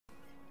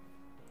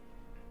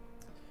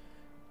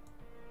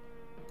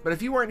But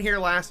if you weren't here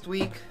last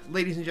week,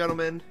 ladies and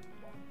gentlemen,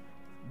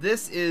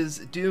 this is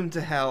Doomed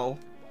to Hell.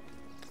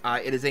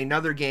 It is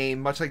another game,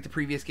 much like the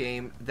previous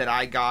game, that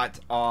I got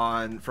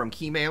from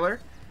Keymailer.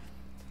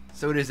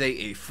 So it is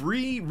a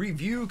free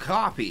review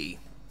copy.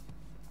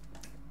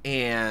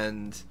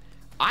 And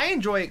I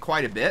enjoy it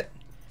quite a bit.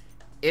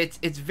 It's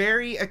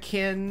very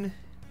akin...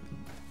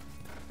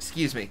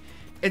 Excuse me.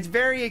 It's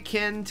very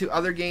akin to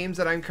other games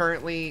that I'm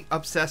currently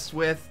obsessed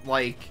with,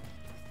 like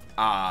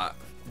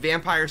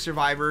Vampire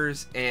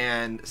Survivors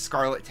and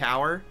Scarlet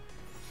Tower.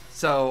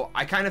 So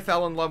I kind of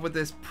fell in love with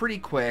this pretty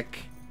quick.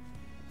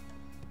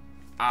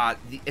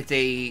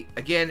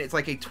 It's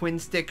like a twin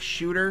stick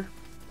shooter.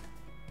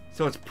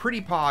 So it's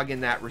pretty pog in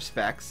that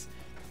respects.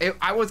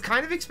 I was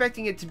kind of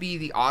expecting it to be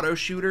the auto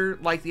shooter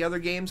like the other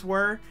games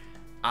were,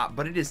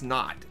 but it is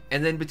not.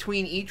 And then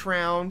between each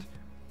round,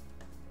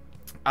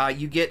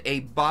 you get a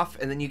buff,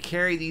 and then you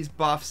carry these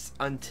buffs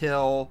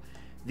until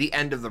the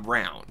end of the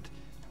round.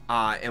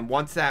 And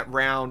once that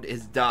round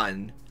is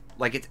done,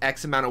 like it's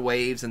X amount of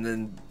waves and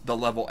then the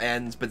level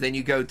ends, but then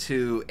you go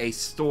to a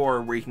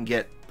store where you can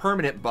get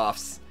permanent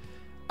buffs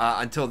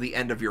until the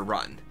end of your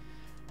run.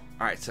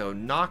 Alright, so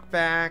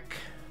knockback,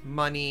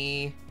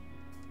 money.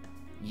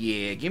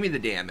 Yeah, give me the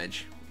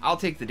damage. I'll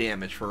take the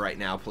damage for right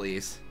now,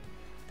 please.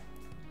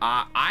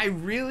 I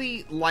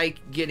really like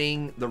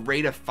getting the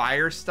rate of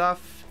fire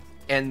stuff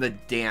and the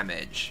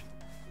damage.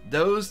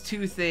 Those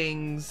two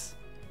things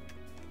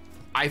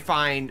I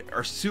find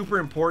are super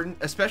important,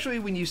 especially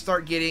when you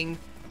start getting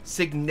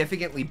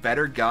significantly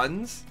better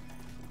guns.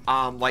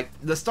 Like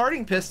the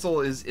starting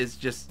pistol is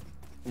just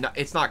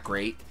it's not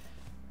great,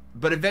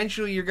 but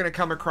eventually you're gonna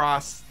come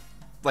across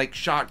like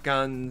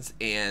shotguns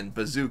and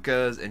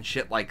bazookas and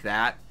shit like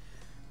that.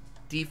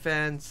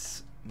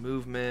 Defense,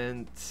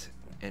 movement,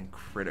 and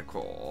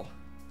critical.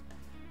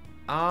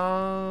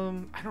 I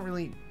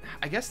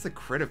guess the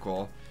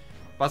critical.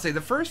 But I'll say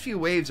the first few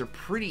waves are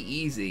pretty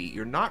easy.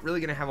 You're not really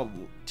gonna have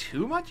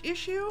too much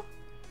issue.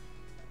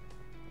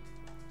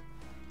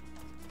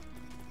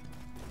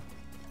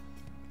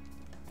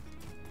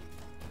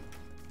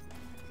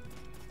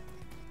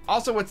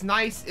 Also, what's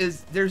nice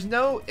is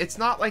it's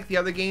not like the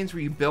other games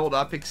where you build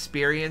up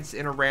experience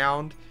in a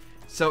round.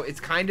 So it's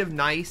kind of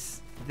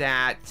nice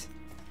that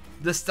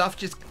the stuff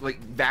just like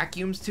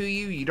vacuums to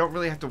you. You don't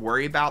really have to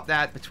worry about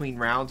that between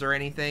rounds or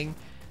anything.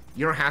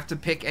 You don't have to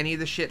pick any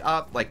of the shit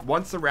up. Like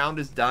once the round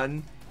is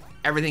done,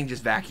 everything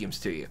just vacuums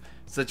to you.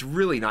 So it's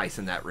really nice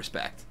in that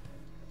respect.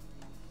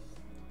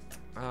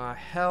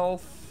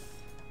 Health,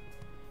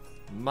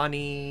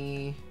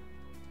 money.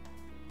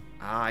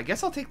 I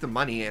guess I'll take the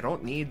money. I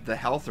don't need the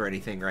health or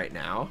anything right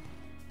now.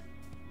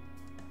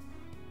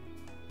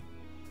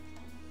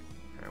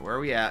 All right, where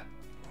are we at?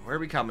 Where are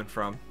we coming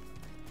from?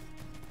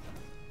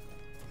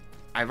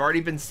 I've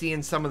already been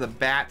seeing some of the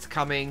bats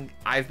coming.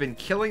 I've been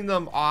killing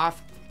them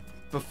off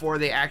before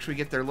they actually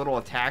get their little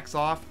attacks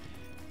off.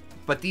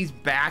 But these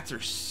bats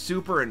are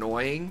super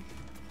annoying.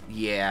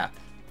 Yeah.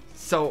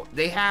 So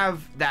they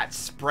have that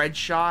spread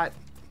shot.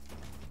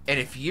 And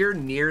if you're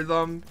near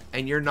them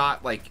and you're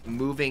not like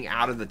moving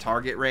out of the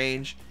target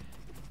range,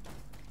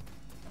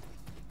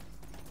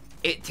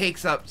 it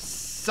takes up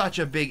such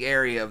a big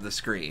area of the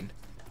screen.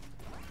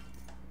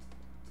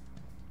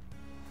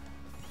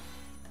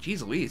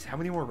 Jeez Louise, how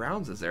many more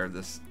rounds is there of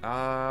this?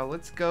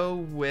 Let's go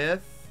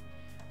with...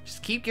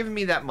 Just keep giving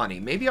me that money.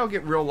 Maybe I'll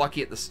get real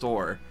lucky at the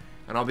store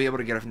and I'll be able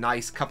to get a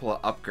nice couple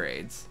of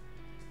upgrades.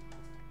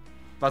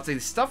 But I'd say the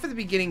stuff at the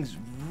beginning is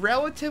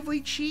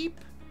relatively cheap,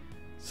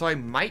 so I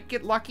might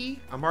get lucky.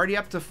 I'm already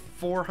up to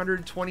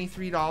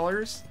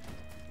 $423. So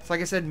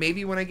like I said,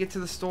 maybe when I get to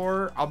the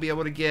store, I'll be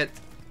able to get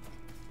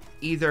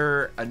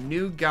either a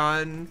new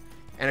gun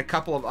and a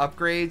couple of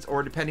upgrades,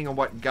 or depending on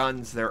what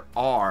guns there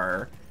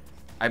are,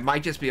 I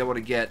might just be able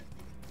to get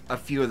a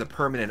few of the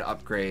permanent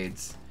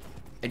upgrades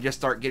and just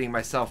start getting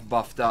myself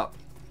buffed up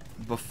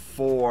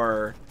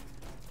before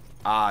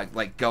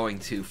like going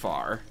too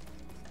far.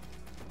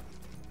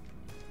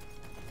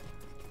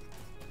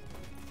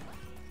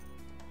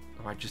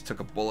 Oh, I just took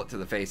a bullet to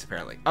the face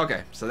apparently.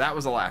 Okay, so that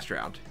was the last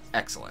round.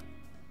 Excellent.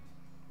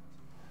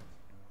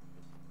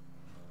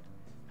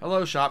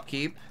 Hello,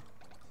 shopkeep.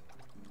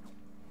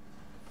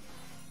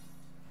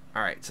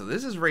 Alright, so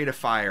this is rate of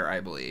fire, I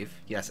believe.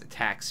 Yes,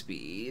 attack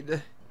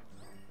speed.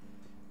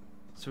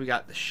 So we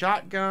got the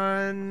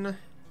shotgun,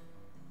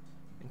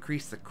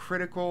 increase the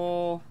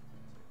critical,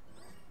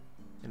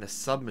 and a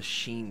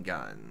submachine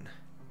gun.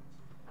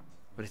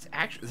 But it's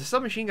actually, the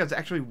submachine gun's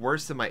actually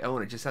worse than my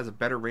own. It just has a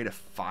better rate of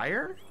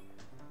fire?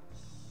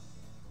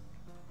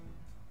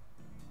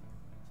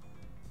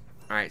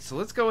 Alright, so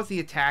let's go with the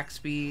attack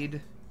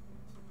speed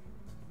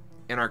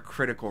and our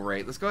critical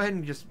rate. Let's go ahead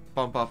and just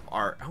bump up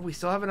our... Oh, we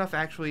still have enough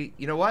actually.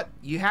 You know what?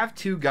 You have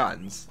two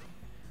guns.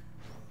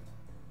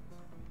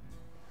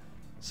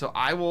 So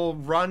I will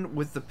run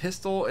with the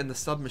pistol and the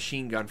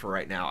submachine gun for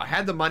right now. I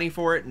had the money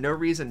for it. No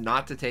reason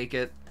not to take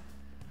it.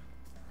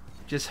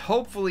 Just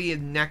hopefully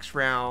in next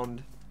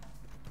round,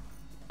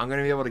 I'm going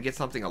to be able to get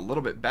something a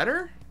little bit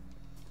better.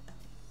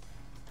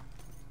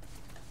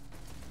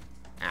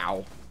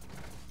 Ow.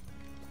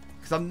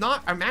 Because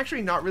I'm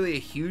actually not really a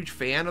huge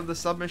fan of the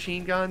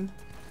submachine gun.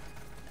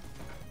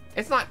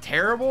 It's not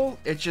terrible.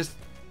 It's just,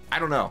 I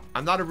don't know.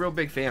 I'm not a real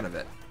big fan of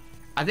it.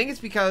 I think it's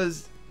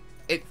because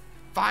it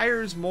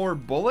fires more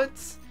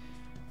bullets,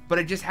 but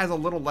it just has a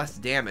little less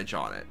damage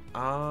on it.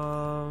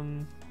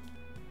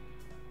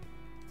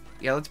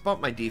 Yeah, let's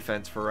bump my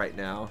defense for right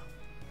now.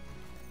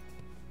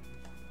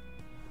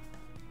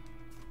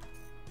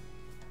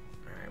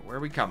 Alright, where are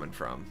we coming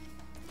from?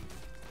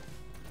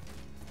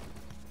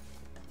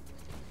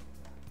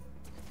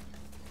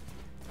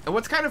 And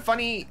what's kind of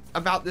funny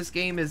about this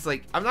game is,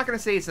 like, I'm not going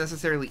to say it's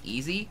necessarily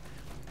easy,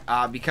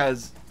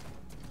 because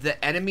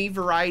the enemy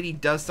variety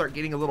does start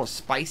getting a little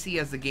spicy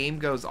as the game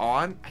goes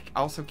on. I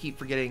also keep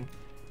forgetting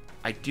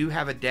I do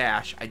have a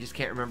dash. I just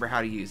can't remember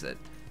how to use it.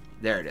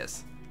 There it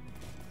is.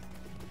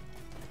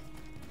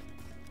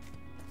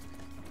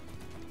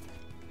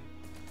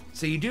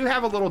 So you do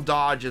have a little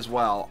dodge as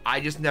well. I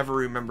just never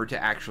remember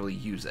to actually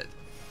use it.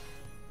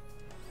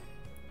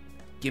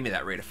 Give me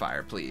that rate of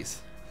fire,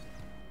 please.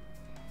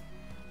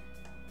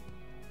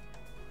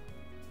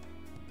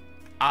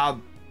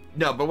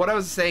 No, but what I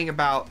was saying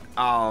about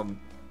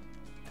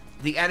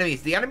the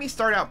enemies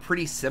start out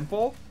pretty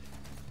simple,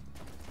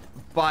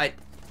 but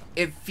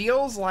it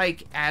feels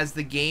like as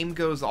the game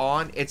goes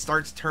on, it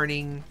starts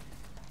turning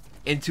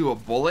into a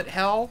bullet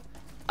hell,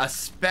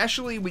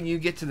 especially when you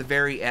get to the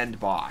very end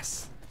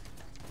boss.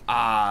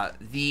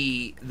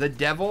 The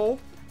devil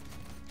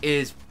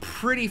is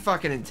pretty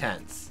fucking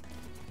intense.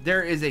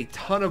 There is a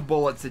ton of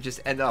bullets that just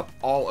end up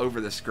all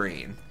over the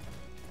screen.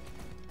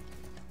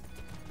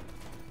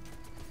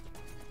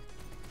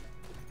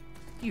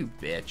 You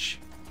bitch.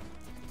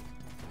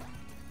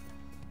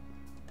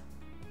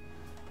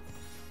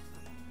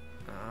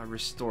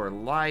 Restore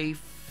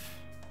life,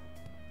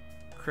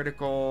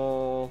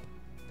 critical,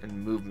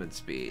 and movement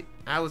speed.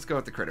 Let's go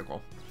with the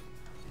critical.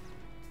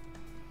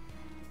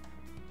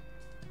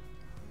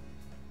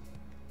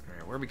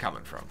 Alright, where are we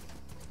coming from?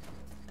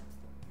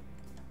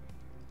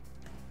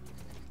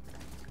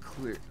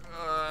 Clear.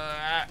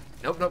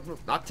 Nope, nope, nope,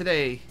 not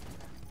today.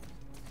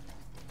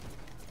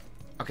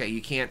 Okay,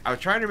 you can't. I was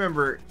trying to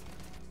remember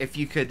if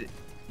you could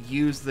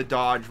use the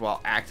dodge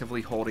while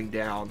actively holding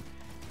down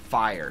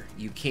fire.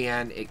 You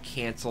can. It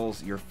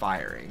cancels your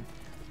firing.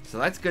 So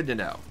that's good to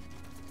know.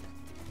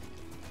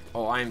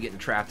 Oh, I am getting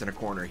trapped in a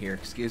corner here.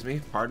 Excuse me.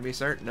 Pardon me,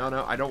 sir. No,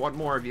 no, I don't want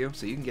more of you,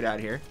 so you can get out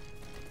of here.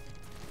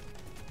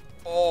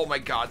 Oh my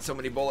god, so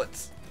many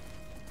bullets.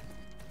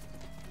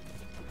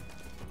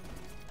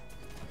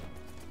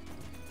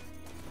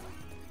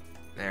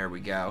 There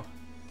we go.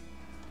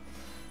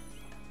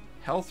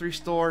 Health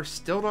restore.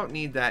 Still don't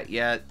need that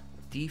yet.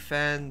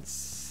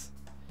 Defense.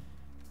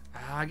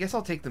 I guess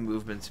I'll take the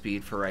movement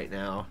speed for right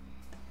now.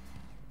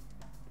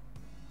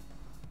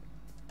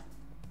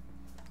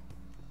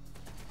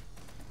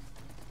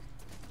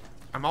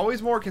 I'm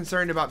always more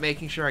concerned about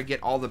making sure I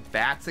get all the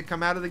bats that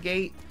come out of the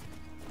gate.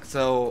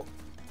 So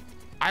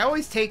I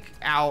always take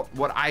out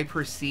what I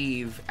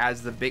perceive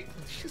as the big...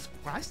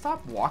 Will I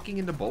stop walking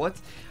into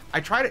bullets? I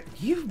try to...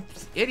 You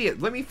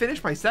idiot, let me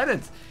finish my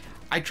sentence.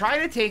 I try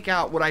to take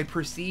out what I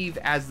perceive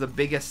as the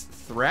biggest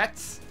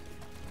threats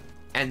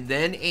and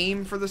then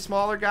aim for the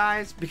smaller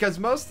guys, because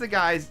most of the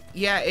guys,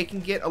 yeah, it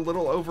can get a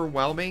little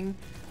overwhelming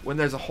when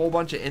there's a whole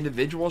bunch of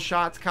individual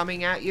shots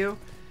coming at you,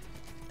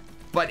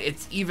 but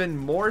it's even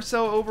more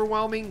so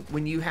overwhelming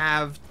when you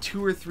have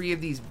 2 or 3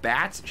 of these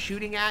bats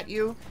shooting at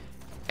you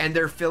and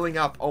they're filling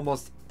up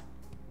almost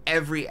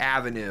every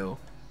avenue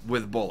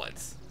with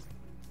bullets.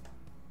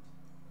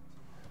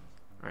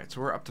 Alright, so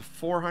we're up to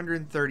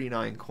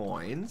 439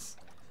 coins.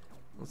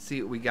 Let's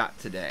see what we got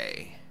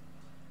today.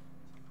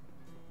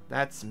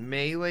 That's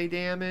melee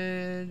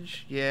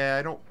damage. Yeah,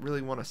 I don't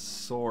really want a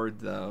sword,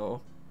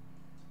 though.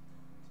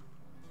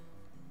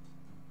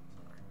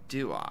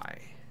 Do I?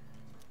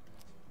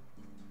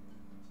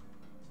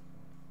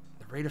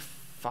 The rate of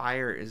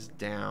fire is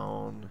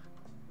down.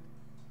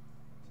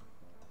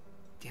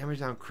 Damage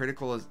down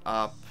critical is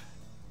up.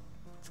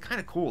 It's kind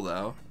of cool,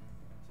 though.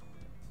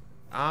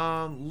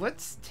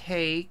 Let's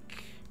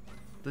take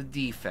the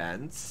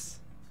defense.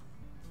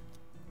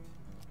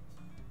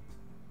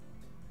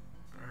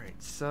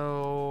 Alright,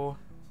 so...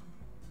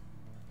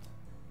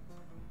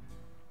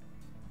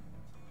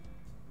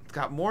 It's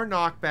got more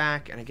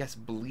knockback and I guess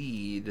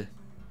bleed. And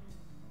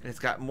it's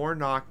got more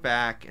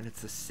knockback and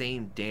it's the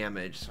same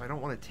damage, so I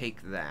don't want to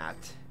take that.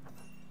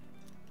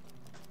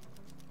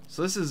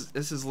 So this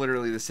is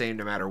literally the same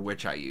no matter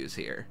which I use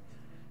here.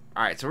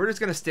 Alright, so we're just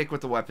going to stick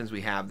with the weapons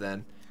we have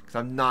then, because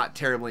I'm not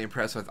terribly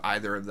impressed with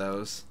either of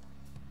those.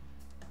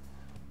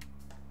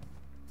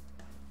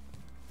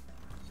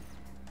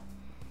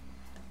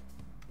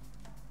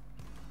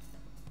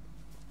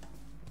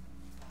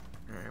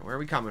 Alright, where are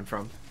we coming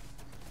from?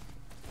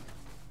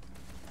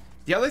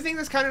 The other thing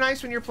that's kind of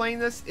nice when you're playing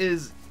this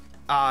is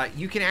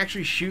you can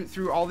actually shoot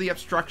through all the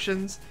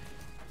obstructions,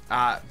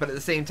 but at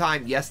the same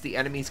time, yes, the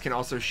enemies can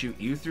also shoot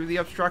you through the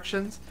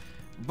obstructions,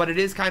 but it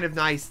is kind of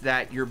nice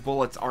that your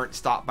bullets aren't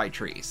stopped by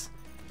trees.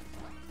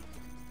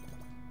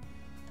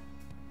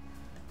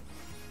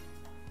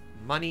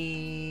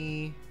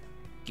 Money.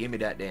 Give me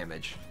that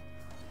damage.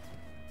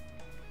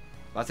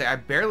 I'll say I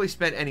barely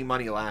spent any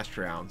money last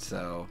round,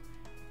 so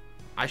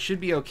I should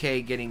be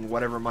okay getting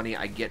whatever money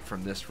I get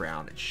from this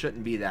round. It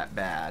shouldn't be that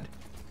bad.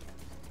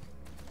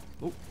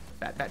 Oop,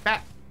 bat, bat,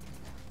 bat.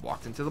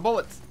 Walked into the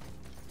bullets.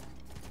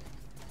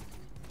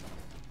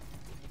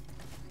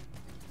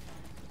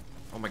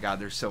 Oh my god,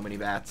 there's so many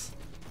bats.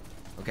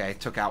 Okay,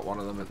 took out one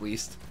of them at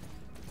least.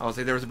 I was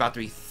say there was about to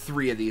be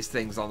 3 of these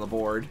things on the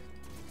board.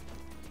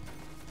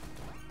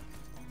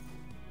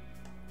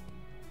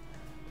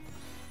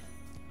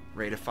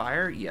 Rate of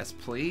fire, yes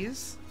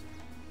please.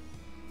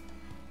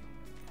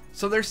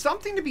 So there's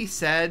something to be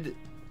said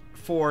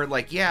for,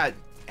 like, yeah,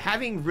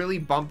 having really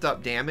bumped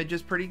up damage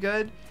is pretty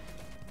good.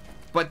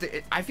 But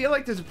I feel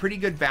like there's a pretty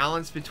good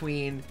balance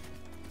between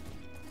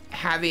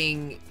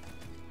having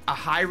a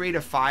high rate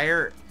of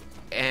fire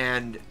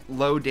and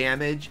low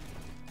damage,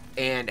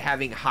 and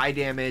having high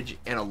damage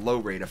and a low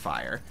rate of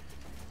fire.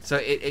 So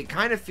it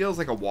kind of feels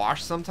like a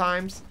wash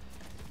sometimes.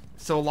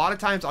 So a lot of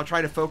times I'll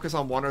try to focus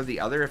on one or the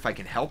other if I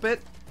can help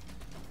it.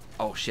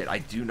 Oh shit, I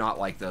do not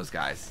like those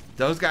guys.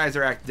 Those guys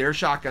are, their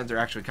shotguns are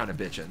actually kind of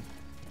bitching.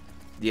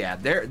 Yeah,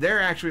 they're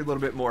actually a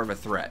little bit more of a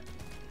threat.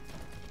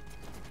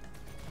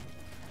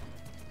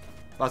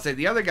 I'll say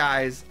the other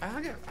guys,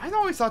 I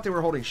always thought they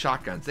were holding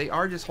shotguns. They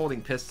are just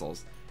holding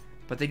pistols,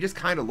 but they just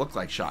kind of look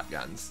like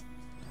shotguns.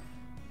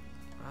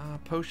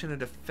 Potion of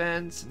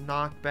defense,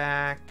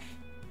 knockback,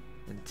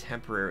 and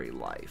temporary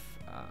life.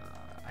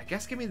 I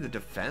guess give me the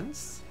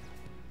defense.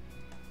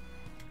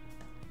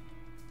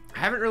 I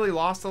haven't really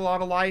lost a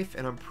lot of life,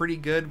 and I'm pretty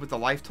good with the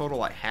life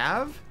total I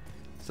have.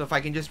 So if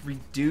I can just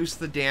reduce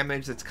the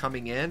damage that's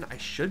coming in, I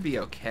should be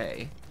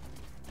okay.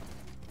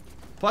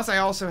 Plus, I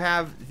also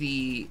have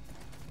the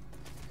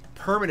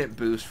permanent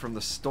boost from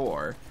the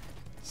store.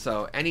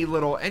 So any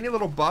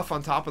little buff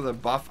on top of the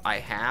buff I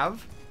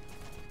have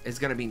is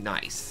going to be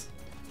nice.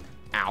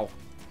 Ow.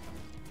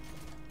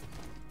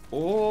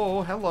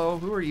 Oh, hello.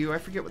 Who are you? I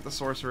forget what the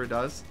sorcerer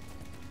does.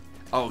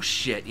 Oh,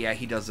 shit. Yeah,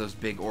 he does those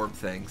big orb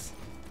things.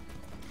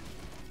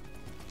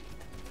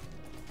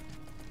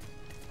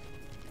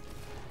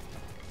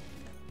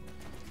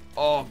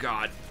 Oh,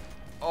 God.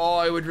 Oh,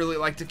 I would really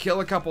like to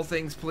kill a couple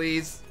things,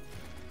 please.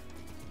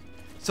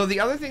 So the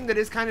other thing that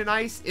is kind of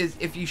nice is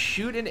if you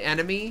shoot an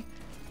enemy,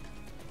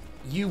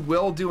 you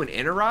will do an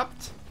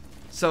interrupt.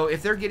 So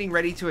if they're getting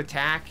ready to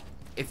attack,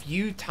 if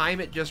you time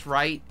it just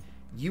right,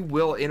 you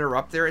will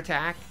interrupt their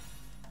attack.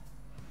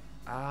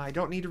 I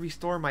don't need to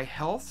restore my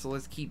health, so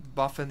let's keep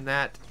buffing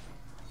that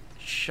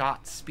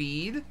shot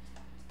speed.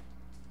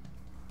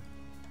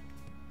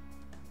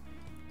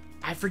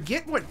 I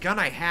forget what gun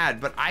I had,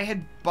 but I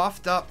had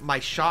buffed up my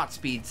shot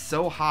speed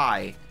so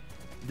high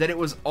that it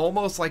was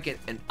almost like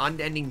an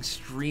unending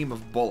stream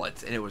of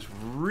bullets, and it was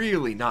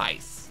really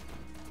nice.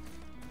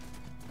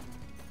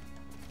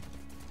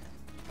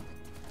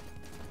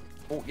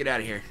 Oh, get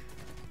out of here.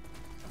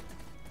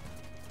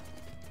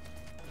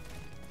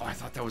 Oh, I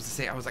thought that was the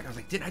same. I was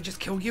like, didn't I just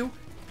kill you?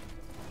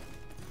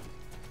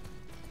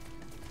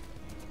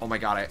 Oh my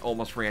god, I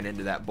almost ran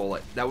into that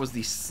bullet. That was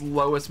the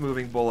slowest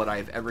moving bullet I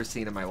have ever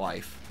seen in my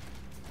life.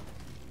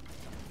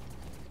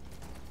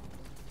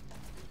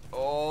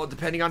 Oh,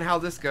 depending on how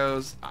this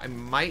goes, I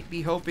might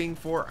be hoping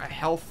for a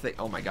health thing.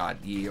 Oh my god.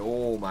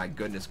 Oh my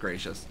goodness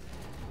gracious.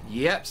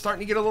 Yep, starting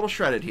to get a little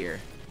shredded here.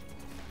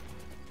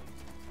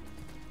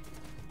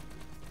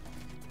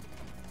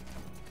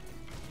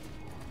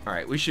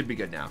 Alright, we should be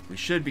good now. We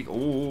should be...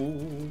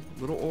 Oh,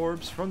 little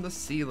orbs from the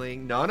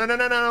ceiling. No, no, no,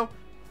 no, no, no.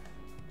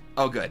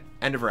 Oh, good.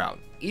 End of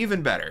round.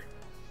 Even better.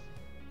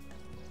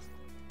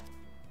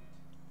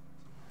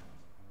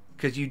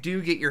 Because you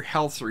do get your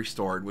health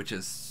restored, which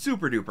is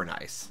super duper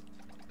nice.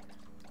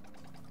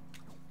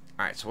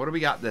 Alright, so what do we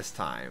got this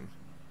time?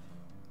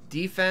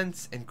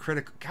 Defense and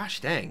critical... Gosh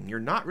dang, you're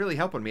not really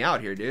helping me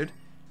out here, dude.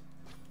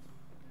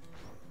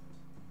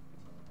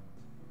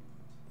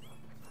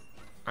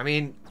 I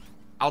mean,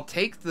 I'll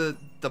take the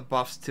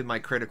buffs to my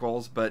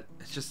criticals, but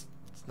it's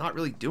not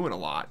really doing a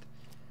lot.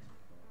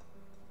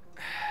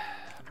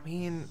 I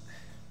mean...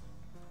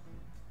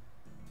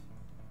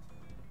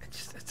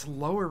 It's a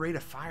lower rate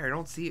of fire. I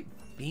don't see it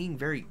being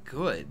very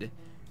good.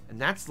 And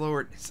that's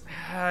lower...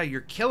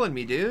 you're killing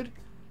me, dude.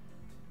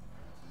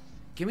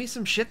 Give me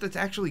some shit that's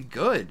actually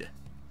good.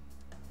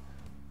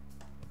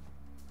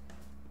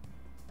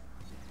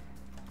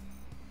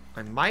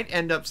 I might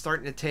end up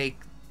starting to take,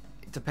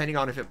 depending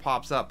on if it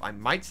pops up, I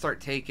might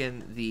start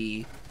taking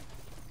the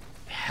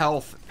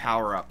health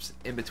power-ups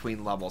in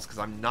between levels, because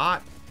I'm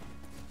not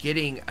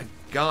getting a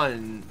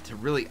gun to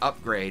really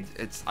upgrade.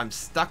 I'm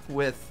stuck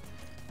with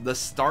the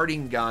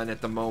starting gun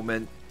at the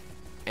moment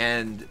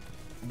and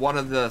one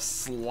of the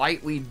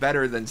slightly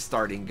better than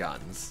starting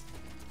guns.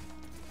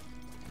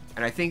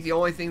 And I think the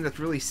only thing that's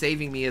really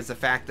saving me is the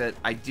fact that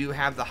I do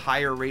have the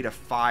higher rate of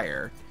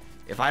fire.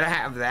 If I don't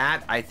have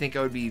that, I think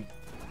I would be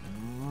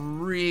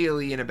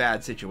really in a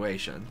bad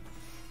situation.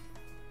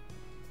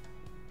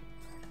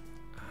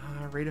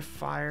 Rate of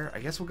fire. I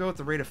guess we'll go with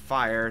the rate of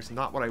fire. It's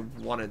not what I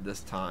wanted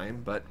this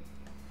time, but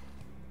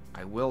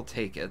I will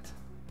take it.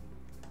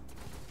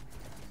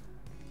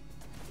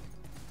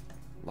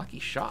 Lucky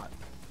shot.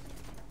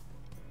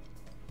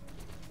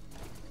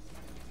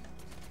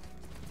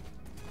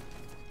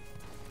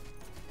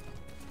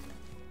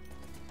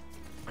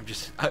 I'm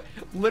just...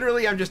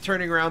 literally, I'm just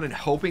turning around and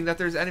hoping that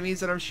there's enemies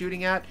that I'm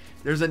shooting at.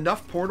 There's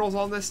enough portals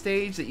on this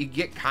stage that you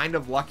get kind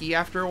of lucky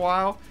after a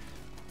while.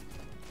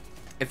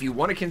 If you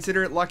want to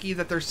consider it lucky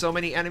that there's so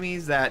many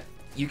enemies that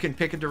you can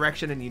pick a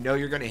direction and you know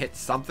you're going to hit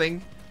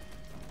something.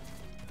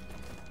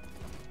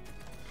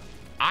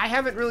 I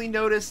haven't really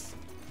noticed,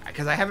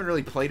 because I haven't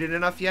really played it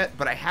enough yet,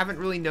 but I haven't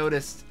really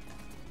noticed,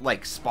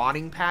 like,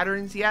 spawning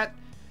patterns yet.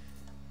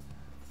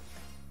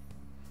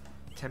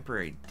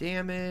 Temporary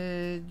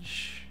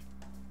damage.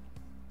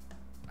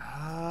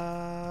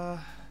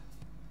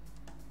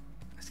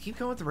 Let's keep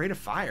going with the rate of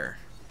fire.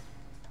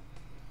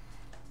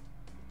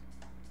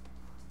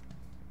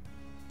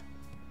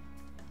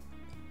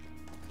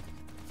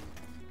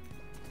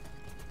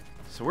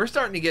 So we're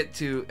starting to get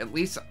to, at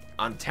least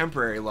on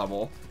temporary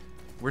level,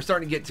 we're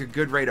starting to get to a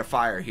good rate of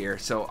fire here.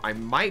 So I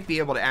might be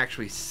able to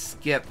actually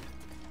skip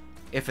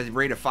if a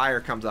rate of fire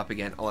comes up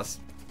again,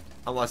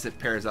 unless it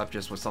pairs up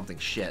just with something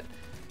shit.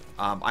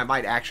 I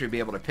might actually be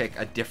able to pick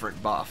a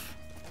different buff.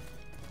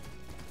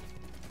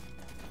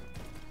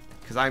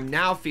 Because I'm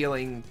now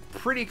feeling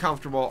pretty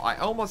comfortable. I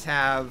almost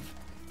have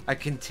a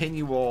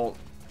continual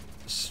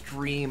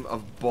stream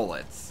of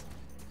bullets.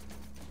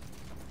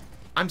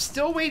 I'm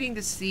still waiting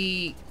to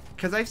see,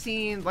 because I've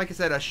seen, like I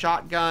said, a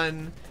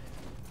shotgun,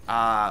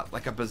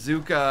 like a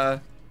bazooka.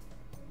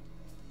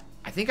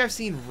 I think I've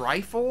seen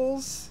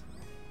rifles.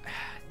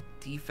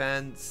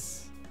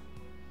 Defense.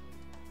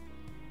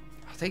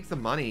 I'll take the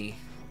money.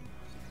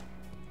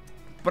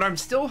 But I'm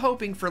still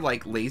hoping for,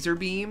 like, laser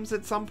beams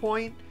at some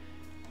point.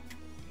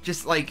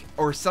 Just, like,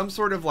 or some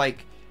sort of,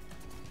 like...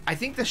 I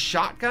think the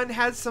shotgun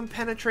has some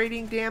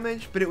penetrating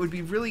damage, but it would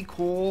be really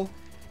cool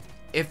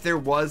if there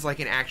was, like,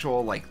 an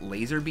actual, like,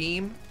 laser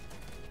beam.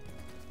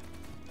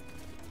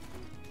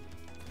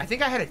 I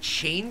think I had a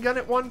chain gun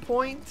at one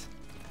point.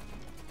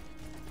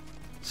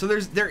 So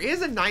there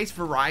is a nice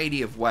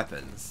variety of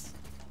weapons.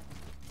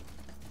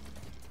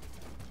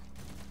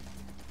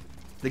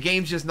 The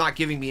game's just not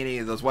giving me any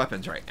of those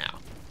weapons right now.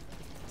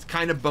 It's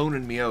kind of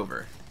boning me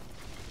over.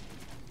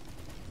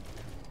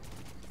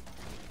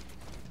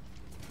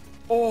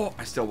 Oh,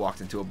 I still walked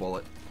into a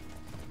bullet.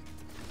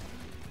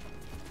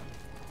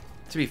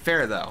 To be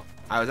fair, though,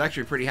 I was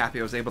actually pretty happy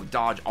I was able to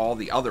dodge all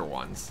the other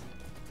ones.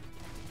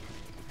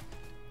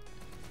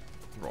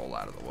 Roll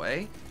out of the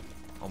way.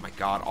 Oh my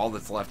god, all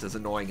that's left is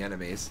annoying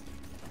enemies.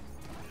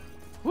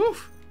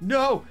 Woof!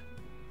 No!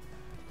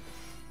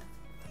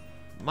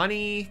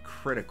 Money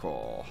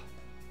critical.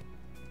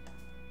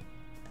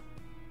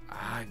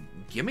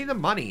 Give me the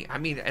money. I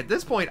mean, at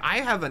this point, I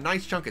have a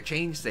nice chunk of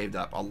change saved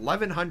up.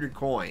 1,100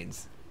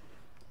 coins.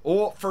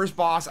 Oh, first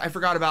boss. I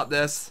forgot about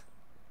this.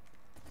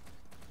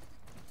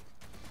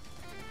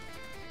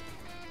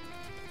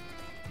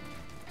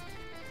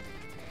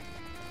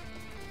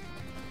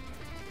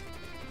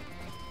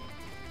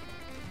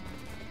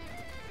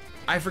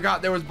 I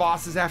forgot there was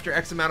bosses after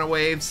X amount of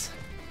waves.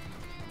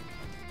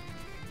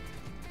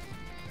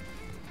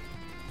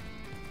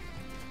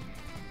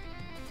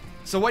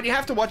 So what you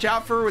have to watch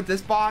out for with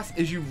this boss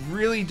is you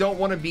really don't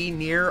want to be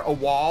near a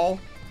wall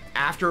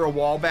after a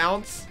wall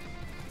bounce.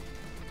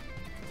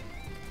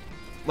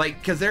 Like,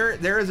 because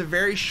there is a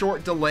very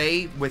short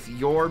delay with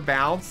your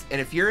bounce, and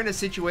if you're in a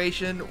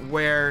situation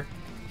where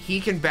he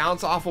can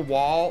bounce off a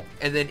wall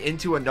and then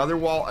into another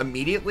wall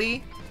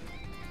immediately,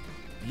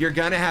 you're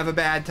gonna have a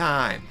bad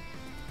time.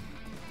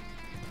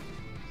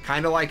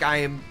 Kind of like I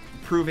am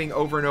proving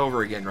over and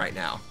over again right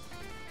now.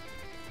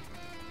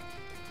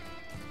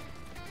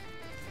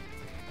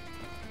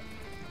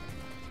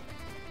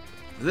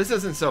 This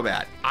isn't so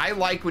bad. I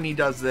like when he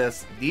does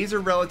this. These are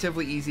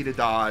relatively easy to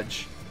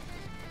dodge.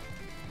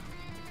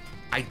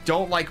 I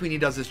don't like when he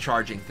does his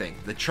charging thing.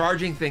 The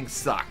charging thing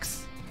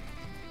sucks.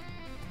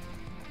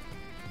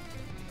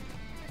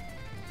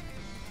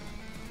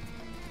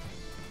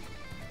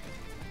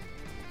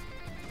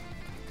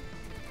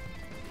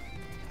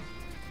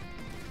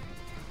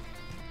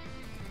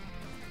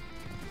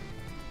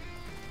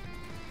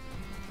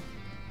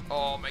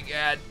 Oh my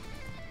god.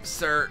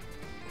 Sir.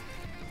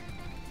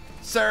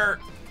 Sir.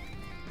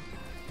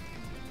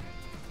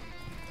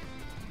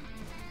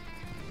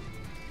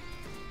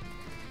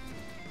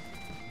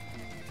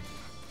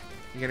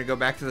 You gonna go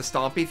back to the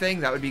stompy thing?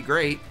 That would be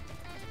great.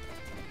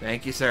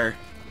 Thank you, sir.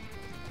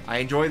 I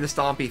enjoy the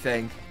stompy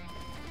thing.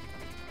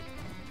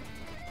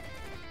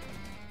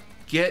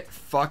 Get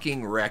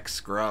fucking wrecked,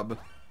 scrub.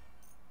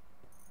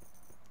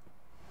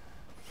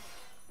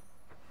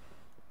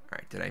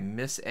 Alright, did I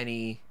miss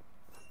any?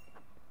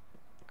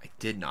 I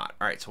did not.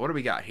 Alright, so what do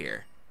we got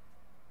here?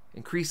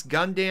 Increase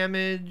gun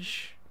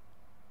damage.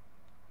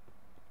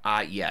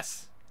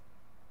 Yes.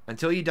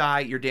 Until you die,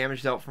 your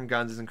damage dealt from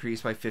guns is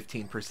increased by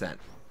 15%.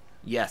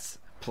 Yes,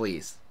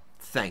 please.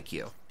 Thank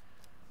you.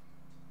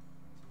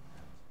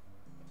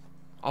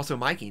 Also,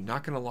 Mikey,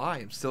 not gonna lie,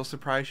 I'm still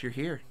surprised you're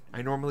here.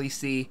 I normally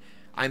see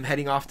I'm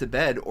heading off to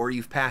bed or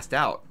you've passed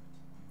out.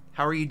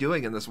 How are you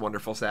doing in this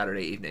wonderful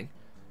Saturday evening?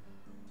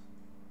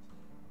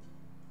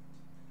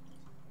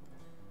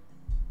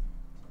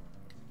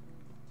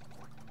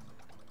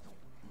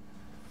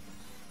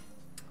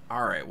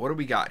 Alright, what do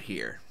we got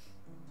here?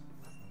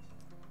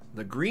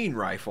 The green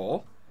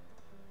rifle,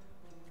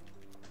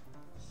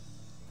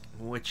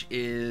 which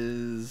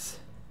is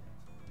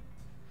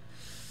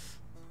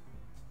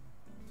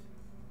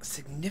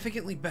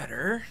significantly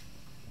better.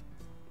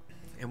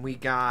 And we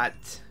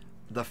got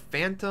the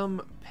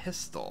Phantom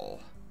pistol.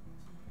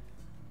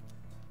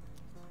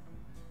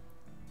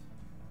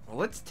 Well,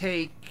 let's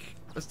take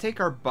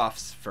our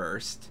buffs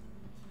first.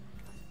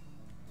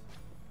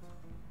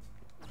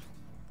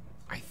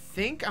 I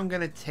think I'm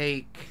gonna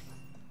take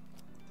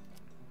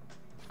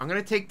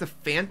the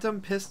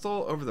Phantom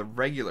pistol over the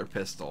regular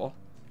pistol.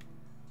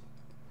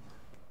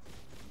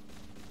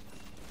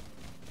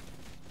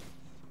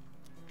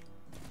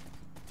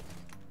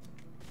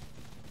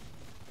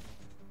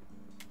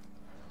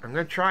 I'm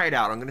gonna try it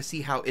out. I'm gonna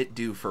see how it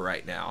do for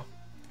right now.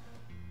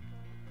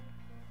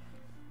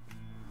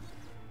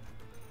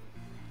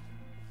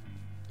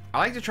 I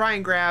like to try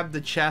and grab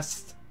the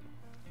chest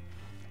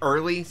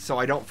early so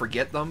I don't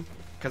forget them,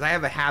 because I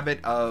have a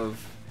habit of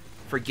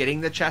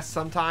forgetting the chest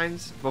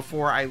sometimes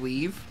before I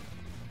leave.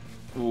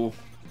 Ooh,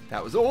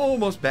 that was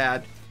almost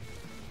bad.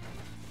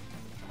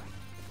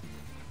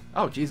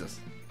 Oh, Jesus.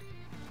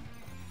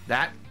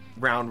 That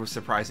round was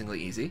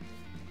surprisingly easy.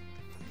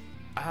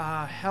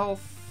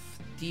 Health,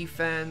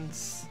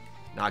 defense.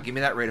 Nah, give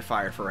me that rate of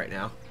fire for right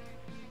now.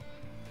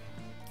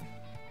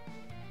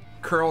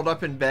 Curled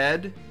up in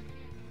bed.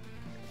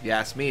 If you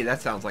ask me,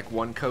 that sounds like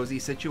one cozy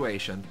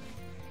situation.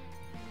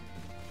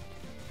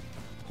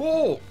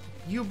 Oh,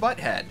 you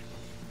butthead.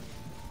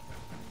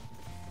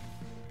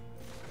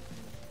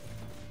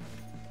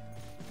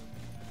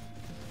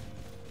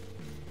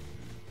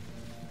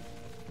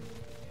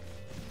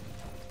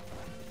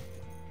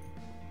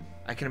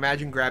 I can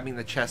imagine grabbing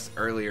the chest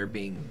earlier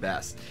being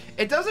best.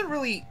 It doesn't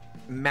really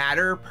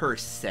matter per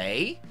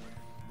se.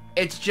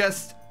 It's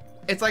just,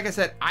 it's like I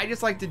said, I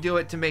just like to do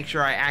it to make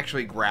sure I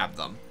actually grab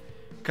them.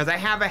 Because I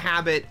have a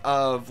habit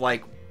of,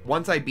 like,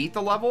 once I beat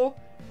the level,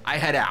 I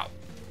head out.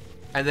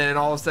 And then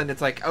all of a sudden it's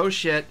like, oh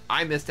shit,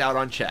 I missed out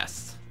on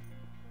chests.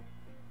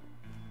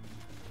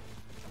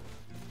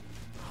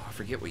 Oh, I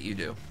forget what you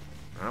do.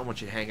 I don't want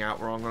you to hang out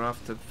long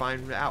enough to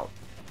find out.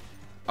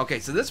 Okay,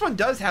 so this one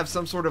does have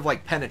some sort of,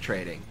 like,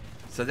 penetrating.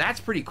 So that's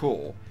pretty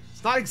cool.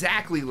 It's not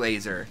exactly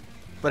laser,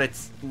 but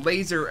it's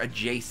laser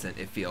adjacent,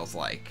 it feels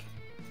like.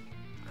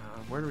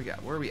 Where do we go?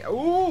 Where are we?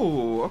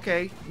 Ooh,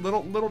 okay.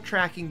 Little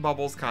tracking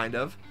bubbles, kind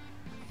of.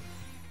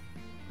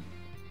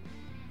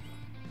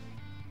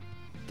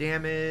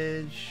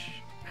 Damage.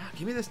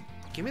 Give me this.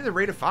 Give me the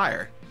rate of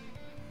fire.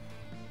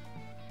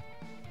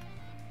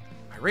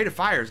 My rate of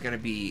fire is going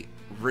to be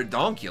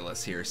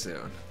redonkulous here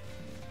soon.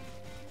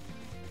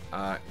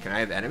 Can I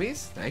have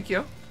enemies? Thank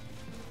you.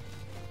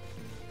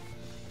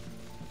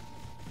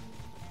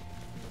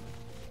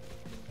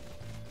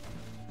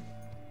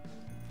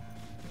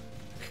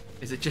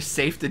 Is it just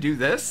safe to do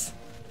this?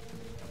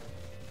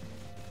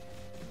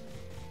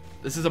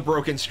 This is a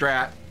broken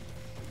strat.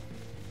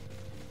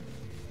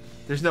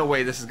 There's no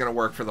way this is gonna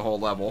work for the whole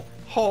level.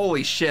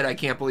 Holy shit, I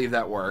can't believe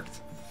that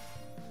worked.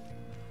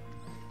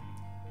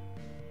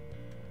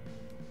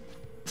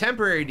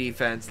 Temporary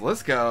defense,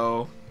 let's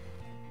go.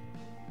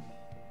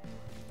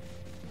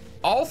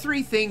 All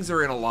three things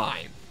are in a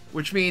line,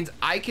 which means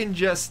I can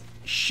just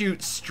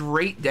shoot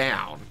straight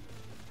down.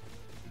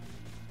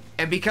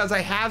 And because I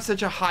have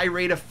such a high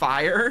rate of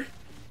fire,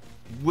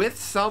 with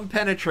some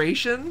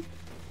penetration,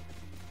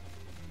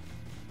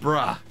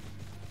 bruh.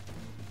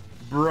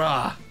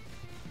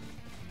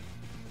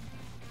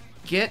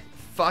 Get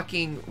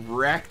fucking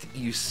wrecked,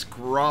 you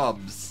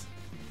scrubs.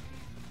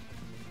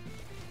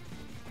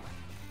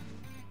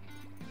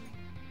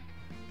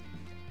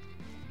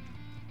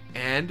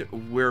 And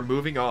we're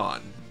moving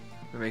on.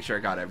 Let me make sure I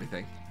got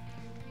everything.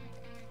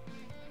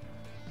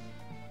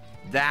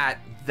 That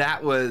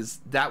was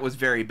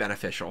very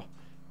beneficial.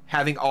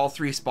 Having all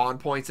three spawn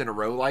points in a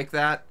row like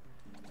that.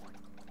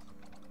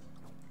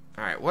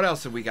 Alright, what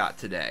else have we got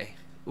today?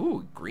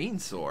 Ooh, green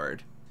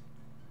sword.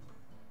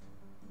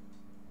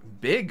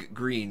 Big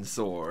green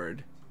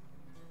sword.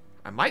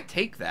 I might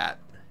take that.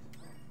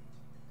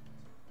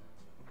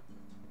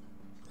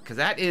 Because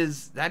that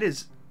is...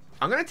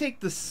 I'm going to take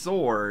the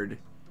sword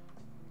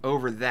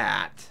over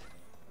that.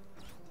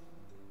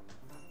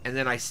 And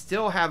then I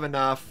still have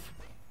enough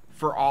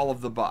for all of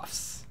the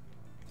buffs.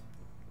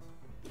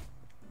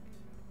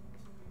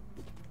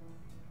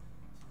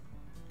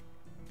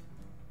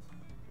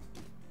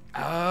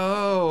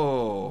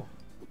 Oh.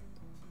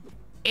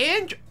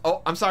 And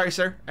oh, I'm sorry,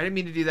 sir. I didn't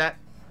mean to do that.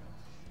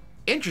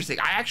 Interesting.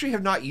 I actually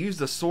have not used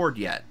the sword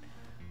yet.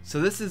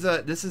 So this is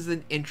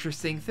an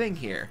interesting thing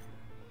here.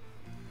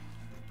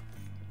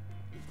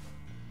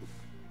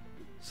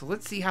 So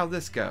let's see how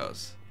this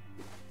goes.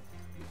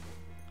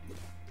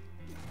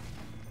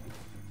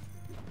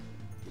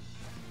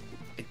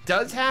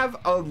 does have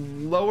a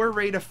lower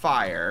rate of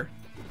fire.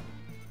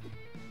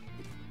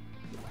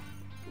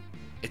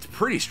 It's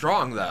pretty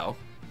strong, though.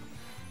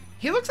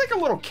 He looks like a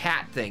little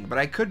cat thing, but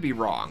I could be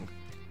wrong.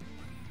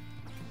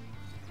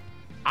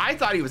 I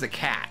thought he was a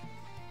cat.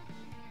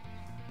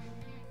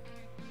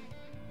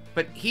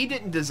 But he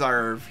didn't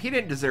deserve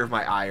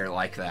my ire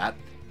like that.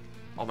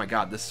 Oh my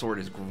god, this sword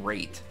is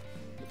great.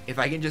 If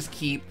I can just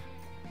keep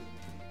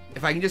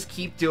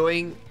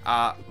doing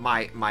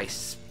my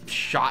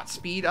shot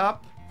speed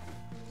up,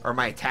 or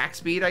my attack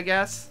speed, I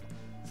guess,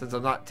 since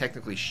I'm not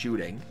technically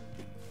shooting.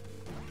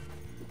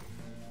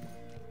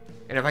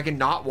 And if I can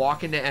not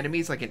walk into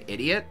enemies like an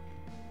idiot.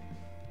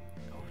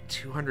 Oh,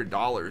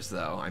 $200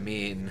 though. I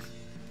mean,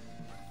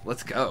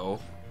 let's go.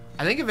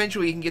 I think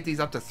eventually you can get these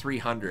up to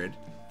 300.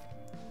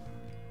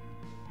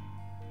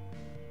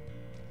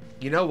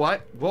 You know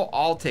what? We'll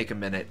all take a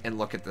minute and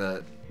look at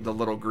the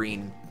little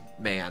green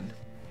man.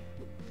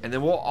 And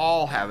then we'll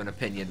all have an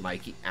opinion,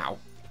 Mikey. Ow.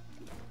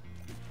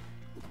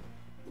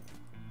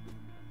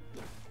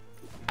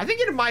 I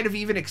think it might have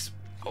even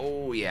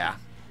oh, yeah.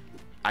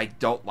 I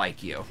don't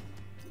like you.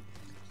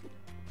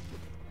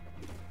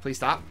 Please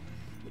stop.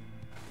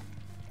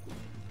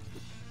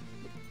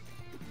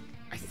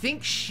 I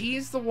think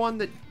she's the one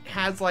that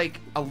has, like,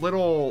 a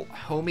little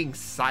homing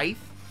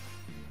scythe.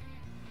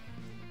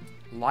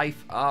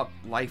 Life up,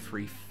 life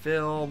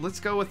refill. Let's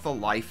go with the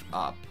life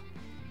up.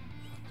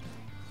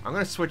 I'm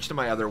going to switch to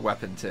my other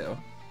weapon, too.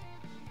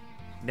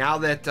 Now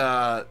that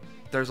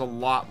there's a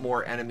lot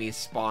more enemies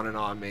spawning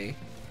on me.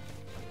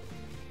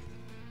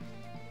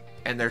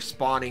 And they're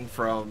spawning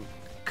from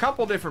a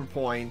couple different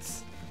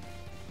points.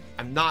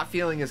 I'm not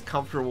feeling as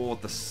comfortable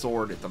with the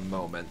sword at the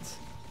moment.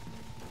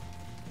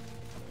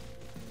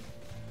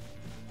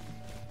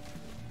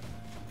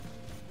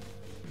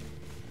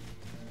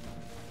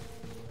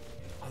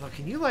 Although,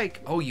 can you,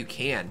 like... Oh, you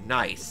can.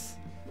 Nice.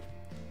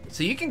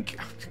 So you can...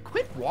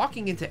 Quit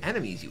walking into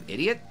enemies, you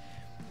idiot.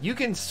 You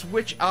can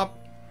switch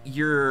up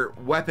your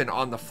weapon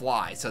on the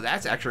fly. So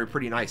that's actually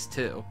pretty nice,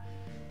 too.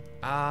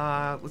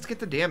 Let's get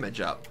the damage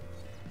up.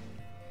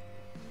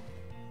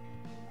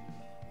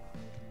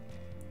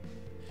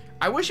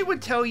 I wish it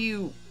would tell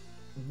you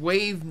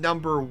wave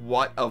number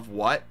what of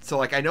what. So,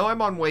 like, I know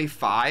I'm on wave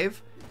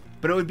 5,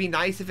 but it would be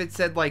nice if it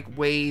said, like,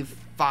 wave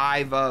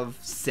 5 of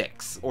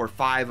 6 or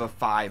 5 of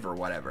 5 or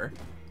whatever.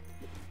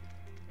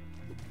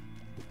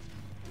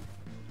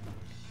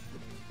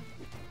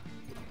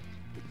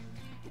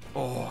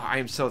 Oh, I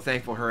am so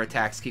thankful her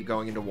attacks keep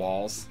going into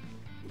walls.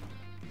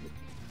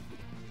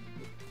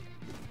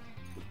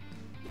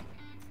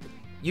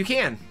 You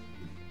can.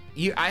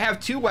 I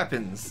have 2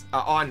 weapons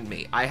on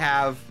me. I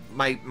have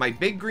my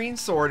big green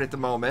sword at the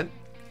moment.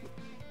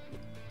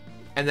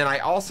 And then I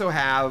also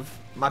have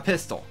my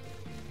pistol.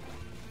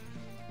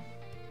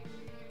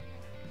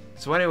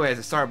 So anyways,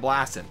 I started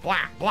blasting.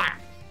 Blah, blah.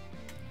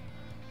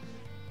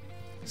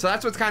 So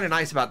that's what's kind of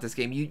nice about this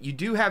game. You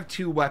do have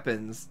 2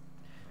 weapons.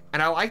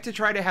 And I like to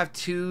try to have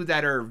 2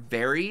 that are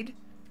varied.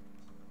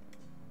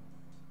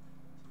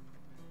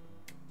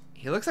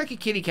 He looks like a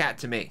kitty cat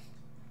to me.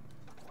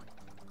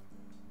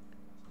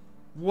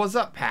 What's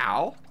up,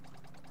 pal?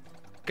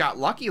 Got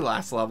lucky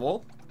last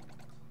level.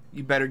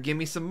 You better give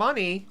me some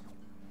money.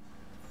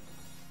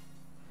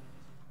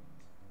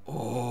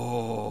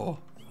 Oh,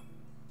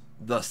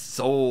 the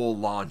soul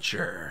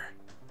launcher.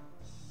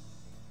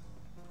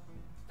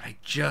 I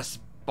just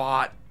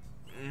bought...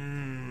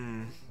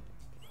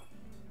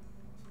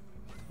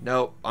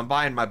 Nope, I'm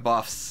buying my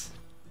buffs.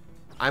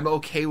 I'm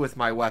okay with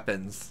my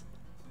weapons.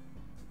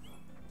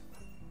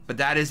 But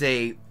that is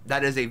a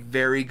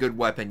very good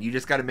weapon. You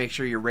just got to make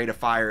sure your rate of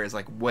fire is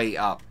like way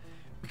up,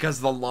 because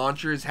the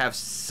launchers have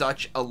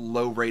such a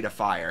low rate of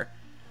fire,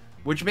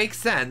 which makes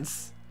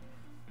sense.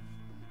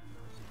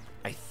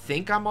 I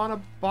think I'm on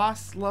a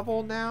boss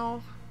level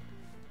now.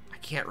 I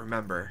can't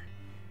remember.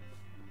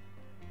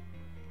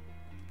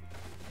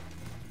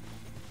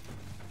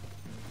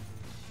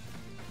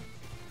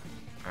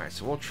 Alright,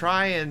 so we'll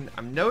try and...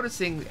 I'm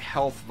noticing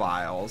health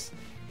vials,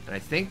 and I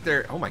think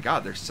they're... Oh my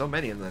god, there's so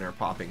many of them that are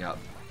popping up.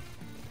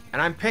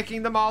 And I'm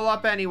picking them all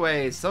up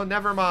anyways, so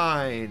never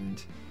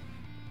mind.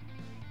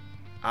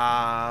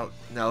 No,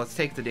 let's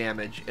take the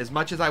damage. As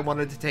much as I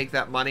wanted to take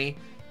that money,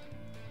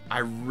 I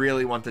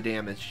really want the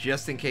damage.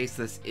 Just in case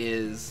this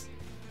is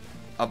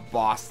a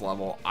boss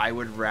level, I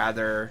would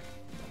rather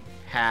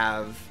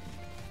have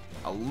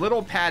a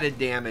little padded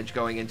damage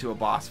going into a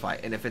boss fight.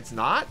 And if it's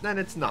not, then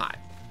it's not.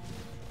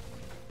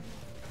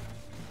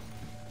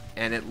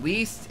 And at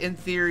least, in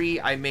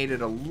theory, I made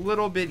it a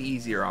little bit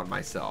easier on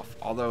myself.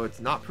 Although it's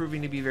not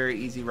proving to be very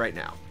easy right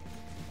now.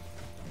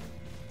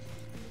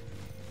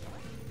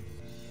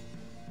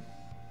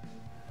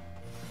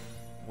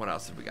 What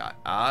else have we got?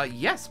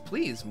 Yes,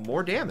 please.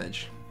 More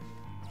damage.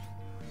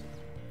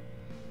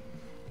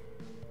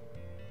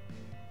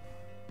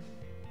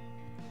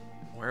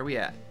 Where are we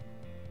at?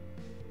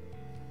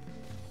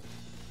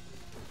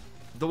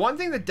 The one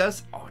thing that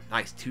does... Oh,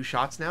 nice. 2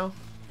 shots now?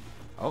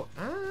 Oh,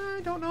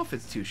 I don't know if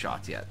it's 2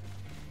 shots yet.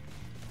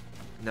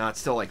 No, it's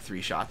still like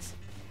 3 shots.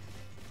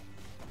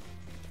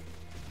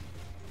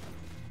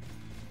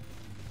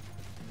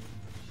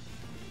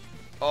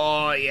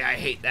 Oh, yeah, I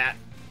hate that.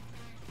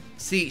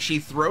 See, she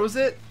throws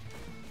it.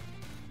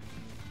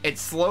 It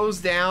slows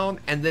down,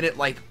 and then it,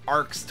 like,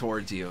 arcs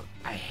towards you.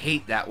 I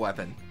hate that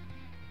weapon.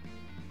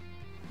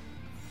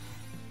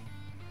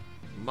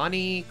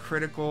 Money,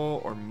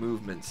 critical, or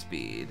movement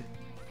speed?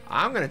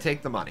 I'm going to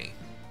take the money.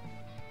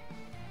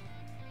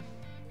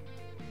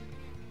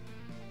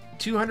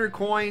 200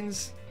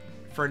 coins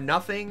for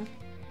nothing?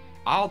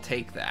 I'll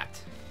take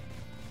that.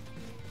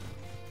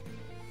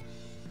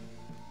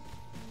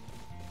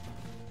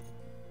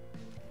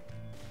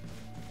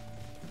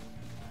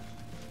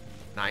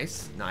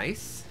 Nice,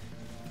 nice.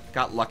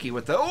 Got lucky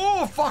with the...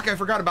 Oh, fuck, I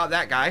forgot about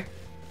that guy.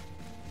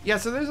 Yeah,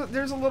 so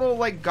there's a little,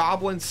 like,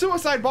 goblin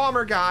suicide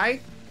bomber guy.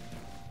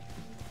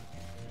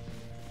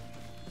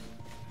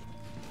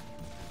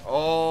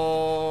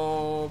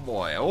 Oh,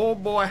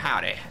 boy,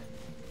 howdy.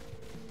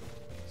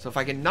 So if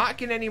I can not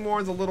get any more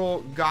of the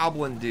little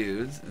goblin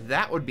dudes,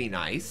 that would be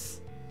nice.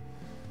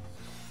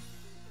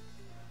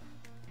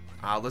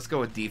 Let's go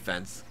with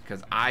defense,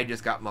 because I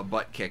just got my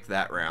butt kicked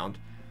that round.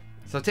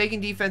 So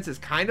taking defense is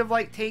kind of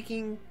like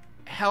taking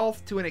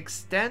health to an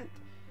extent,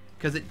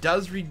 because it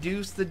does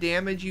reduce the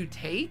damage you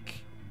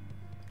take.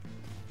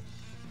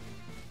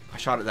 I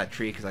shot at that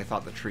tree because I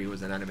thought the tree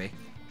was an enemy.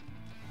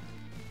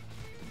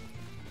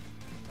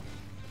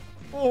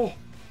 Oh!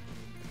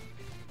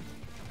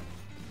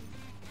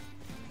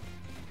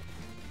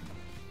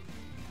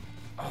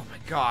 Oh my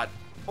god.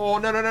 Oh,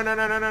 no, no, no, no,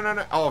 no, no, no,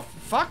 no. Oh,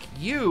 fuck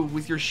you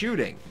with your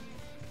shooting.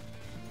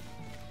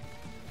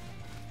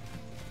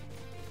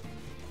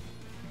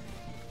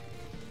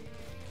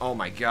 Oh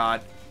my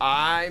god.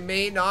 I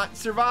may not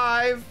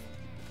survive.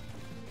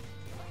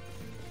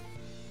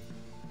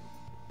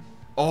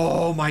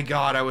 Oh my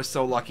god, I was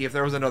so lucky. If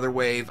there was another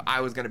wave,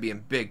 I was going to be in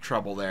big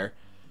trouble there.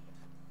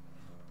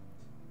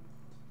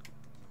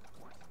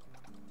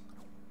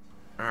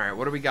 Alright,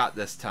 what do we got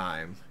this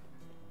time?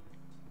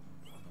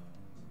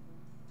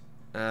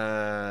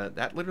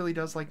 That literally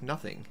does, like,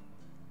 nothing.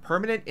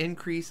 Permanent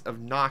increase of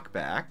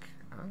knockback.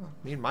 Oh,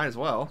 I mean, might as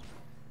well.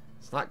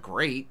 It's not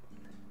great.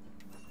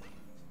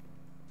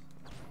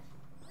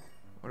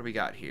 What do we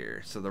got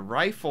here? So the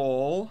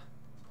rifle...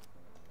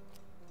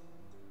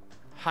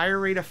 Higher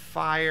rate of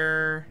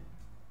fire.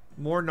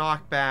 More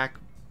knockback.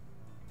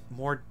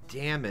 More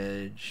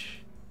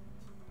damage.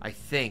 I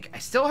think. I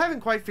still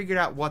haven't quite figured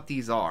out what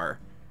these are.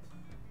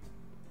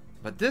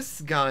 But this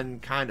gun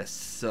kind of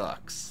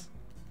sucks.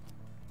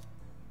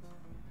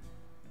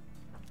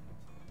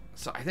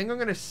 So I think I'm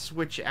going to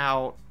switch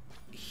out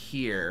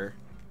here.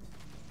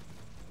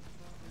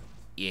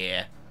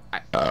 Yeah.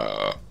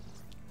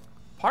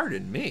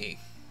 Pardon me.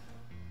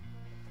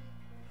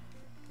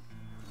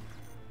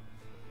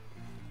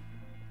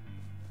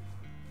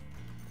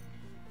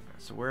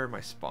 So where are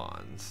my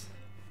spawns?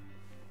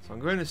 So I'm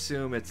going to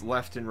assume it's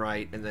left and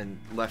right, and then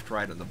left,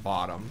 right on the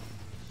bottom.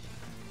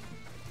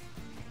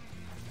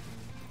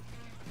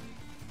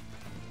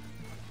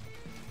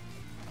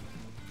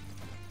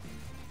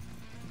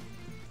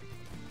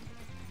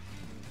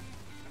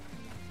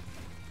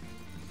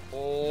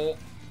 Oh,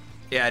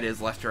 yeah, it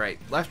is left, right.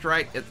 Left,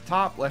 right at the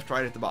top, left,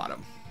 right at the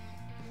bottom.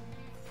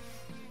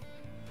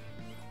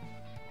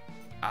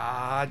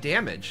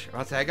 Damage.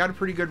 I'll say I got a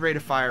pretty good rate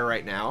of fire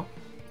right now.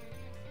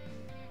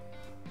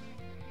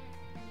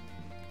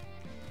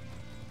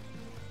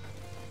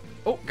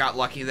 Oh, got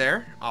lucky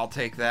there. I'll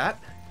take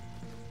that.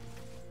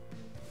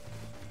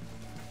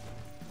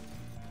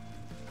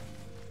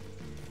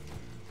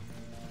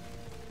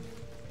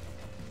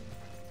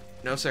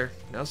 No, sir.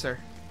 No, sir.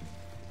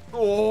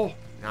 Oh!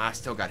 Nah, I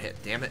still got hit.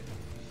 Damn it.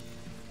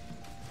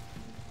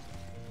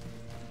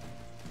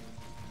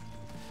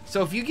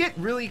 So if you get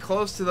really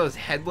close to those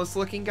headless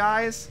looking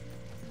guys,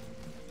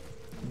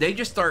 they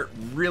just start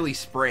really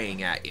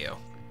spraying at you.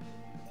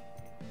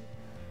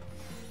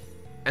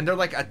 And they're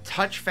like a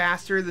touch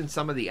faster than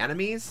some of the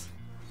enemies.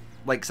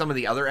 Like some of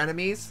the other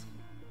enemies.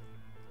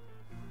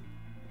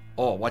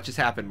 Oh, what just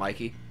happened,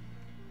 Mikey?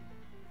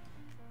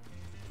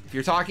 If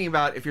you're talking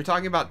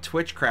about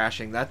Twitch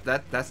crashing,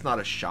 that's not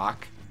a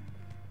shock.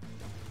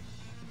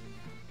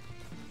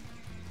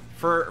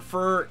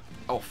 For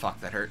oh fuck,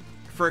 that hurt.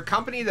 For a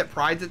company that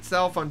prides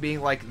itself on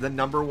being like the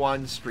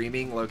 #1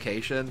 streaming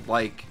location,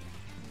 like,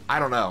 I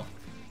don't know.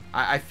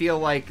 I feel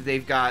like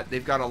they've got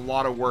a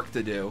lot of work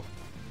to do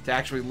to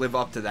actually live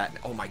up to that.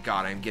 Oh my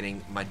god, I'm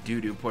getting my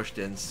doo-doo pushed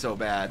in so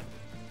bad.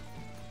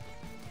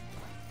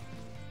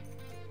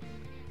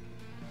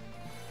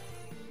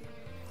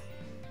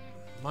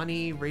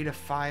 Money, rate of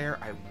fire.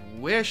 I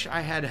wish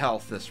I had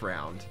health this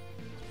round.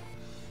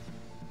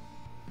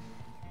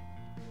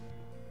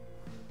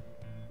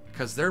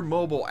 Because their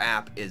mobile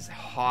app is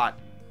hot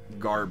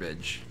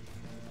garbage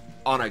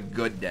on a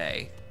good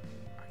day.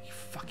 Are you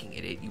fucking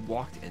idiot? You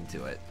walked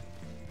into it.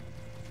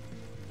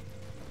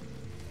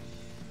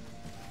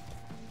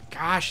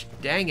 Gosh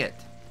dang it.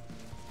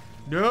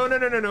 No, no,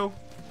 no, no, no.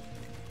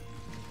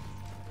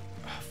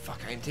 Oh,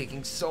 fuck, I am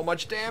taking so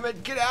much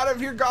damage. Get out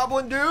of here,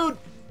 goblin dude.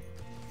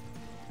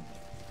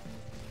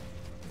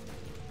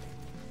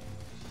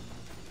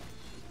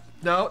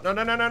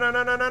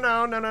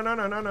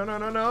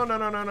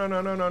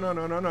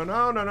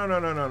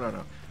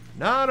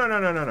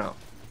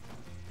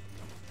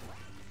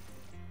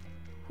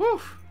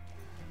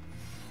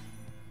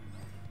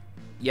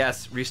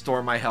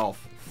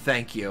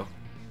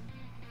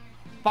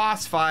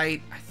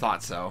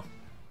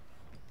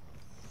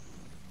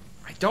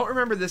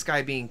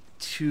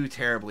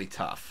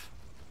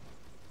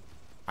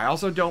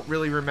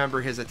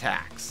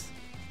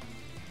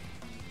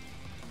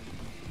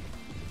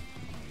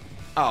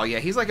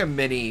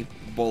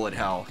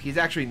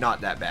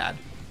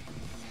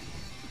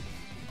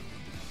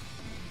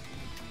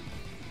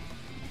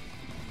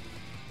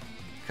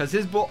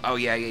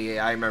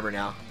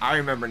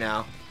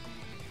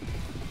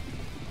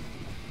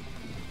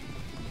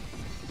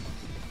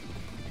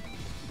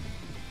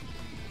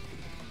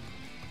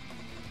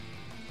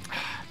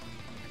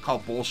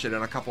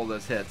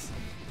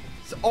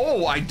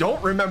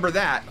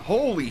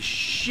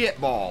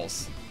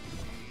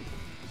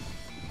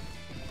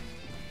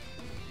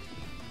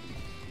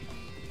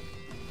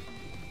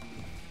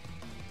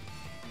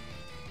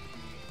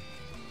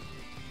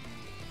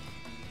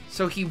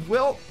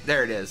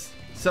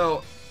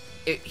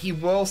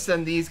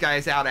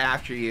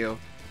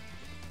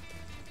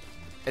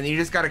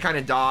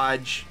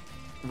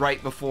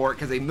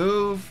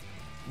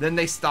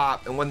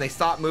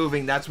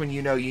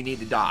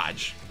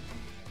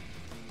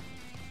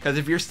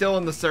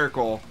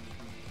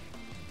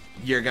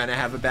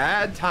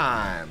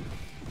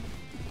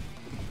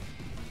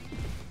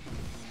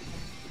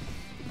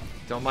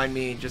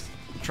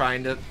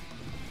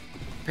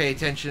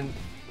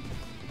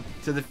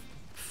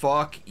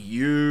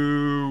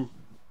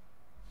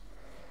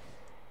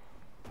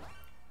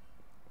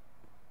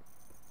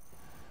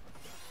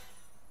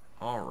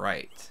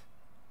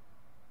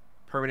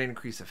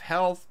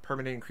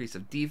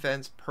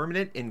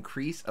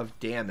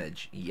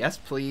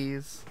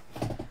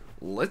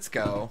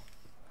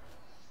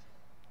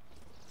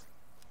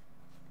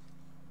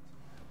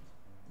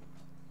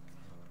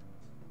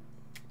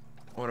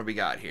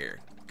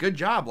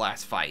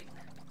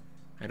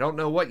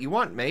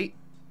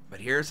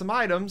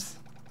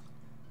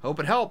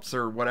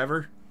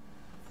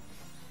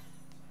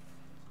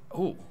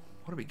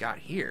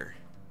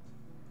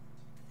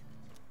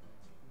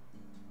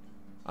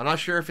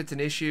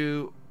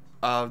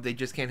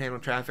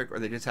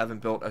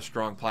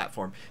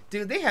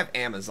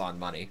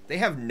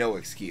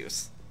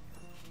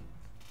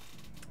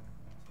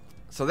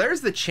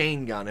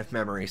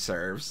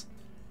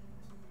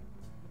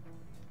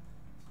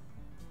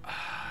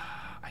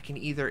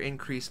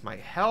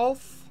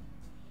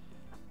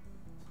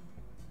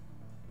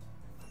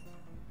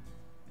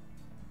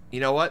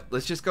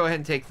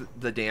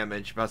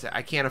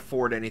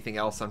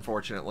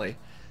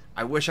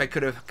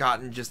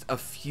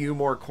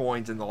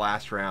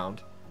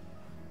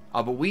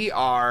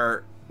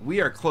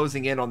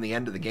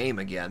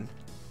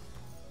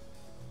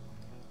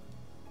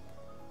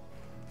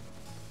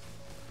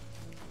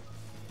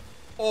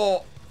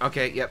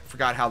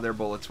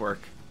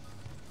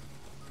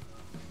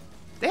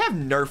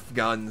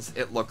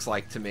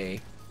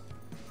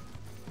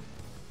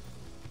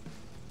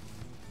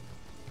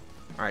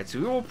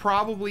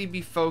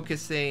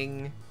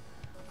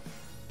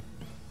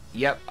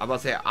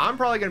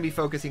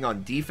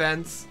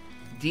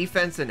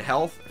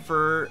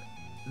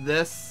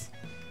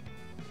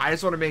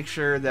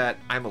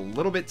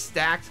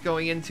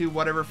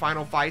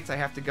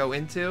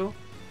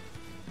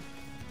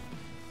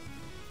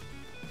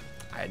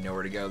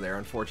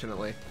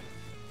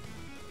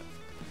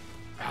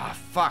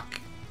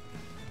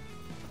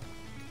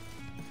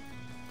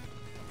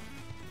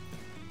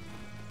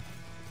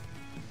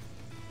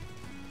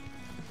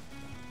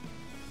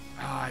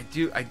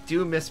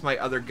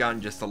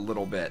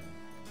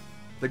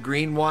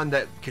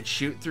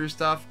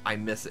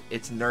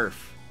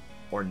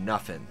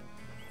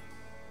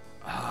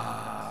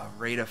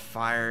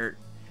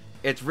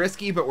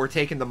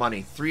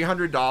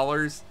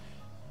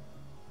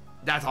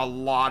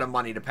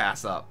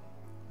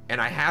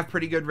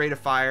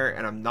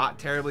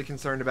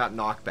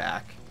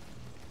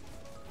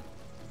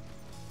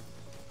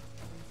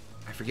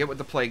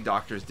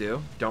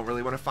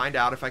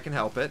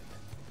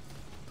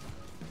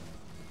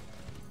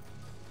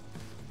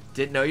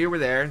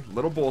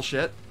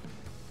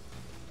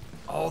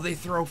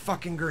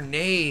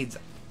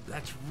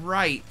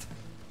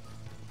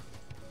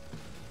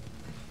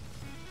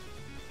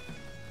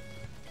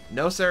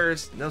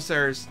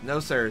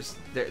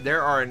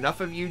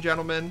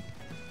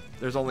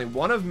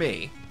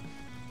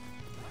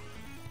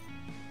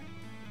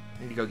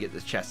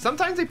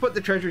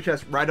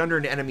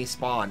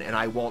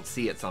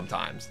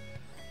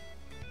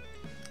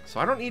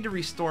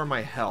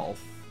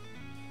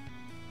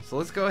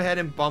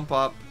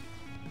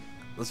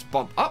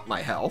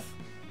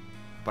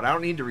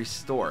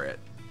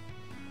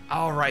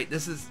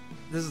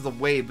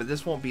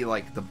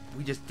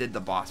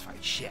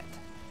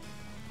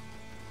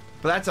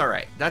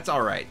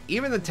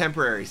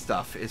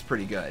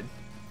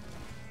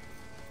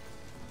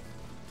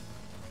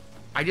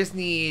 I just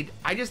need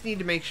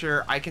to make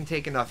sure I can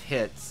take enough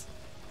hits.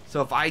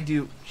 So if I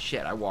do...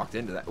 Shit, I walked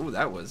into that. Ooh,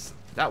 that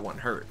one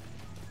hurt.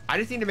 I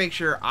just need to make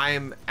sure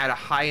I'm at a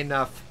high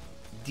enough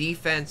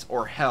defense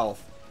or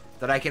health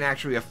that I can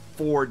actually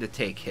afford to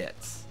take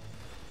hits.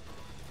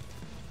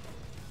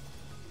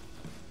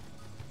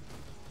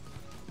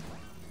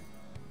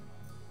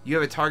 You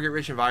have a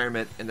target-rich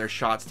environment, and their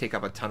shots take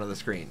up a ton of the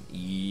screen.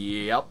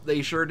 Yep,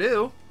 they sure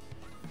do.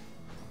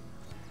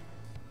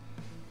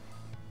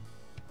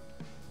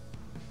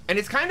 And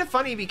it's kind of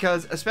funny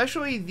because,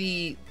 especially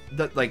the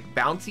like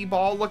bouncy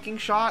ball looking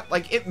shot,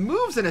 like it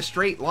moves in a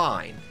straight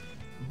line,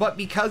 but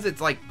because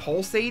it's like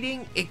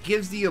pulsating, it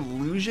gives the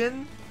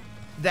illusion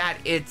that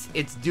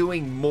it's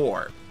doing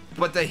more.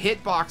 But the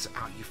hitbox,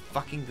 oh, you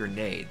fucking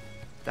grenade,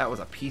 that was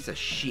a piece of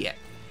shit.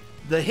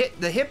 The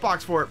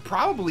hitbox for it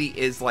probably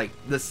is like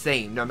the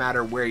same no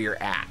matter where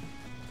you're at.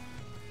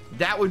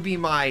 That would be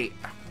my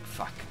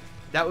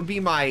that would be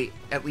my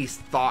at least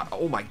thought.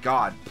 Oh my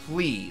god,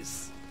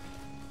 please.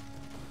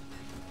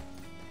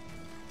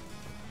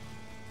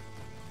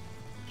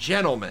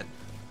 Gentlemen.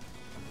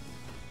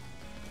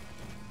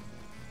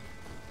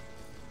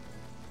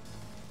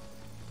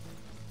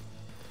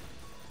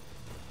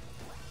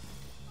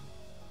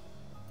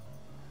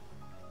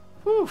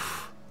 Whew.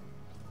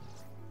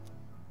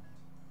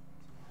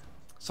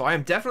 So I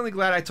am definitely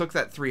glad I took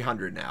that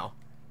 300 now.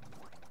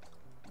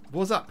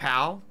 What's up,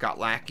 pal? Got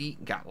lucky.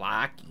 Got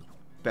lucky.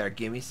 Better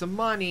give me some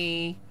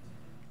money.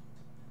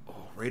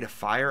 Oh, rate of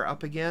fire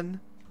up again?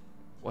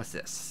 What's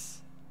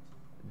this?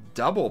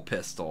 Double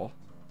pistol.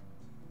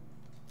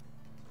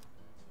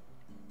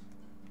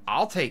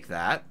 I'll take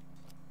that.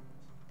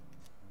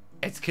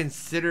 It's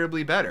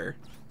considerably better.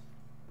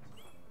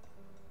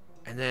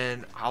 And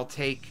then I'll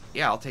take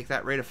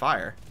that rate of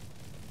fire.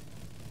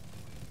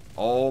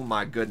 Oh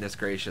my goodness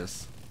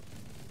gracious.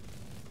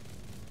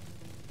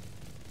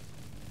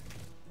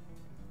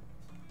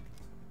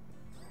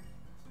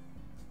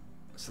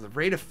 So the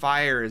rate of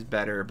fire is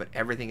better, but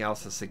everything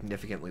else is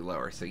significantly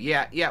lower. So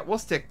yeah, we'll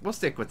stick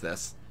with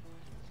this.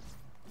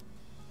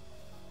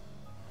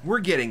 We're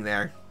getting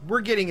there.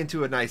 We're getting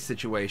into a nice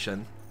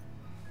situation.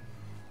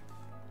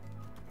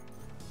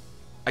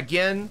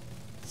 Again,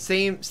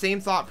 same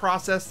thought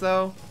process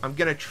though. I'm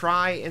gonna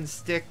try and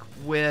stick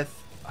with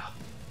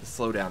the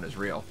slowdown is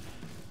real.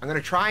 I'm gonna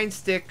try and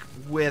stick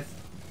with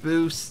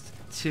boost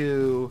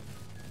to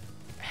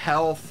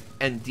health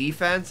and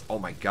defense. Oh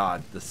my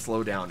god, the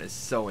slowdown is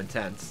so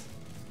intense.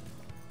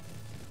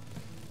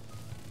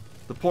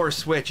 The poor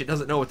Switch, it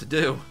doesn't know what to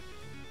do.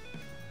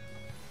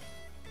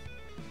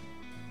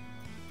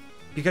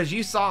 Because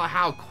you saw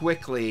how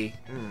quickly...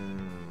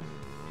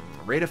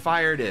 rate of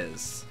fire it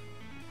is.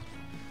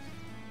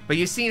 But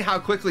you've seen how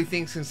quickly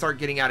things can start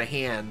getting out of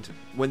hand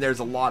when there's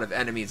a lot of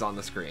enemies on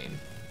the screen.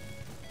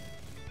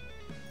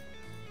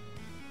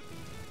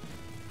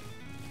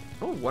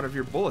 Oh, one of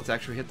your bullets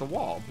actually hit the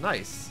wall.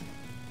 Nice.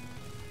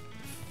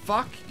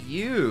 Fuck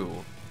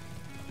you.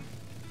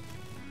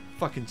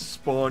 Fucking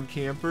spawn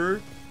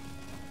camper.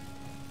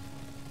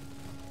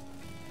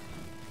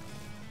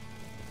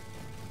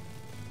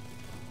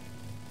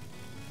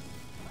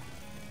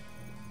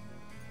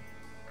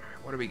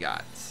 What do we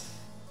got?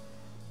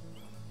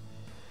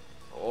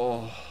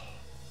 Oh,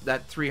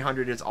 that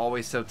 300 is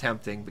always so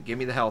tempting, but give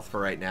me the health for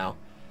right now.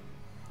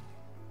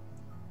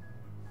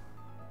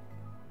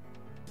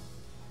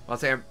 I'll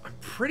say I'm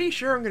pretty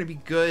sure I'm going to be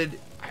good.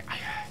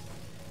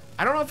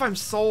 I don't know if I'm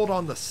sold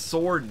on the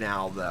sword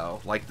now,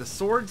 though. Like, the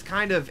sword's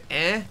kind of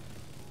eh,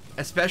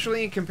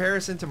 especially in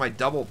comparison to my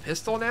double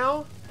pistol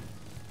now.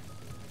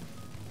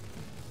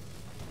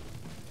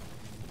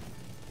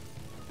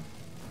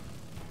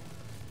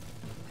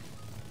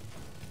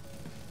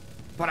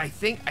 But I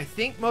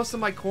think most of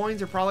my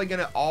coins are probably going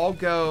to all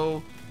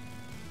go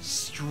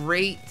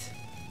straight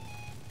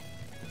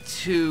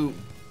to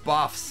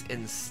buffs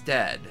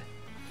instead.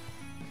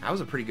 That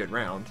was a pretty good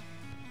round.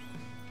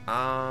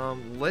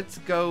 Let's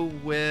go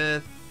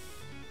with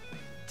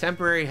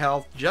temporary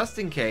health just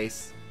in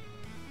case.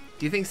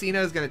 Do you think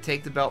Cena is going to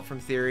take the belt from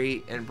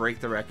Theory and break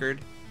the record?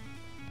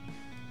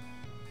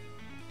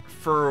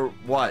 For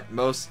what?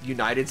 Most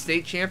United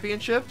States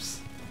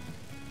championships?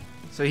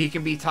 So he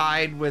can be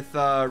tied with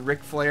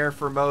Ric Flair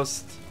for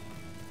most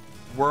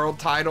world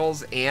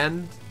titles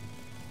and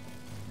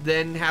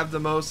then have the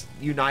most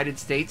United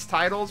States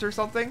titles or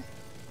something?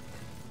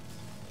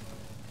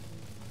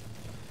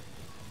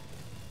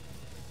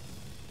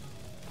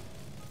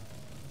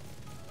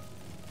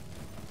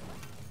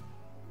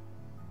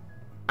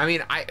 I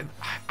mean,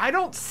 I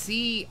don't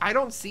see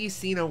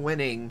Cena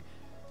winning.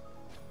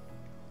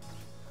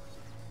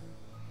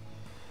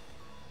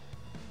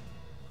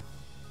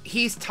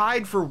 He's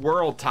tied for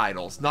world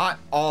titles, not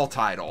all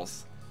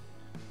titles.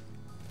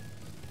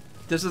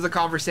 This is a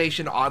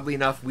conversation, oddly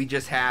enough, we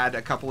just had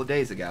a couple of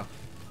days ago.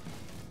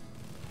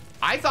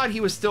 I thought he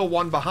was still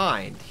one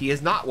behind. He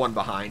is not one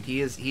behind.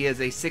 He is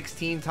a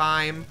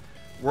 16-time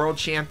world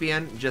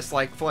champion, just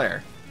like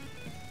Flair.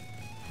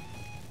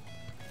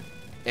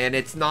 And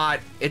it's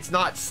not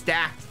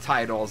stacked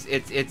titles,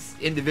 it's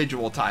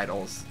individual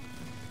titles.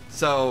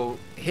 So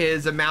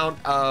his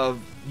amount of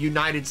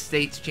United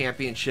States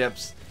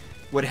championships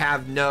would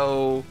have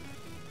no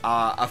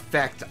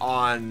effect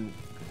on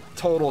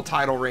total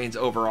title reigns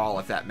overall,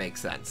 if that makes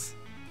sense.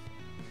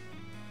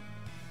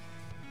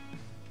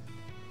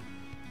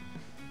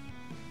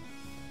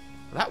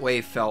 That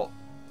wave felt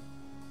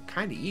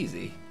kind of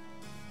easy.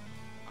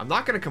 I'm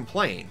not going to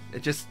complain.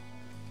 It just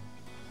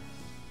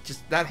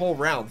that whole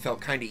round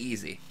felt kind of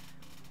easy.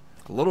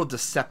 A little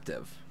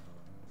deceptive.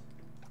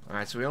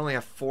 Alright, so we only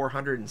have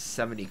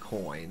 470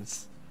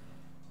 coins.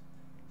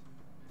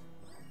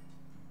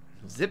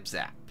 Zip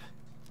Zap.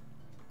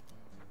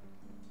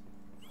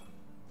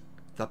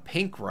 The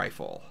pink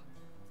rifle.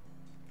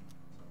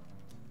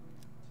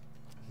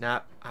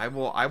 Now, I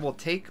will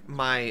take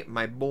my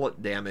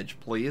bullet damage,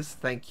 please.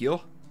 Thank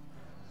you.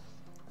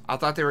 I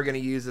thought they were going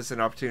to use this as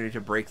an opportunity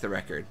to break the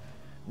record.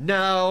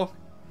 No.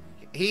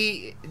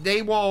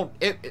 They won't.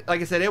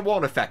 Like I said, it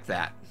won't affect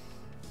that.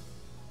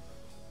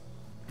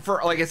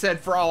 Like I said,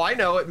 for all I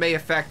know, it may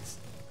affect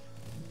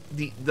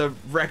the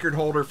record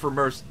holder for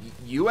most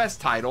U.S.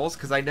 titles,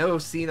 because I know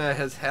Cena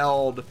has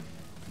held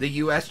the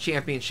U.S.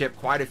 championship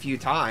quite a few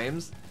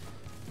times.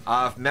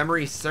 If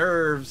memory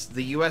serves,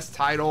 the U.S.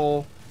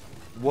 title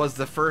was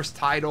the first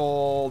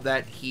title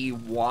that he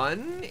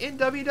won in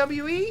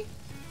WWE,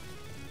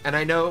 and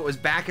I know it was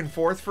back and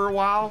forth for a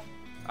while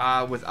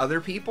with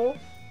other people.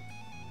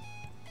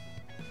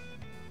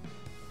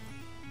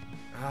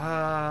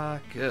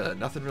 Good.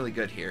 Nothing really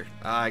good here.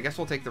 I guess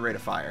we'll take the rate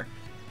of fire.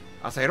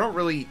 I'll say I don't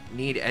really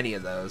need any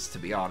of those, to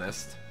be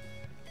honest.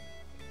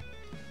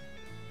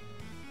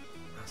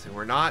 I'll say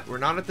we're not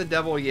at the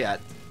devil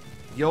yet.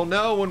 You'll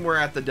know when we're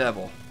at the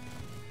devil.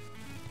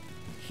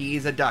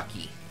 He's a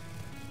ducky.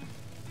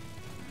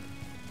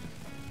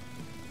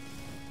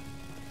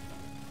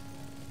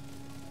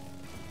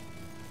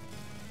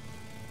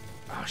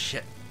 Oh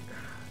shit.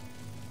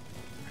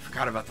 I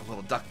forgot about the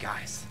little duck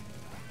guys.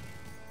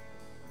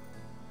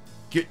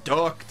 Get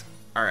ducked.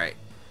 Alright.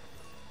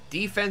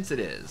 Defense it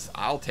is.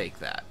 I'll take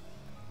that.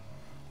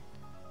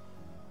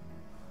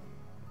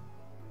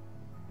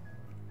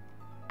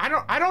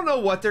 I don't know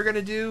what they're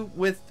gonna do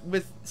with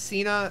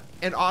Cena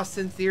and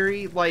Austin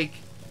Theory. Like,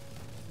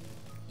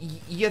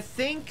 you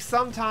think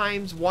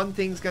sometimes one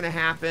thing's gonna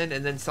happen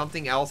and then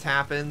something else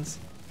happens.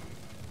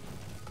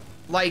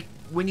 Like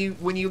when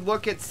you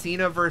look at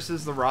Cena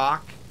versus The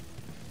Rock,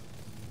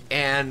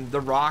 and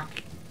The Rock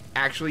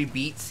actually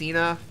beat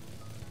Cena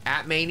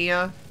at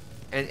Mania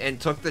and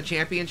took the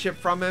championship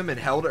from him and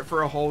held it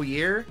for a whole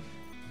year.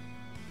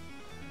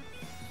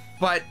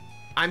 But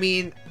I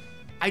mean,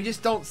 I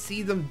just don't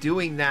see them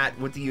doing that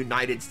with the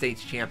United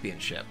States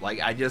Championship. Like,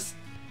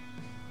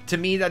 to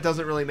me, that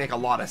doesn't really make a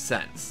lot of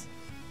sense.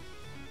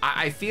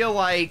 I feel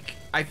like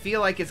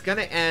it's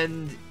gonna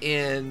end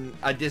in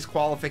a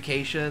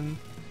disqualification,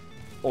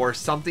 or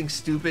something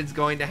stupid's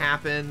going to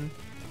happen,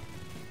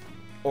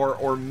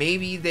 or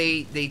maybe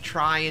they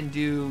try and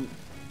do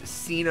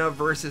Cena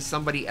versus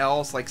somebody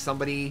else, like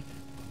somebody.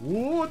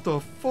 What the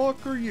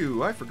fuck are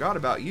you? I forgot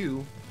about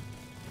you.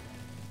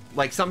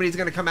 Like, somebody's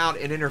gonna come out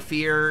and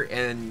interfere,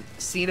 and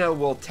Cena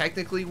will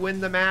technically win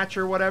the match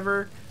or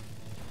whatever.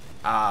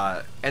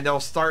 And they'll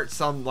start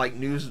some, like,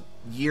 new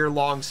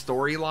year-long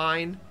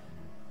storyline.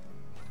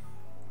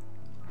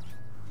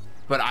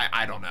 But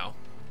I don't know.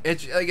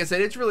 It's, like I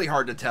said, it's really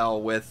hard to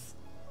tell with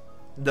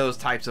those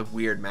types of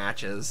weird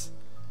matches.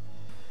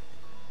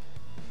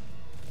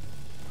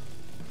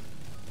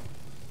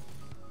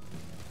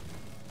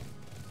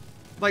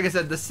 Like I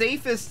said, the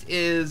safest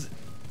is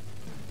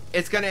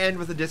it's going to end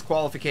with a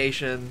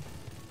disqualification.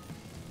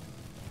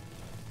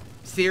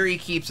 Theory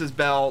keeps his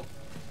belt,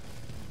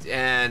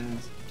 and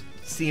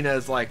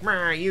Cena's like,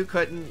 you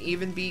couldn't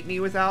even beat me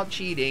without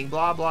cheating,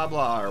 blah, blah,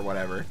 blah, or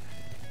whatever.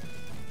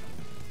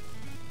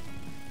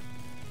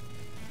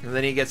 And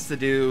then he gets to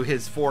do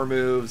his 4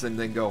 moves and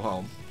then go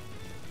home.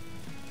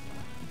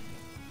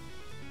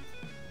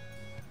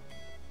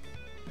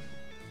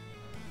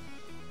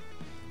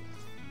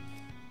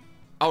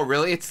 Oh,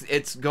 really?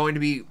 It's going to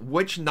be...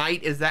 Which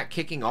night is that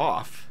kicking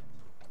off?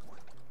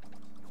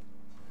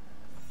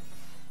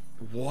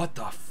 What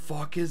the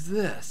fuck is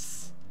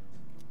this?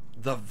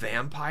 The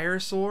vampire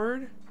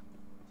sword?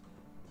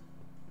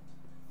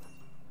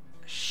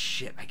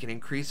 Shit, I can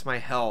increase my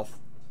health.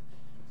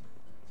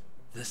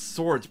 This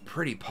sword's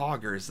pretty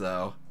poggers,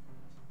 though.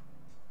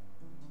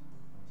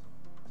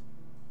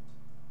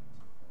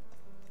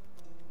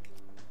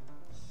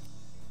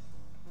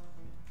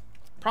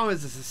 Problem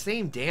is, it's the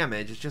same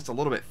damage, it's just a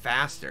little bit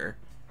faster.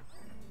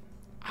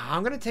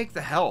 I'm gonna take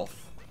the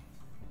health.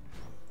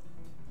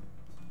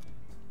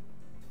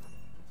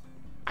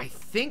 I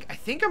think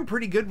I'm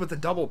pretty good with the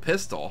double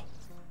pistol.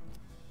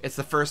 It's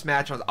the first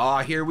match on... Ah,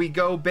 here we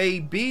go,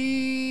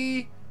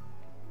 baby!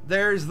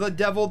 There's the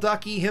Devil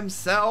Ducky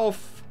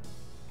himself!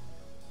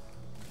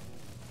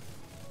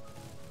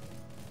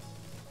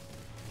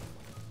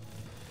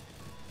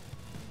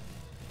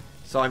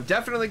 So I'm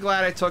definitely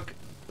glad I took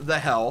the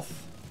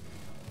health.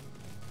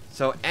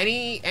 So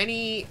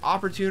any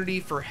opportunity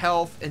for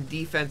health and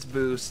defense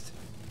boost,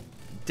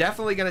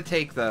 definitely going to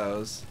take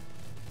those.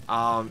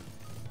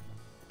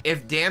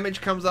 If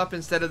damage comes up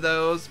instead of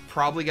those,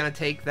 probably going to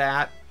take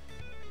that.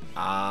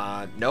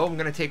 No, I'm going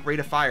to take rate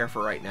of fire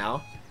for right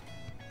now.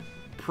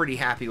 Pretty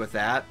happy with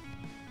that.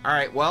 All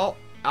right, well,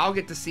 I'll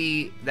get to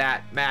see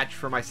that match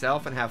for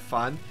myself and have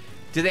fun.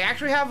 Do they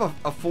actually have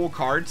a full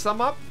card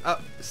sum up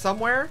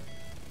somewhere?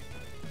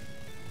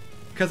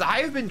 Because I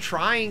have been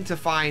trying to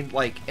find,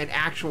 like, an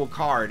actual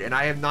card, and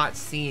I have not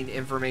seen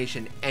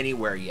information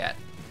anywhere yet.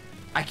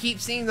 I keep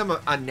seeing them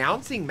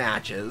announcing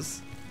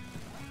matches,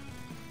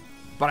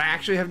 but I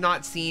actually have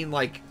not seen,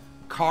 like,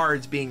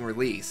 cards being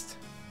released.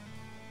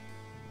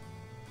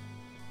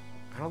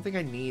 I don't think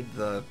I need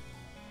the...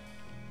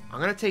 I'm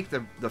going to take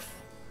the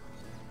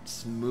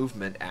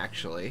movement,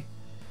 actually.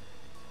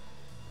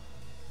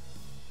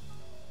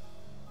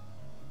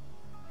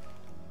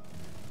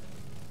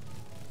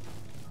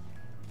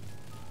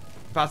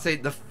 About to say,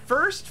 the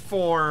first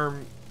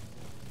form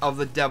of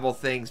the devil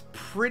thing's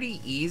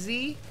pretty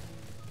easy.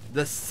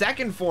 The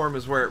second form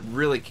is where it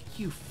really...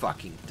 You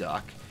fucking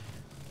duck.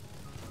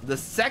 The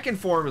second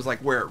form is like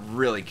where it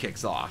really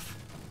kicks off.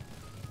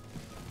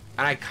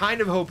 And I kind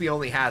of hope he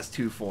only has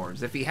 2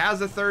 forms. If he has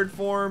a third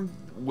form,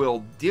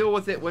 we'll deal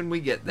with it when we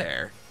get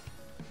there.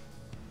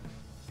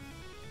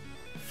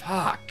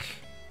 Fuck.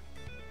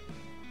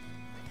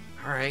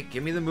 Alright,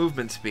 give me the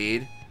movement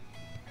speed.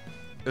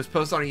 It was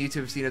posted on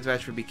YouTube. Ceno's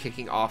match would be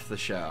kicking off the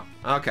show.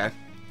 Okay.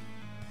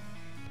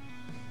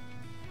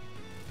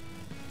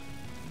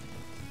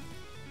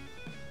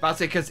 About to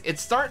say, because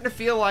it's starting to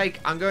feel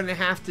like I'm going to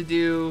have to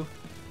do...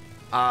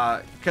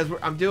 Because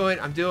I'm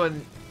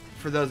doing,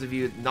 for those of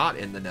you not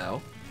in the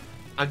know,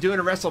 I'm doing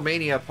a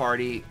WrestleMania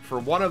party for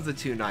one of the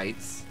 2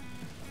 nights.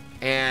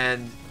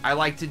 And I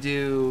like to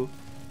do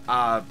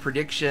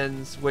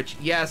predictions, which,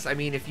 yes, I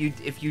mean, if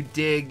you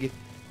dig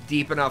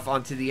deep enough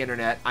onto the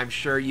internet, I'm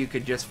sure you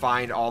could just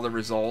find all the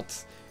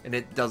results, and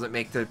it doesn't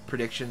make the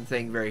prediction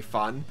thing very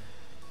fun.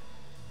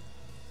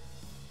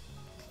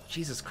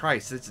 Jesus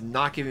Christ, it's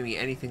not giving me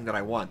anything that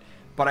I want.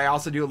 But I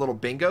also do a little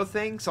bingo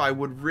thing, so I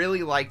would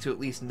really like to at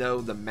least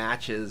know the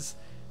matches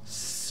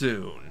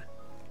soon.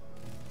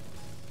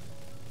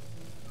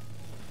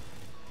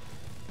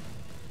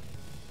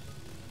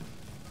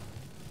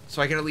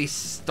 So I can at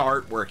least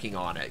start working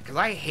on it, because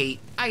I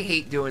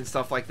hate doing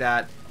stuff like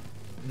that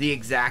the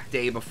exact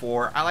day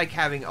before. I like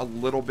having a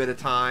little bit of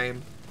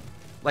time.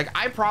 Like,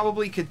 I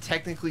probably could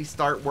technically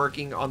start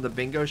working on the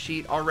bingo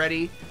sheet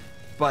already,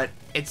 but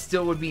it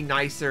still would be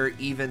nicer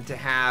even to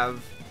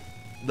have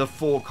the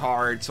full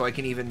card so I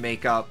can even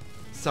make up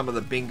some of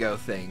the bingo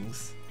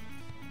things.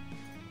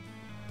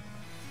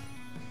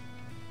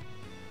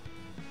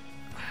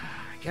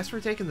 I guess we're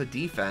taking the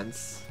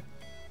defense.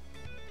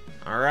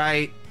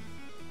 Alright.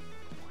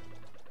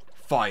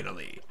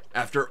 Finally,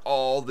 after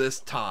all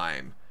this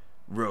time,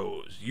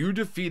 Rose, you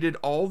defeated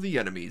all the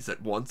enemies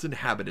that once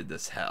inhabited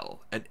this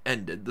hell and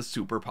ended the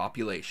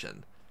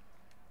superpopulation.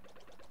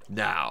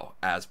 Now,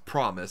 as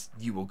promised,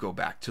 you will go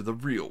back to the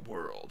real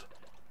world.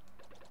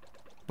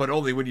 But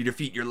only when you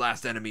defeat your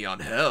last enemy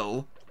on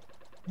hell.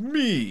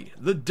 Me,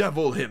 the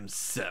devil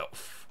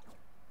himself.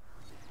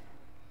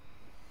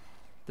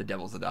 The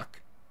devil's a duck.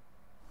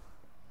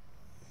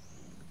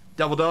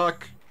 Devil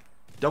duck!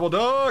 Devil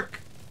duck!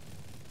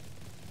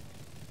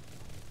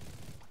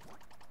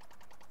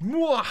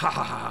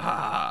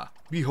 Mwahaha!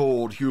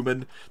 Behold,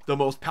 human, the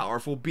most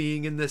powerful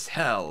being in this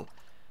hell.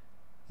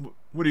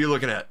 What are you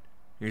looking at?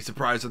 Are you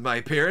surprised with my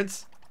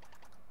appearance?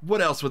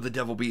 What else would the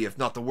devil be if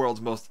not the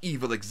world's most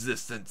evil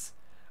existence?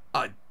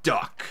 A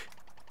duck.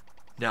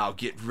 Now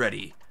get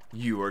ready.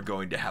 You are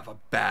going to have a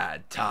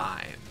bad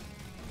time.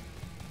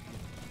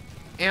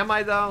 Am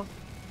I, though?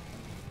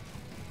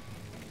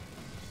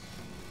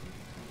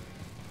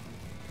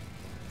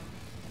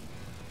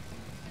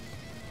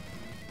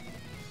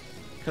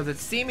 Because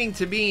it's seeming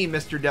to me,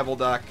 Mr. Devil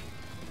Duck,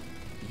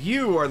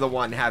 you are the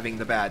one having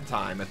the bad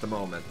time at the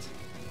moment.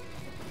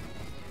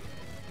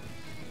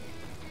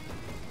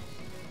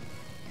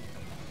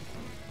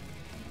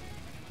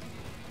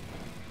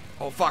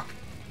 Oh, fuck.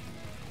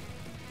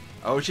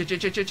 Oh, shit,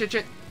 shit, shit, shit, shit,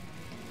 shit.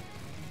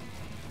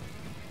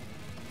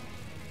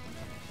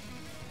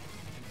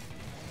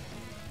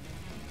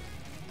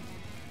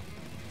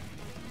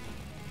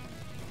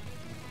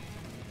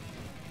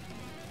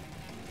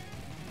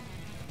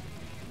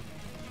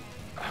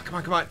 Come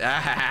on, come on.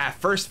 Ah,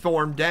 first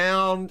form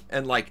down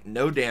and, like,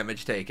 no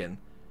damage taken.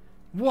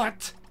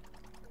 What?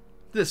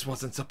 This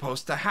wasn't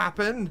supposed to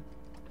happen.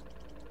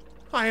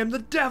 I am the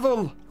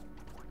devil.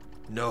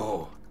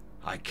 No,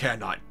 I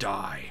cannot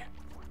die.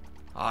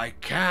 I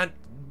can't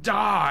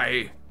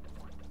die.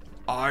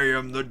 I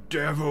am the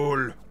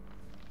devil.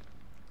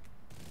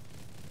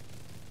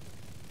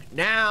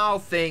 Now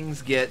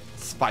things get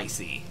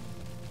spicy.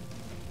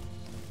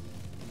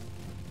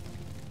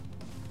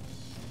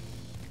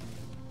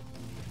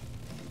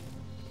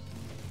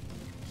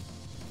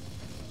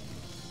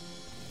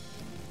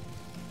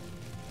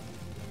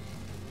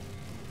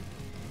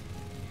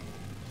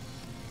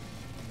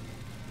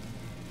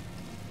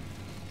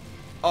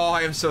 Oh,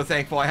 I am so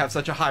thankful I have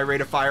such a high rate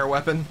of fire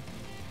weapon.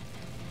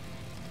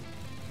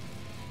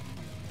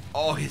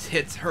 Oh, his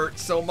hits hurt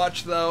so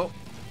much, though.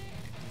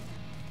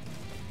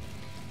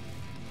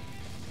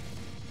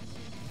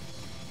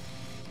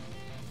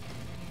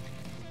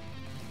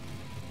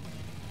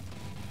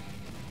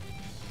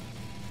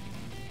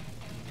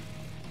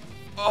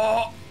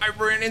 Oh, I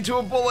ran into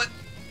a bullet.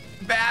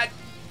 Bad.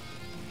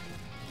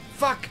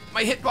 Fuck,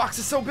 my hitbox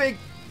is so big.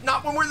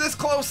 Not when we're this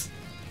close.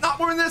 Not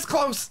when we're this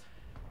close.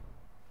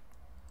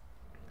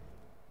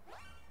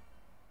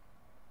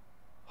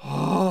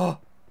 Oh.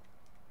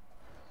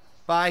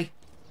 Bye.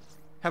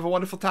 Have a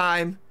wonderful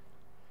time.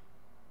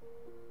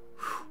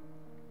 Whew.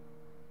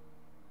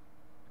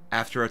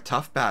 After a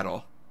tough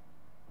battle,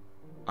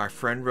 our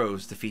friend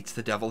Rose defeats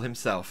the devil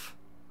himself.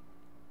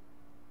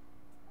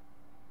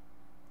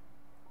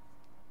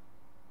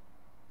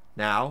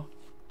 Now,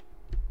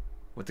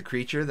 with the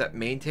creature that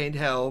maintained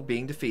hell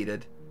being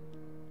defeated,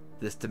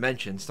 this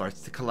dimension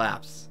starts to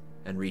collapse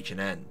and reach an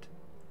end.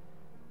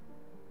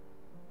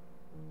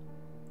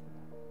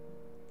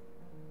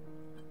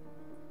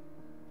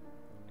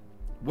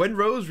 When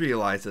Rose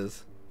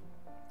realizes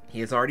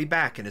he is already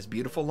back in his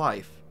beautiful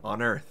life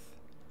on Earth,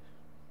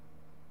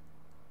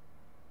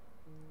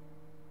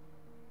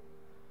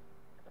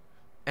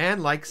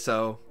 and like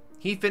so,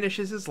 he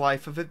finishes his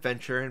life of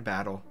adventure and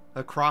battle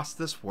across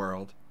this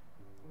world.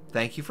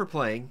 Thank you for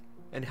playing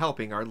and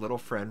helping our little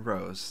friend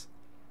Rose.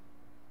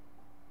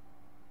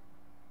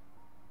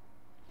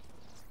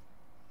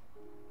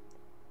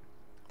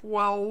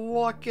 Well,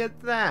 look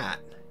at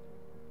that.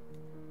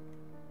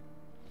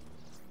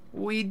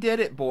 We did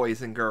it,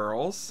 boys and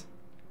girls.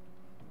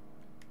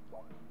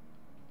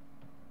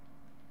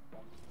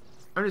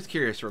 I'm just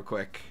curious real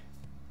quick.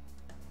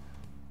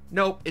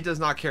 Nope, it does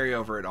not carry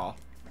over at all.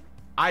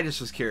 I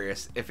just was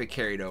curious if it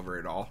carried over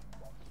at all.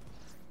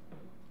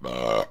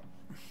 But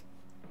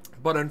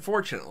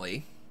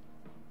unfortunately,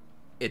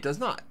 it does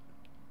not.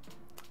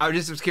 I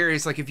just was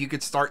curious, like, if you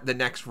could start the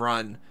next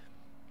run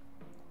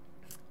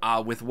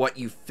with what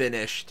you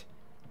finished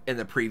in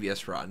the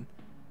previous run.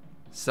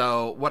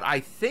 So what I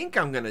think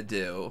I'm gonna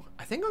do,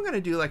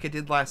 like I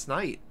did last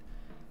night.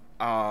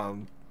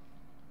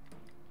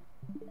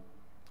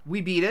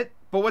 We beat it,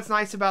 but what's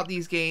nice about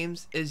these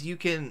games is you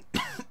can,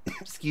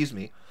 excuse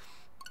me,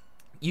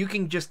 you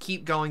can just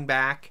keep going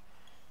back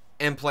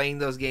and playing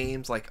those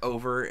games like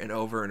over and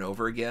over and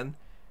over again,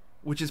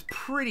 which is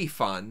pretty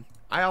fun.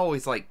 I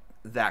always like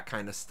that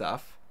kind of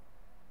stuff.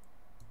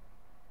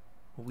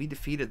 We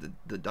defeated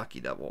the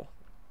Ducky Devil,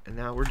 and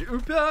now we're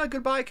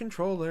goodbye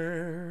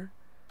controller.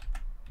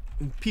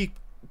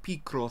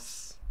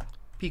 Picross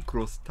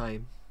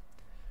time.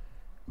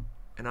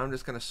 And I'm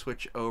just gonna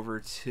switch over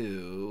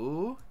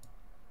to.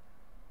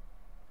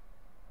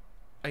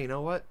 Oh, you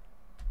know what?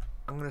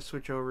 I'm gonna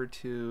switch over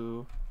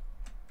to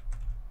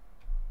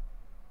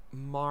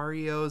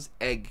Mario's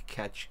egg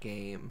catch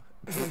game.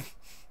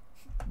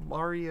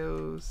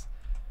 Mario's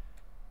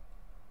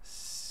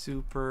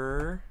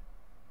Super.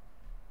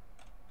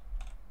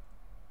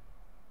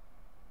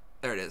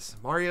 There it is.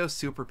 Mario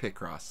Super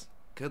Picross.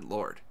 Good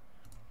lord.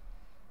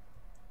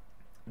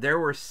 There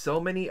were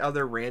so many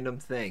other random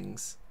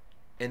things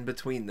in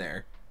between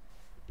there.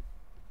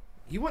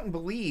 You wouldn't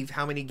believe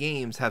how many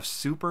games have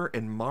Super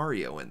and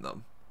Mario in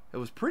them. It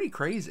was pretty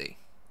crazy.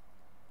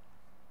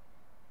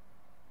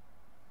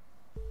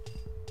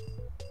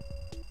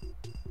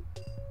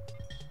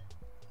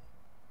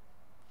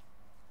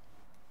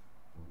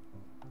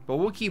 But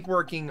we'll keep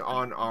working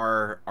on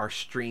our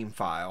stream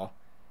file,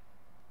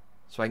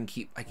 so I can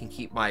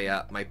keep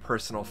my my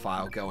personal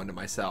file going to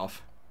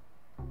myself.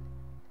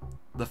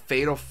 The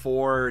Fatal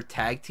 4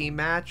 tag team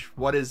match.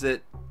 What is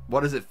it?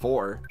 What is it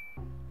for?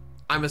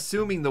 I'm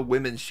assuming the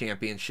women's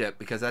championship,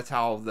 because that's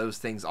how those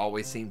things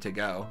always seem to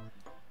go.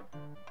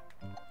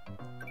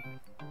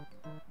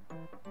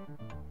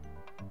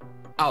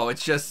 Oh,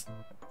 it's just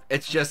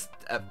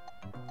a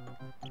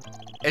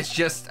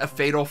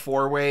Fatal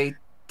 4-way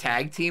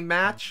tag team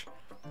match.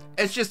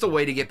 It's just a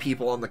way to get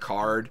people on the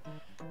card.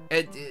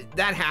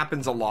 That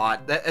happens a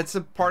lot. It's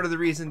a part of the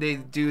reason they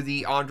do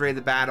the Andre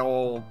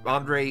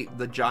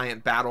the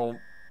Giant Battle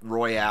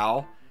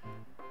Royale.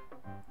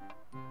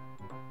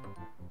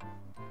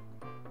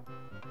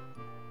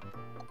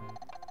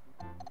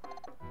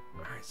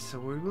 Alright, so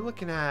we're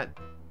looking at.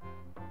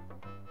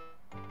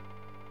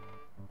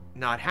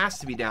 No, it has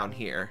to be down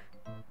here.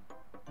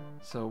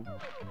 So,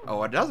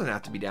 oh, it doesn't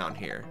have to be down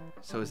here.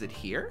 So is it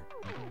here?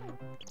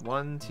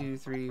 1, 2,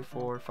 3,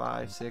 4,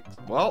 5, 6.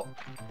 Well,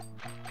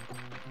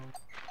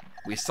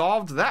 we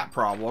solved that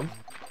problem.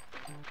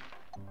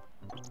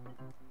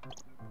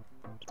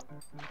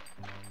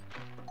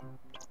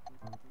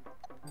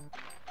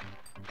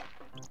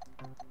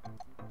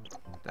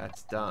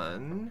 That's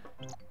done.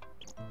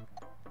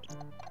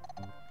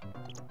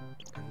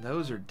 And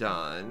those are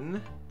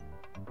done.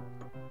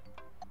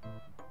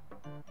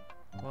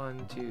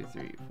 1, 2,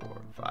 3,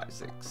 4, 5,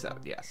 6,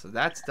 7. Yeah, so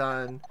that's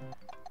done.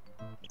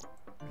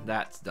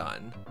 That's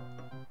done.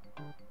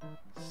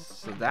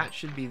 So that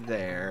should be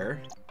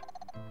there.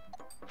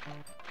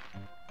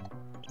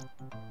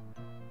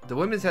 The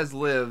women's has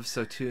Liv,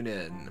 so tune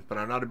in. But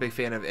I'm not a big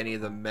fan of any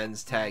of the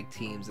men's tag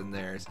teams in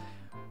theirs.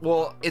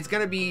 Well, it's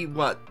gonna be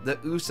what? The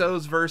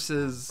Usos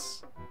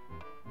versus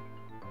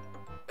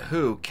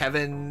who?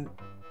 Kevin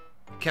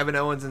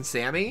Owens and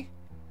Sammy?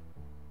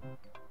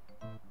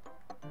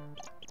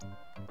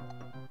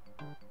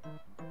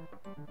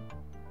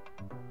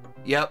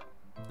 Yep.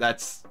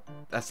 That's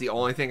the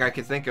only thing I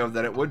could think of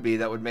that it would be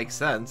that would make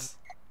sense.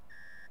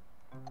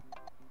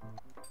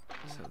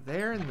 So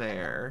there and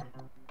there.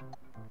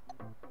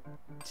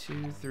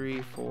 2,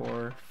 3,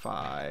 4,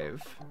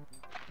 5.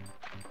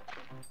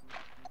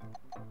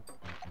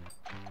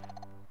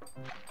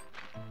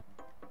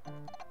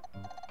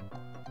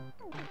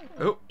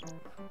 Oh.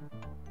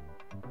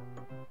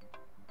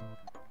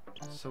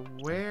 So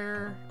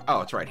where?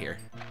 Oh, it's right here.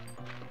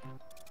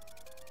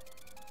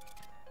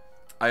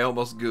 I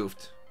almost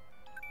goofed.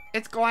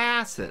 It's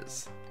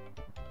glasses.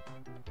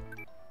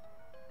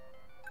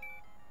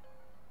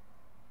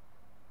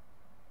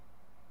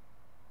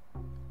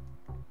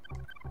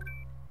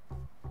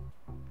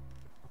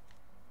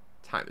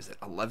 Time is it?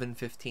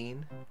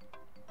 11:15.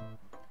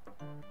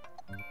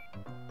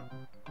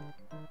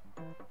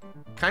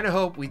 Kind of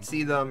hope we'd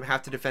see them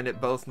have to defend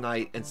it both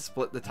night and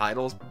split the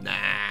titles.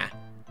 Nah.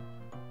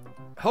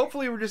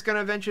 Hopefully we're just going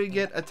to eventually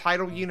get a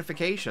title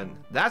unification.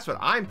 That's what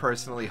I'm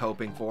personally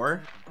hoping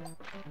for.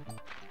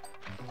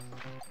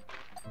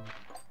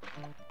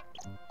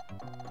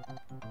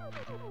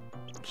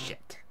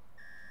 Shit.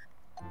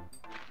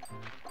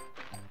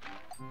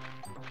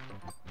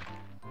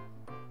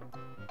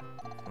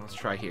 Let's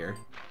try here.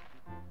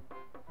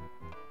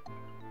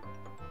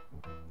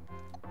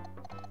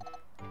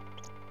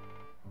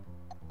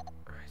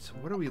 Alright, so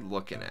what are we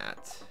looking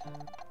at?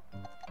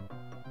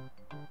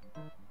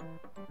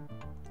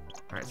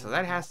 Alright, so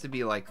that has to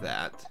be like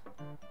that.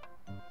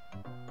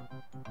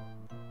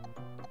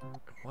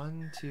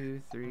 1,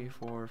 2, 3,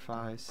 4,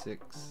 5,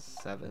 6,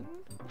 7.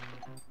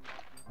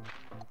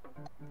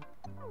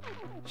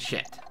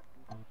 Shit.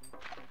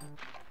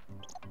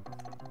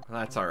 Well,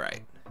 that's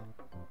alright.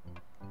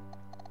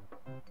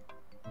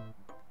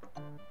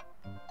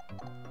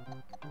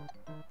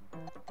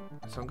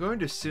 So I'm going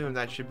to assume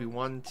that should be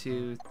 1,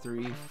 2,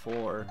 3,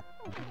 4.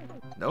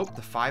 Nope,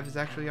 the 5 is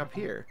actually up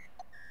here.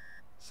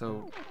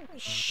 So,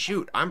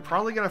 shoot, I'm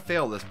probably going to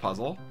fail this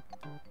puzzle.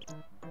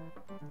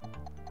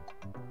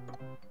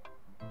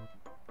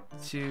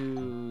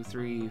 2,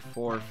 3,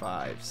 4,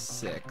 5,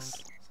 6.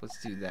 So let's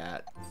do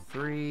that.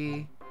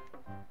 3.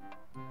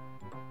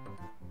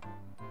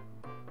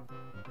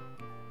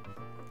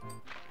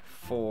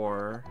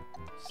 4.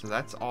 So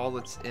that's all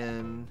that's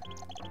in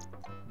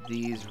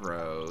these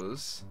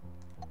rows.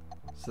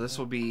 So this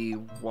will be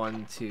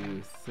 1,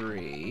 2,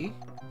 3.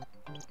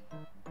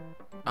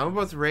 I'm gonna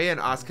both Rhea and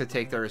Asuka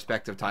take their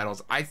respective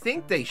titles. I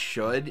think they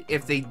should.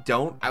 If they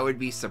don't, I would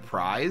be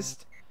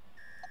surprised.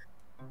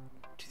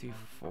 2, 3,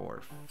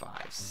 4,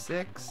 5,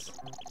 6.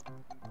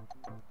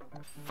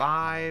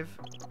 5.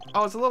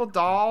 Oh, it's a little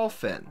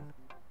dolphin.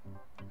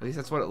 At least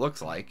that's what it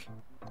looks like.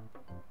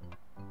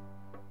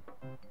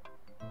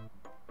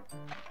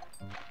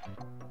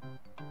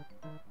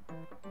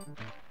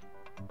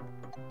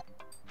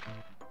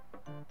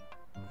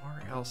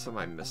 Where else am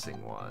I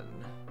missing one?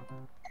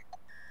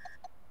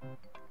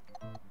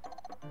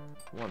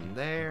 One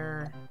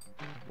there,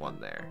 one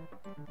there,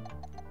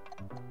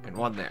 and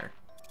one there.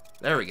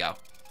 There we go.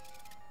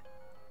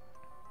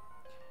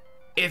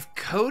 If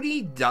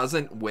Cody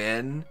doesn't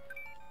win,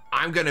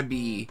 I'm gonna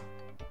be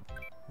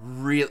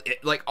really,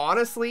 like,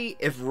 honestly,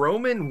 if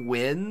Roman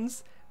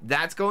wins,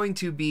 that's going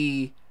to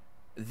be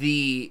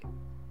the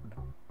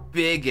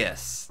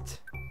biggest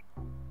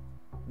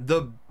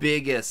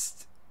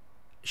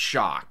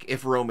shock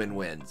if Roman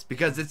wins,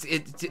 because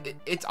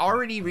it's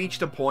already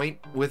reached a point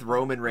with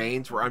Roman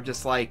Reigns where I'm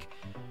just like,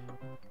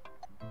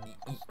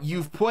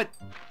 you've put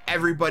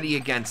everybody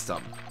against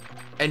him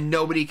and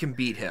nobody can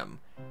beat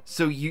him,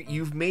 so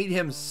you've made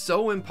him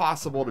so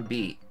impossible to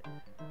beat.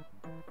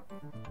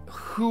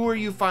 Who are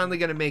you finally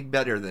going to make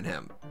better than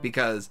him?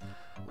 Because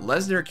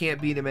Lesnar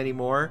can't beat him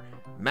anymore,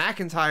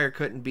 McIntyre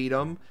couldn't beat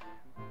him,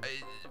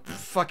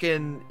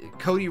 fucking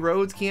Cody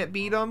Rhodes can't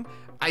beat him.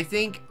 I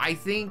think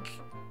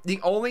the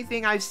only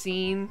thing I've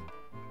seen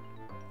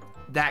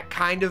that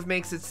kind of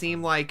makes it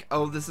seem like,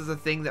 oh, this is a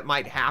thing that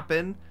might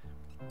happen,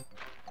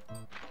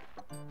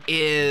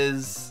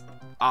 is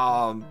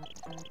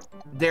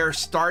they're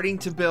starting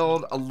to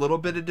build a little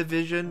bit of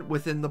division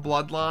within the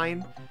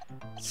bloodline.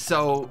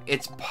 So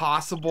it's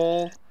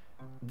possible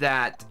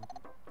that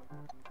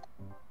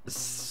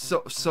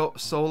Solo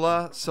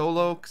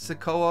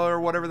Sikoa, or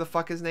whatever the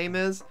fuck his name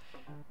is,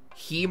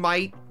 he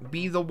might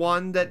be the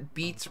one that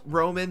beats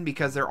Roman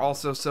because they're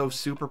also so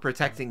super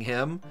protecting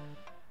him.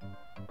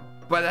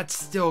 But that's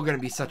still gonna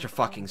be such a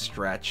fucking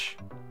stretch.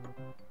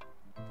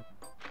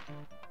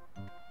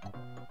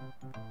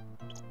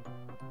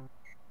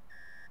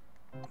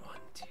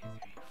 One, 2,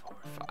 3, 4,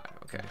 5.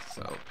 Okay,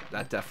 so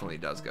that definitely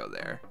does go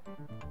there.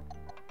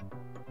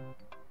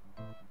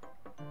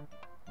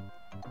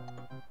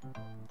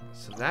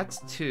 So that's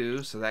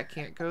 2, so that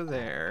can't go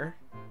there.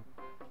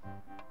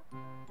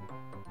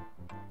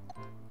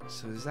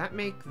 so does that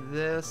make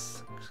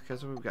this,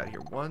 because we've got here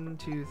 1,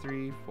 2,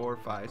 3, 4,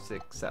 5,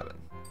 6, 7.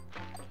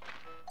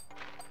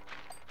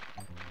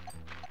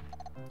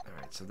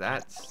 Alright, so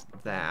that's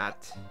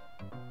that.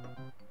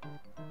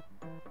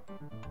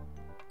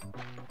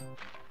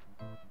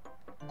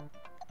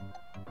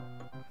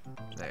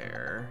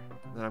 There.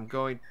 Then I'm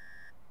going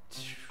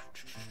to...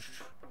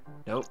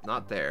 Nope,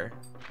 not there.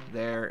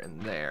 There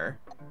and there.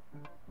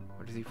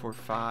 1, 2, 3, 4,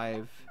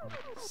 5,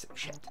 6.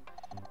 Shit.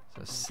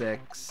 So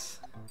 6.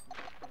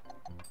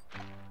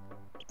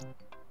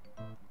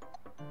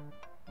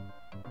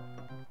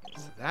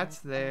 So that's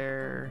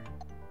there.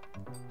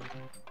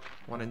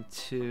 1 and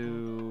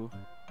 2.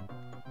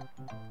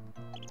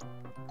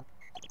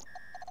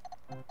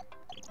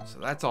 So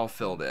that's all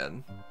filled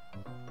in.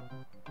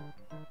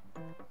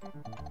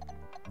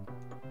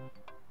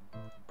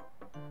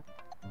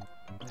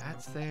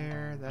 That's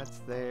there. That's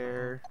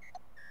there.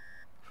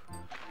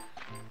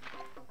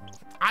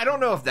 I don't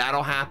know if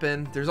that'll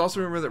happen. There's also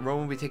a rumor that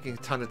Roman will be taking a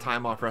ton of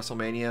time off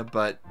WrestleMania,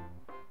 but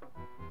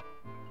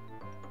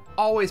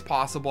always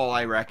possible,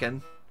 I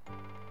reckon.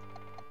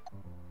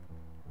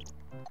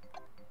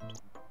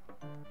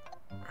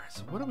 Alright,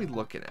 so what are we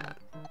looking at?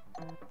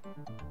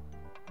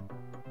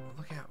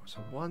 Look at, so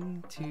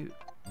 1, 2,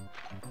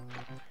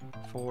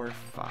 4,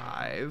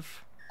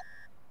 5,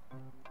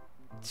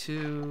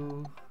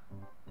 2.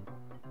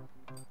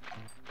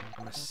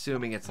 I'm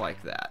assuming it's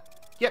like that.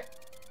 Yep.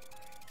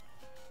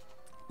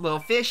 Little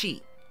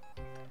fishy.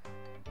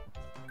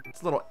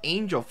 It's a little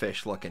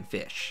angelfish looking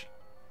fish.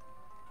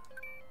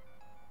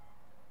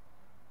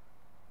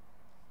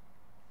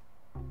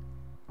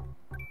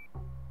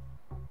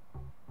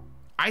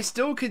 I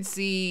still could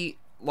see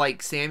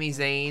like Sami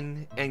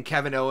Zayn and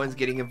Kevin Owens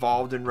getting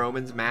involved in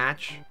Roman's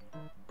match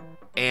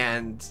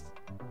and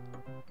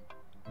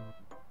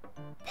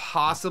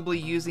possibly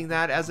using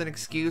that as an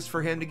excuse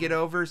for him to get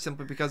over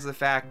simply because of the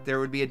fact there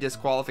would be a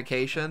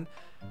disqualification.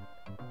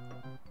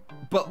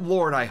 But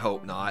Lord, I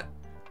hope not.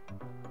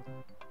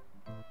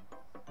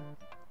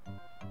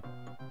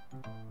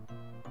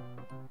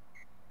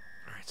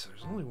 Alright, so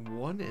there's only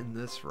one in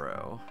this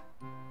row.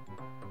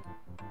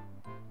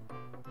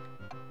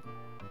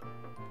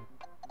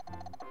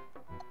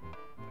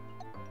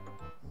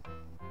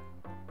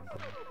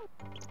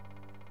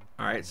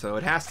 Alright, so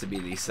it has to be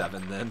these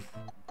 7 then.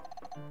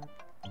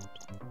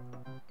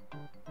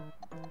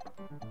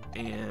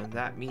 And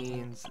that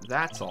means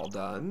that's all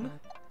done.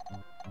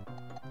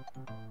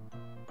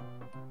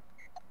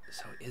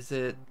 So is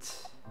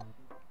it...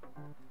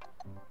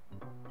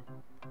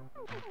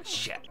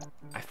 Shit.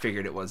 I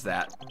figured it was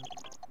that.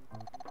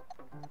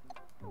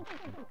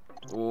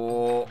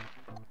 Oh.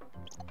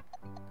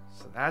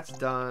 So that's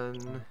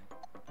done.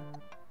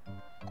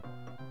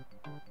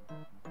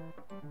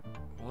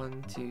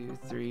 1, 2,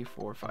 3,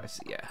 4, 5,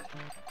 so yeah.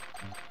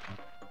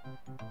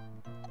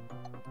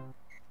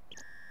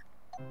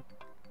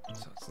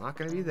 So it's not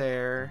gonna be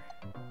there.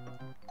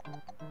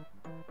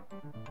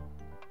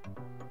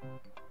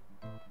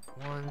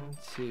 1,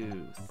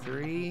 2,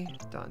 3,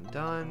 done,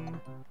 done.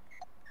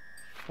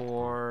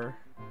 4.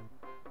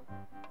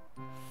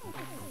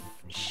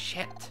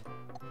 Shit.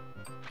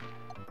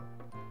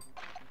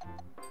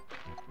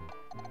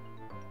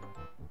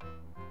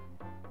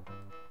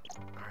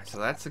 Alright, so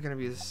that's gonna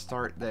be the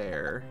start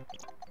there.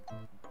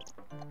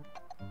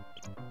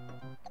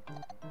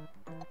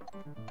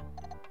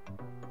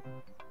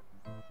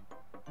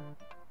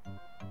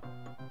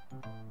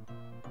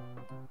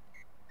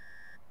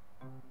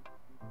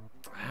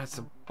 That's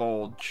a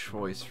bold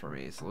choice for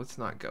me, so let's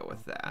not go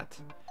with that.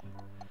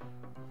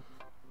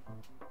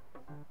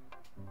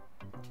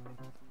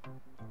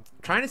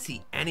 I'm trying to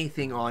see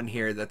anything on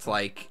here that's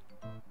like...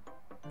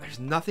 There's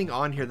nothing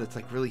on here that's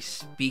like really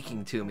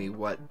speaking to me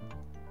what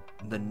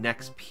the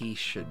next piece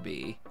should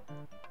be.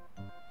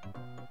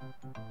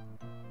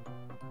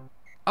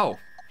 Oh,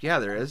 yeah,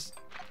 there is.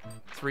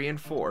 3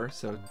 and 4,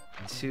 so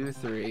 2,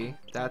 3.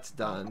 That's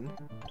done.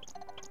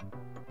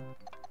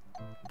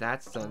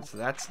 That's done, so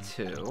that's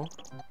 2.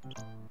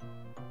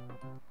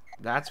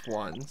 That's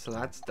 1, so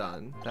that's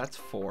done. That's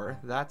 4,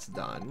 that's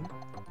done.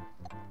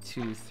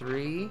 2,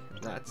 3,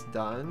 that's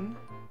done.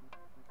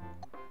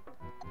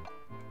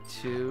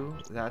 2,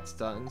 that's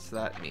done, so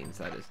that means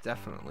that is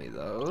definitely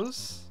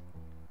those.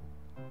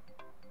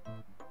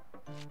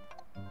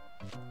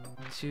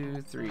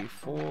 2, 3,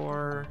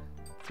 4,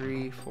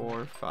 3,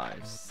 4,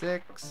 5,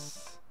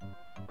 6.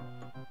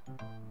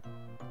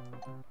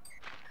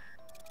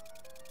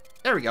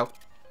 There we go.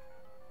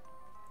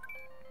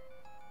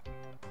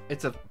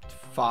 It's a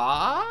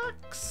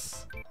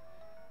fox?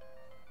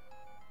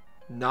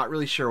 Not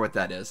really sure what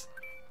that is.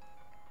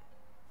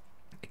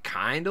 It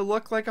kind of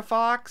looked like a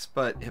fox,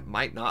 but it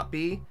might not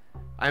be.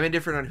 I'm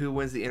indifferent on who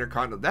wins the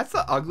Intercontinental. That's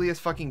the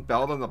ugliest fucking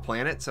belt on the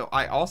planet, so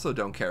I also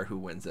don't care who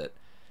wins it.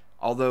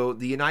 Although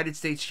the United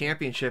States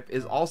Championship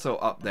is also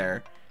up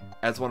there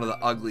as one of the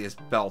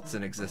ugliest belts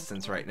in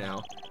existence right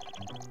now.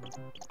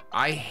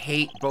 I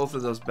hate both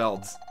of those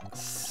belts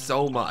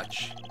so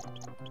much.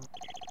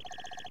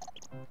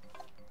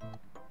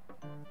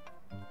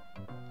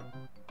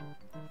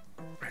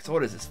 Alright, so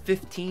what is this?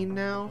 15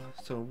 now?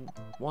 So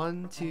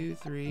 1, 2,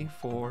 3,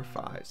 4,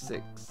 5,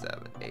 6,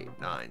 7, 8,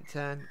 9,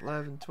 10,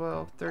 11,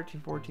 12,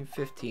 13, 14,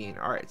 15.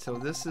 Alright, so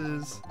this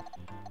is...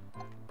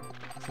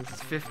 Since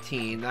it's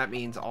 15, that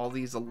means all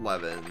these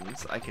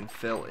 11s I can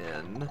fill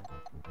in.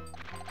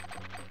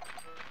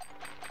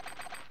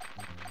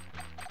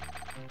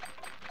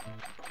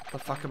 What the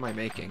fuck am I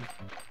making?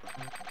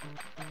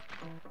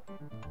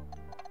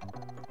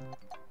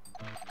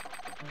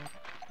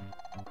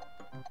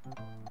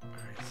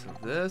 Alright, so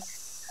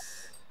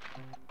this...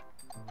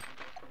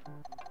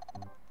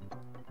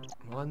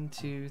 1,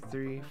 2,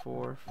 3,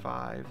 4,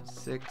 5,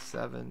 6,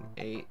 7,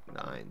 8,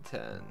 9,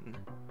 10...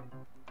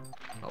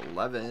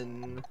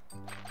 11.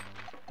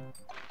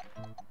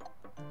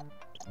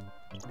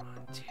 1,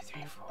 2,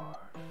 3, 4,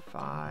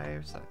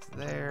 5. So that's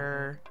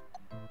there.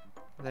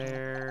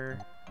 There.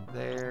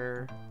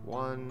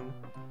 1,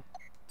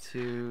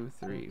 2,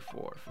 3,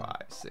 4, 5,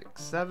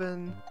 6,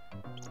 7.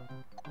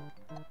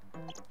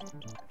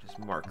 Just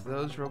mark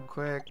those real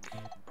quick.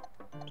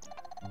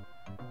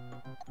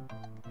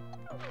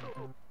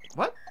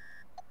 What?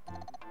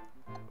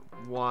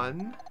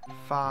 1,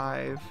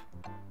 5,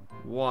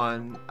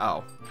 1.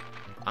 Oh.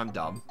 I'm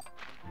dumb.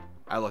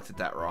 I looked at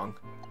that wrong.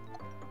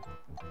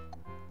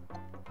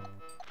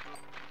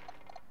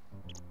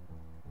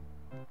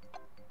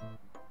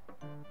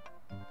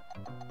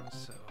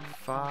 So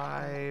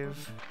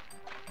 5,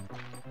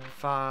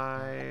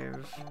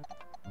 5.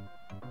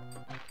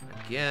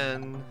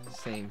 Again,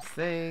 same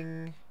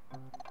thing.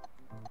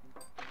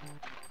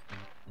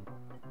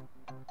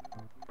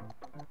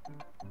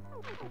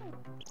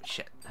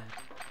 Shit.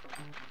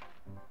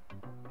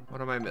 What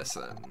am I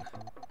missing?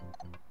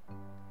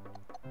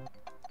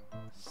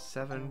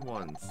 7,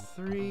 1,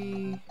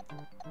 3.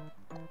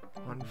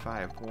 1,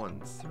 5, 1,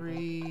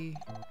 3.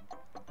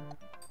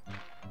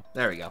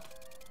 There we go.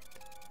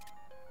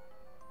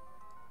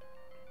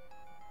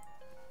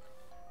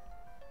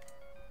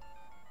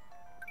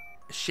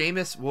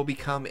 Sheamus will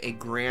become a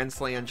Grand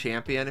Slam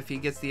champion if he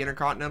gets the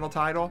Intercontinental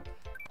title.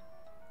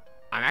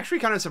 I'm actually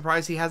kind of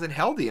surprised he hasn't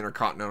held the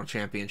Intercontinental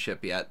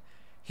Championship yet.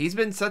 He's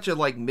been such a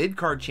like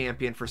mid-card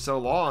champion for so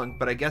long,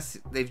 but I guess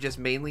they've just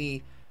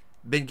mainly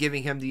been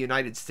giving him the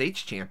United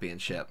States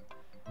Championship.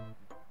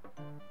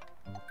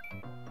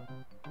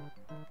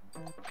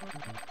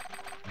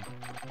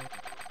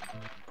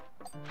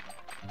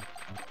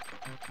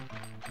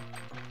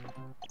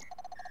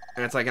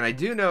 And it's like, and I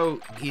do know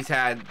he's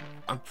had,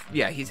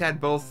 yeah, he's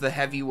had both the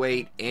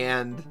heavyweight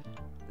and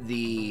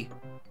the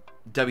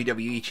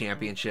WWE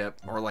Championship,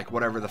 or like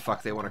whatever the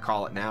fuck they want to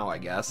call it now, I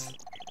guess.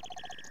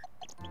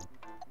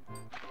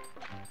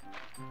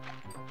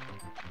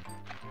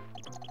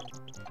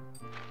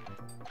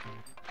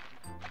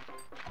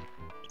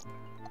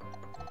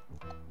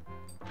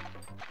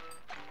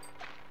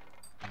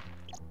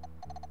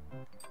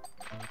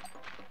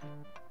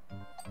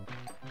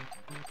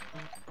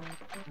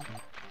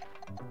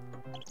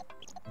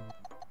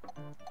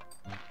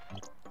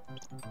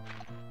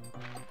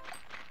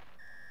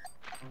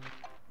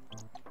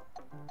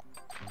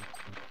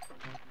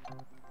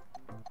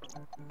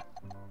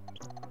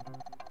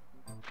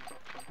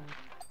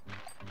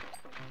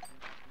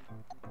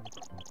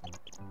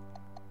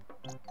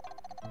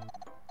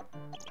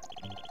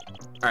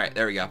 Alright,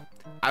 there we go.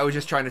 I was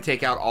just trying to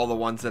take out all the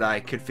ones that I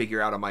could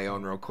figure out on my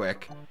own real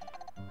quick.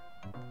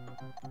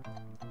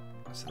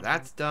 So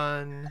that's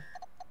done.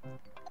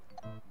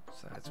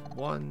 So that's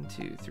 1,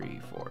 2, 3,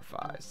 4,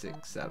 5,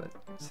 6, 7.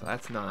 So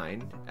that's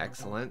 9.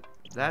 Excellent.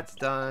 That's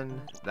done.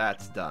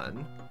 That's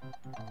done.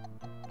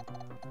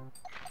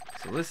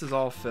 So this is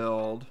all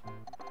filled.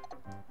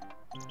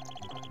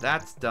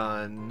 That's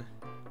done.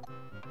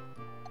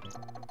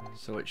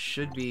 So it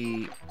should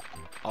be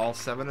all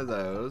 7 of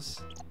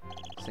those.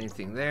 Same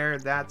thing there.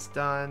 That's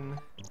done.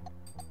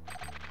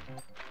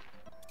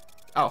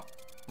 Oh,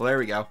 well, there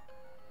we go.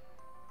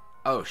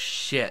 Oh,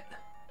 shit.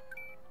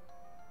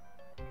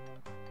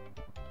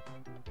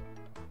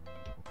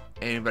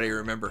 Anybody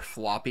remember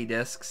floppy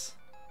disks?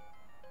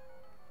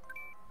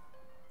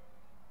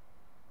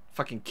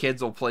 Fucking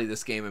kids will play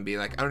this game and be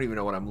like, I don't even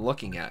know what I'm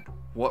looking at.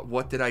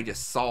 What did I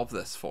just solve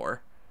this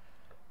for?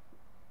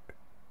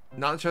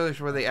 Not entirely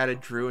sure where they added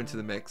Drew into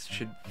the mix.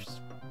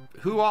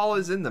 Who all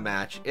is in the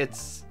match?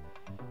 It's...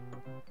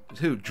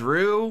 Who?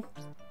 Drew?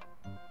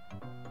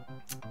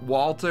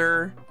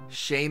 Walter?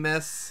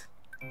 Sheamus?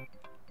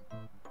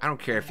 I don't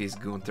care if he's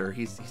Gunther.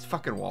 He's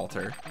fucking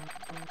Walter.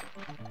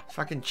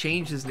 Fucking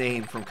changed his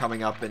name from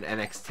coming up in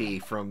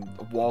NXT from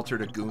Walter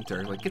to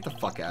Gunther. Like, get the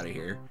fuck out of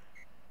here.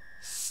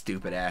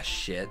 Stupid ass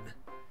shit.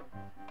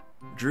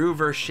 Drew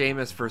versus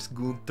Sheamus versus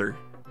Gunther.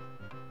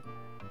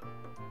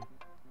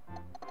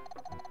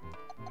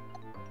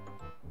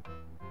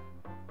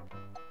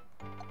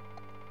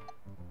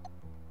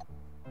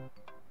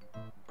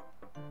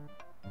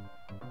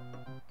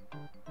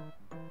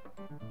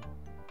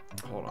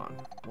 Hold on.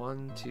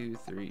 1, 2,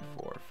 3,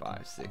 4,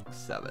 5, 6,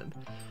 7.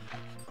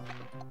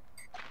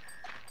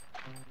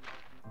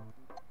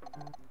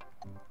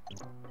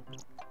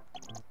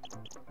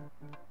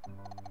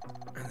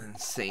 And then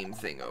same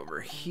thing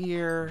over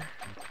here.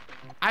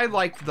 I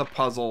liked the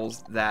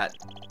puzzles that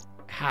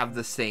have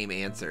the same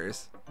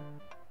answers.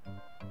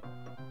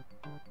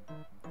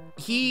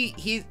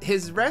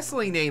 His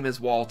wrestling name is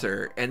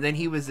Walter, and then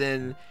he was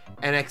in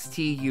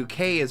NXT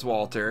UK as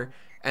Walter,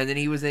 and then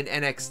he was in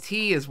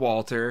NXT as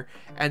Walter,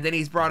 and then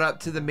he's brought up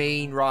to the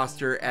main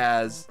roster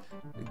as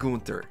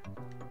Gunther.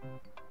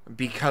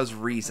 Because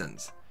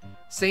reasons.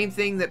 Same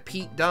thing that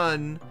Pete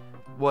Dunne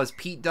was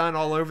Pete Dunne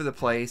all over the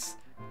place,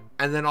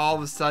 and then all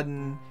of a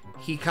sudden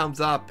he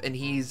comes up and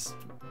he's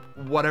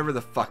whatever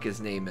the fuck his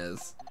name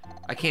is.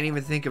 I can't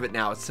even think of it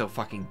now, it's so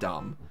fucking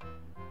dumb.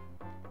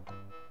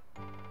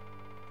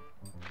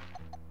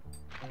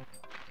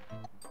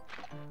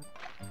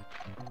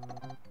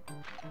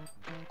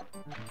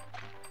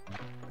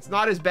 It's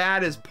not as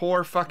bad as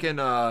poor fucking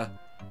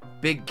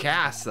Big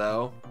Cass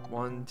though.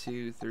 1,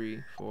 2,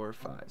 3, 4,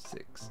 5,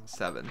 6,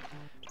 7.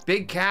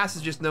 Big Cass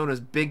is just known as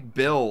Big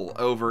Bill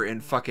over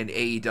in fucking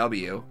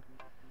AEW.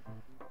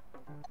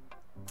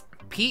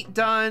 Pete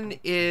Dunne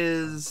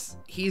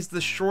he's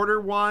the shorter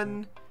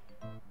one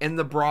in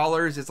the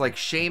Brawlers. It's like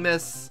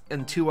Sheamus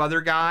and 2 other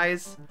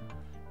guys.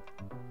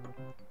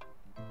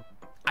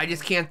 I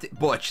just can't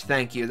Butch,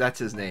 thank you, that's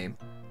his name.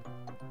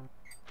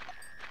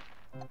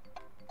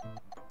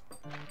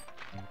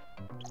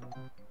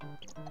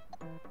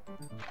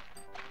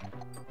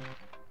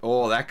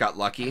 Oh, that got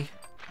lucky.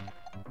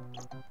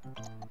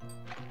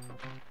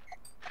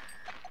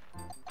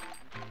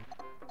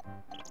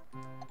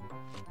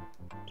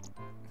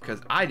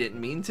 Because I didn't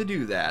mean to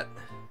do that.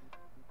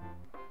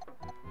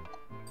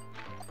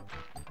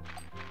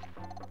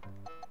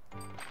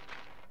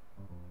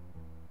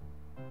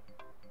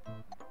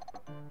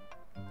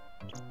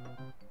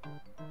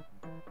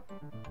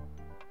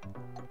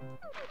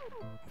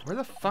 Where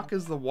the fuck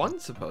is the 1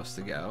 supposed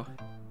to go?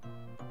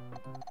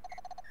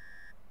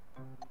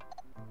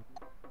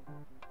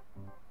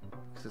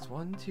 It's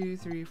 1, 2,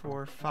 3,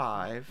 4,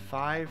 5,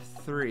 5,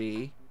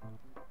 3.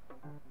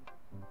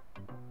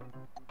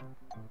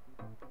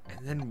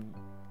 And then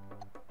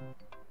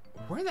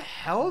where the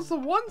hell is the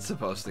 1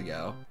 supposed to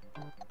go?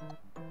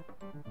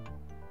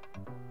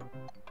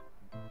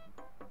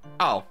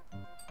 Oh,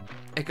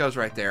 it goes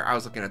right there. I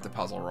was looking at the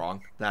puzzle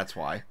wrong. That's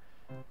why.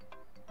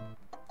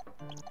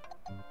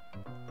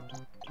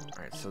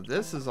 Alright, so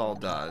this is all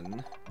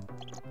done.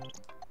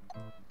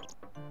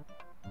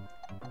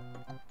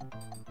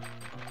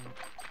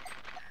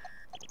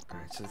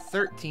 So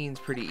 13's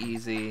pretty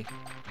easy.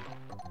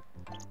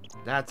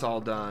 That's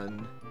all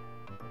done.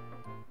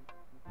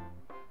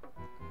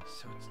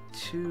 So it's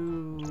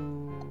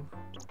 2.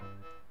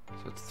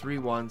 So it's 3,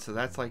 1. So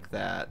that's like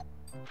that.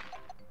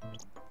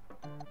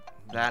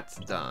 That's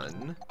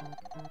done.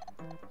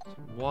 So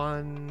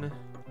 1,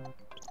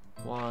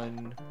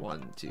 1,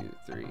 1, 2,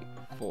 3,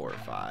 4,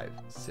 5,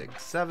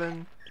 6,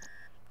 7.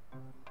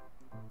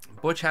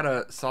 Butch had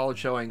a solid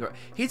showing.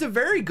 He's a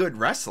very good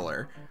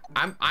wrestler.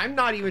 I'm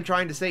not even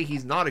trying to say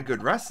he's not a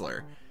good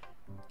wrestler.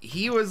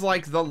 He was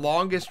like the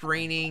longest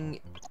reigning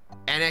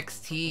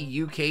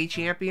NXT UK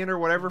champion or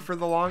whatever for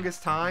the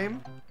longest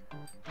time.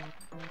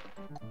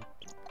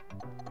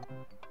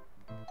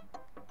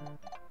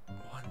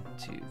 1,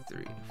 2,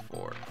 3,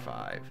 4,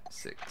 5,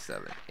 6,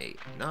 7, 8,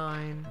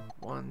 9.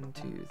 1,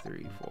 2,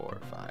 3, 4,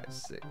 5,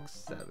 6,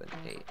 7,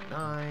 8,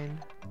 9.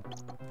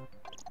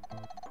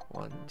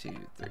 1, 2,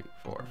 3,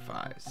 4,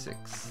 5,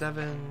 6,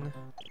 7.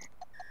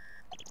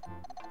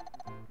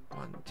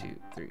 1, 2,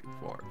 3,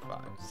 4, 5,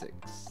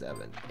 6,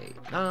 7,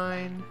 8,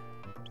 9.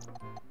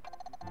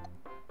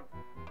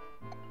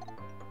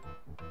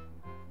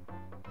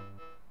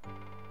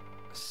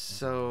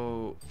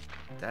 So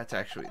that's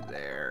actually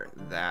there.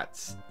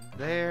 That's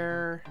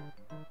there.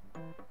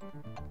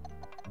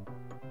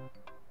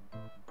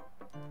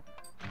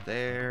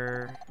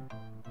 There.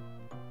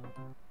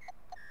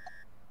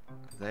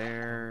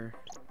 There.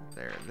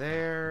 There.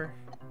 There.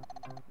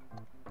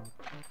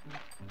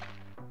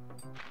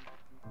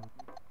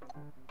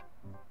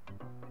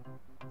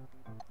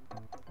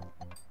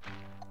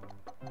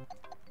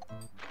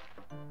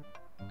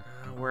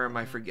 Where am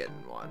I forgetting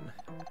one?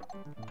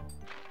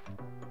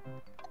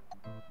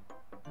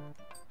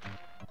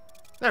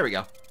 There we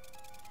go.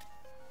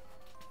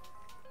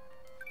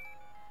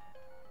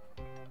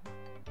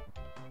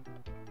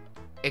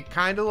 It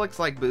kind of looks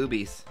like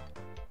boobies.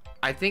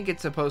 I think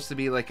it's supposed to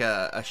be like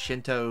a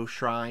Shinto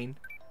shrine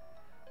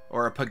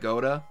or a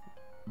pagoda,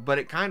 but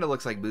it kind of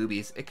looks like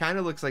boobies. It kind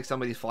of looks like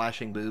somebody's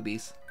flashing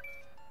boobies.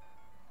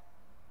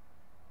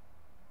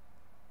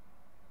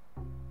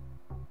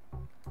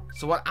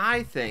 So what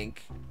I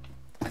think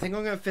I'm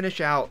going to finish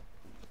out.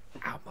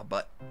 Ow,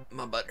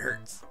 my butt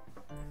hurts.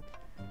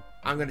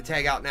 I'm going to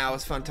tag out now.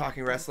 It's fun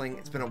talking wrestling.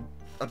 It's been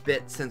a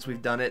bit since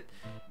we've done it.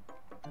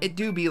 It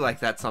do be like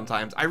that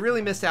sometimes. I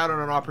really missed out on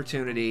an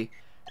opportunity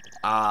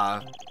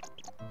on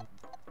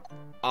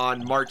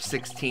March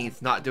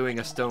 16th, not doing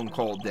a Stone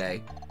Cold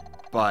day.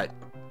 But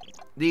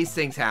these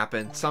things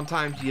happen.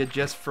 Sometimes you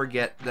just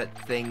forget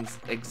that things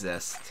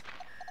exist.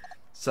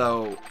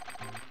 So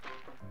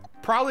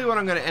Probably what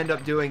I'm going to end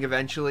up doing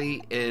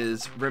eventually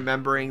is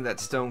remembering that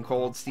Stone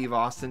Cold Steve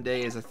Austin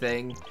Day is a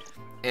thing,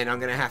 and I'm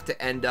going to have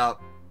to end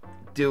up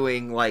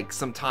doing like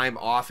some time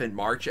off in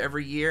March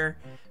every year,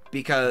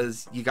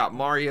 because you got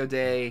Mario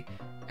Day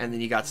and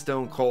then you got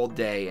Stone Cold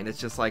Day, and it's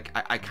just like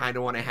I kind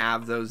of want to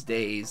have those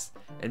days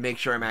and make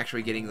sure I'm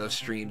actually getting those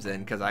streams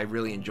in, because I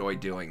really enjoy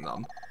doing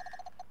them.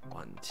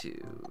 1,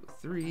 2,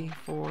 3,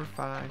 4,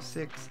 5,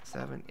 6,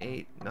 7,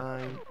 8,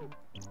 9.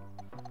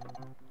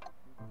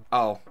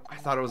 Oh, I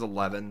thought it was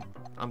 11.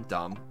 I'm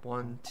dumb.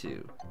 1,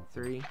 2,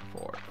 3,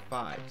 4,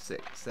 5,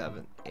 6,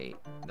 7, 8,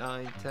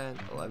 9, 10,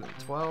 11,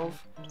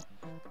 12.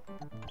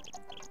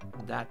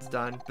 That's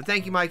done. But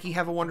thank you, Mikey.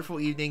 Have a wonderful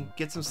evening.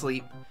 Get some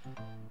sleep.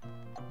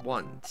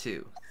 1,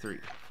 2, 3,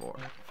 4,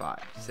 5,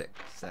 6,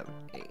 7,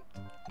 8,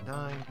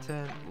 9,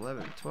 10,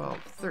 11,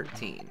 12,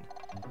 13.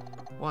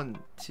 1,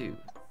 2,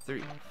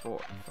 3, 4,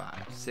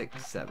 5,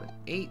 6, 7,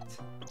 8.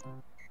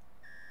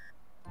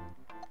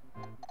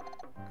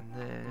 And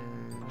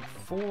then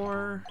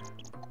 4.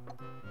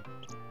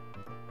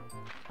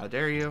 How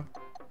dare you?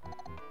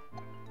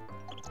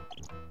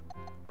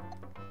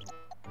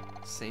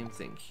 Same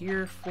thing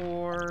here,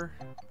 4.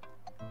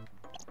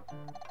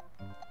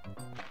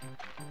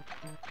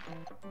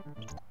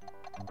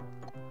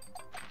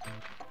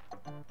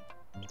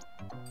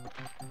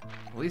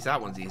 At least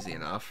that one's easy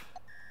enough.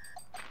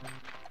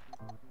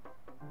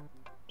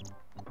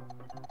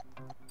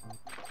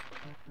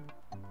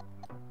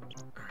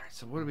 Alright,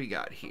 so what do we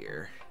got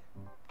here?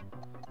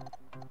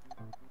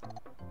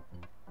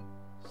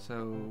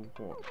 So,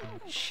 oh,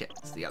 shit,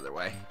 it's the other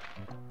way.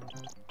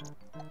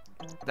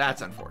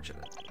 That's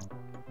unfortunate.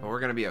 But we're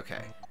gonna be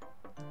okay.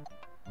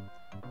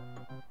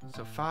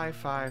 So 5,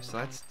 5, so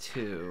that's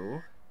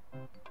 2.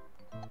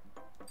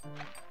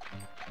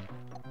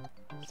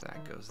 So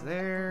that goes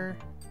there,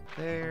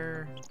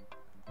 there.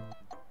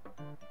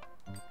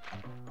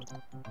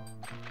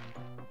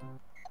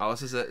 Oh,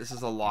 this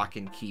is a lock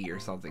and key or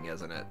something,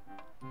 isn't it?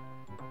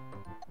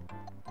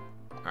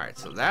 Alright,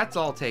 so that's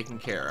all taken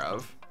care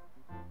of.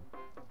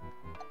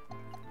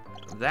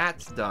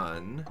 That's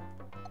done.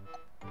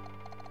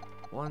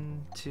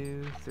 1,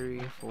 2, 3,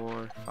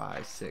 4,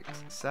 5,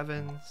 6,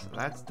 7. So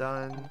that's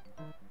done.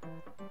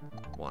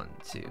 1,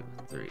 2,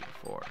 3,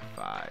 4,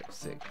 5,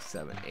 6,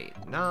 7,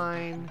 8,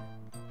 9.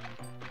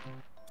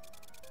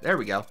 There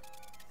we go.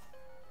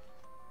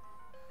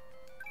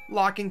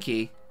 Lock and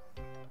key.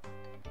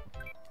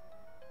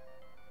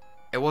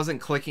 It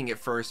wasn't clicking at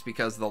first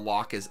because the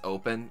lock is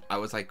open. I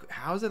was like,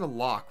 how is it a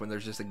lock when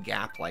there's just a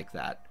gap like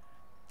that?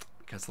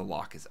 Because the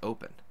lock is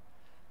open.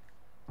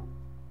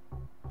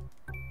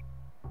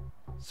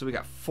 So we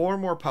got 4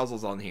 more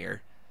puzzles on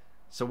here.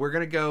 So we're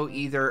going to go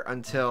either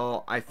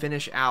until I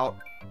finish out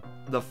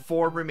the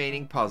 4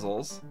 remaining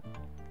puzzles,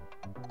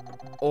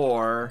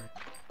 or...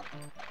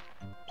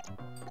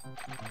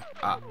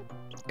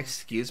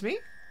 excuse me?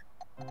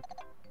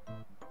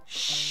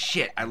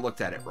 Shit, I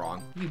looked at it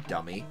wrong. You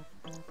dummy.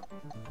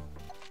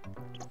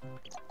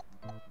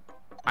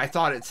 I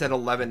thought it said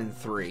 11 and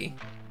 3.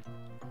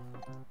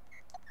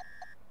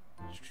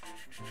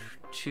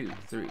 2,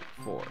 3,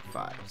 4,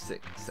 5,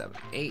 6, 7,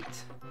 8.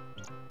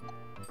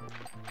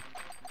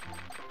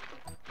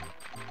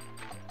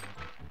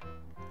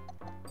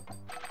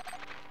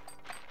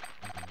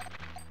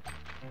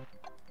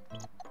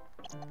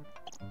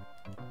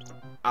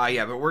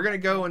 Yeah, but we're gonna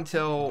go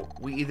until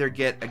we either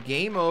get a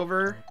game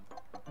over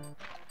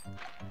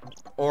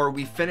or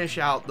we finish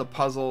out the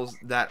puzzles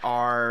that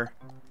are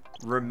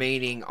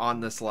remaining on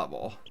this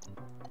level.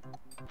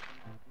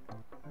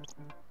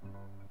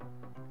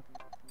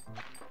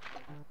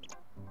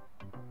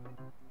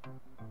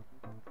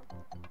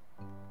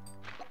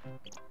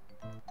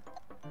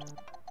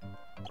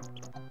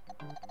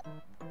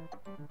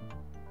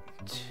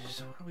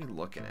 So what are we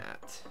looking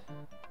at?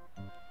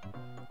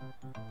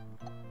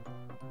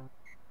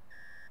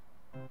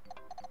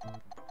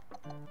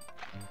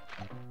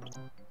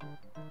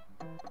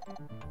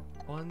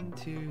 One,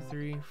 2,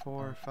 3,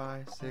 4,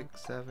 5,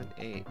 6, 7,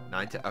 8,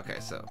 9, 10. Okay,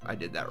 so I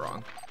did that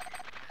wrong.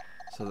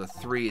 So the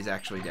 3 is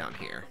actually down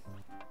here.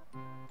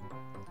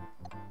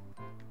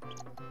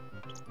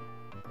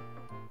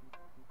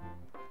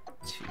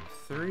 Two,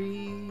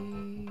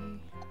 3.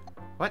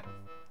 What?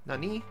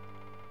 Nani?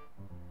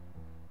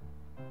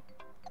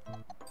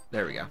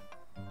 There we go.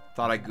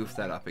 Thought I goofed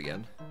that up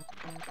again.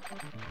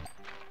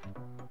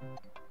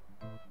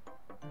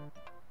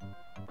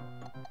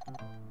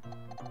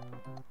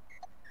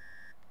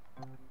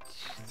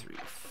 2, 3,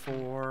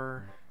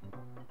 4.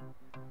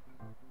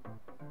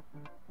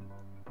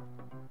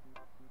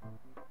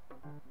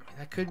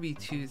 That could be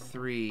 2,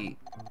 3.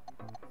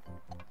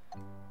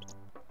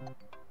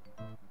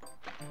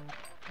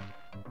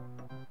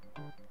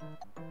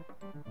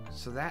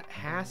 So that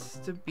has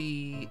to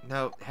be...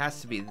 No, it has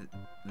to be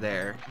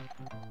there.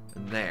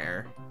 And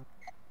there.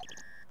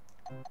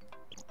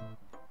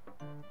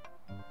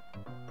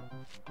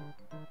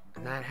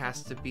 And that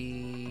has to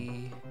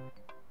be...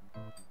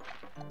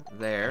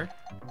 there.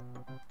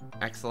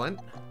 Excellent.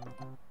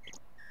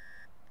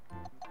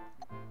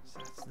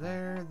 So that's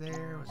there.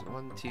 There was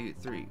 1, 2,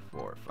 3,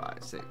 4, 5,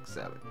 6,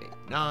 7, 8,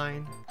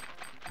 9.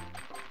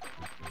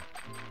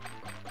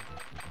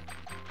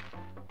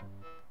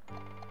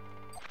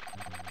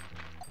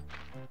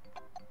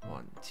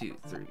 One, 2,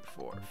 3,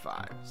 4,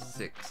 5,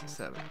 6,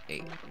 7,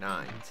 8,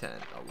 9, 10,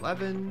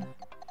 11.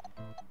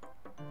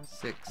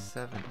 6,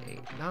 7, 8,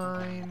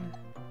 9.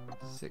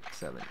 6,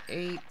 7,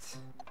 8.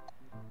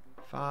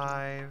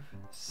 5,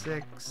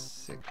 6,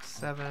 6,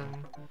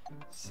 7,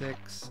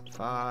 6,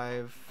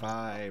 5,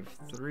 5,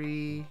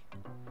 3.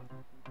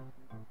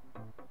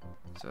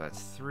 So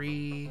that's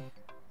 3,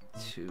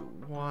 2,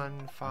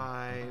 1,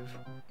 5,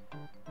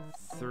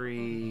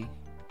 3.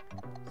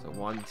 So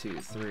 1,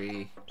 2,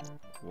 3,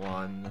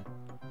 1.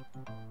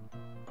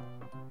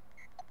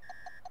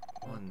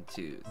 1,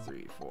 2,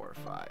 3, 4,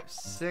 5,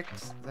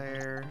 6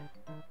 there.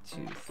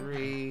 2,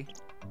 3.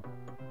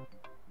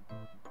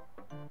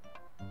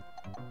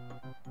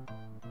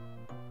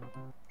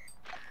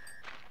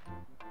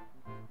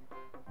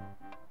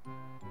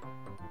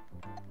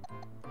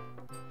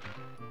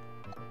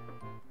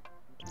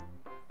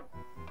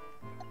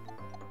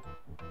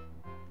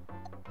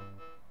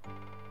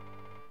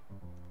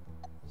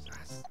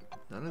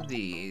 None of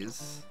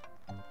these.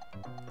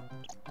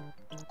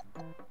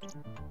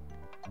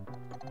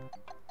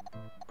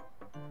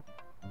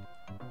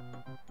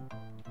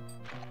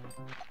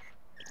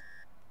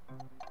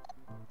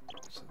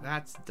 So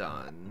that's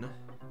done.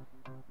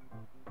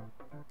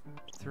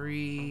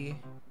 3,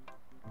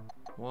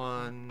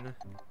 1,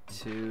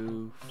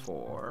 2,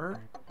 4.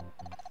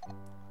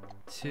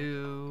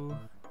 2,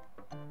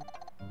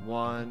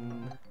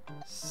 1,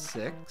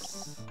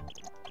 6.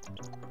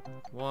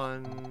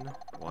 1,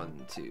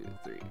 1, 2,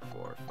 3,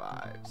 4,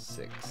 5,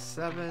 6,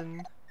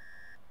 7.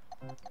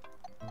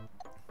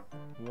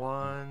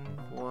 1,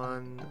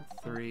 1,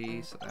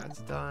 3. So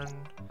that's done.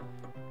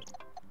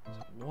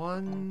 So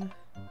 1.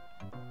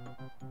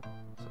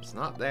 So it's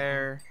not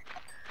there.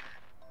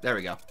 There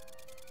we go.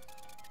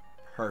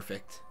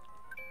 Perfect.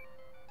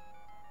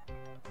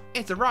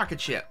 It's a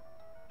rocket ship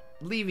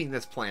leaving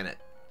this planet.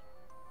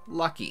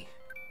 Lucky.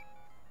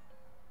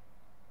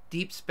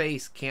 Deep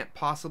space can't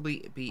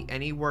possibly be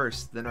any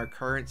worse than our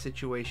current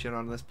situation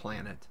on this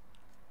planet.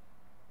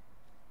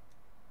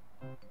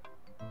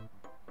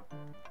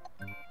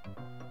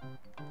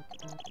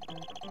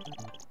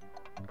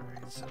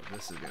 Alright, so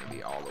this is going to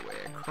be all the way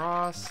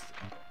across.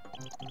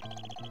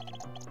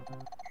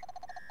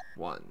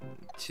 1,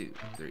 2,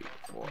 3,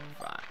 4,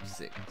 5,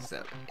 6,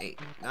 7, 8,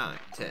 9,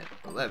 10,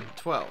 11,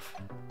 12.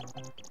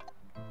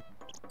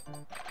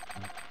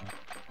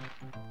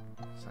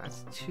 So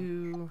that's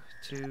 2,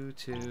 2,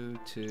 2,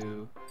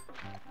 2,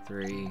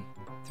 3,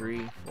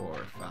 3, 4,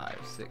 5,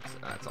 6.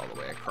 That's all the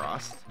way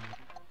across.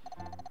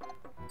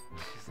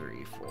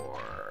 3,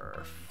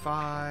 4,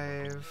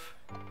 5.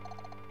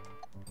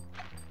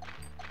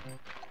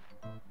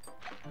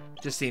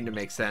 Just seemed to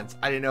make sense.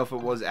 I didn't know if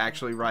it was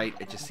actually right.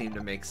 It just seemed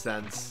to make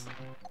sense.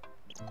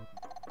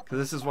 Because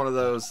this is one of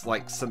those,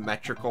 like,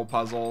 symmetrical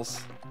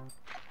puzzles.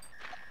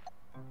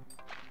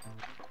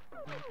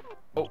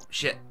 Oh,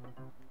 shit.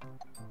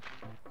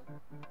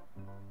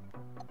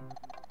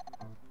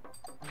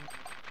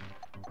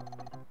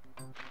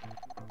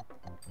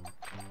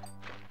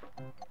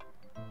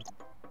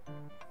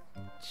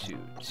 Two,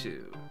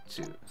 two,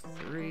 two,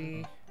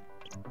 3.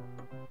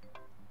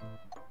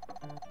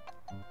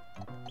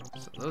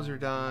 So those are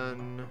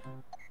done.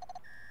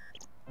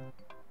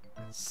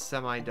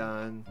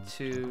 Semi-done.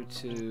 2,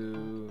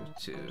 2,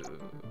 2,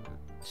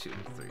 2,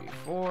 3,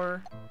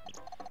 4.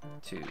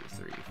 2,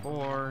 3,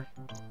 4.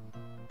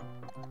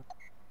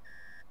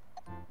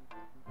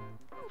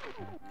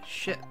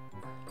 Shit.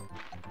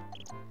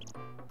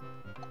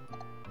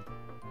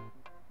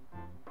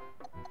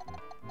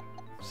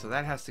 So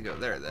that has to go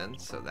there then.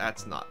 So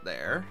that's not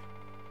there.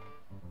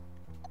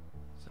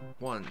 So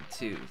 1,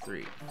 2,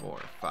 3, 4,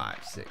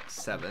 5, 6,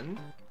 7.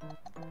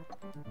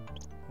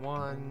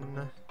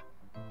 1.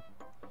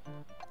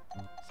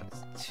 So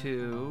that's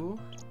 2.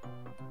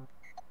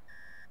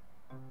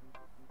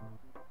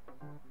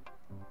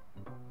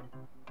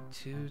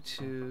 2,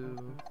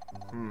 2.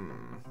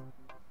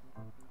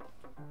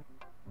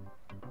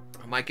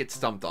 I might get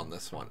stumped on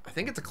this one. I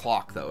think it's a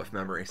clock though, if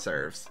memory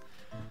serves.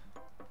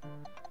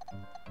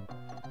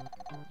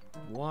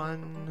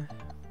 1,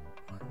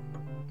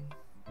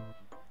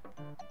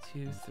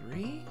 2,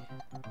 3.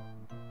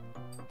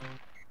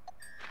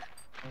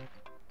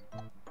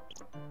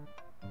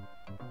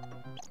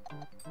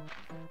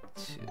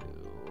 2.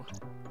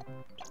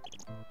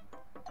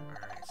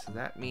 Alright, so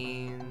that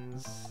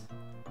means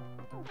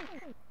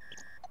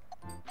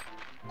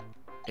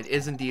it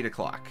is indeed a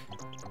clock.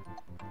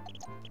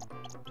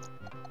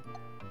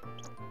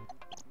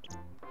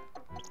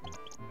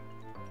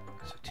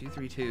 So 2,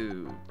 3,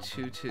 2,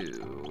 2,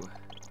 2.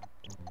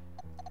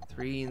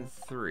 3 and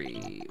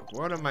 3.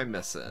 What am I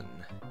missing?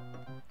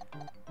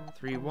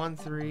 3, 1,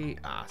 3.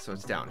 Ah, so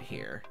it's down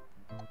here.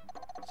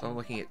 So I'm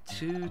looking at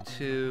 2,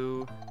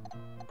 2.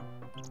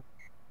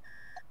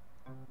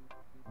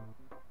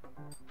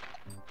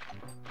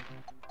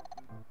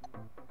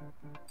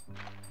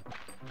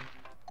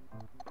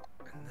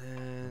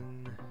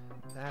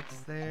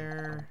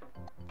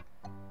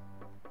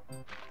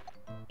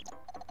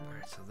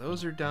 Alright, so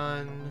those are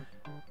done.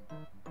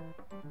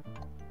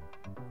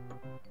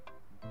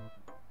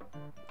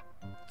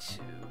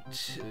 2,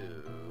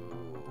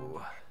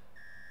 2.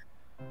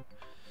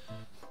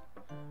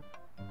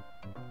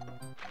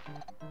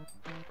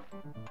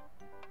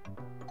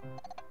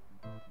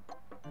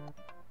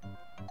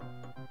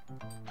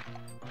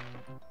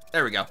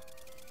 There we go.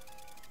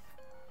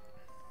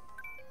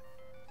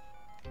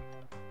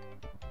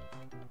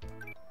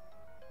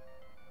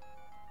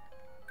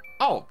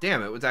 Oh,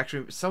 damn, it was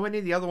actually... So many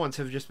of the other ones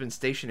have just been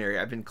stationary.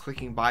 I've been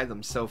clicking by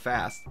them so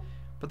fast.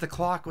 But the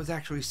clock was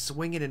actually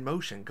swinging in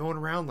motion, going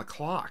around the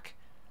clock.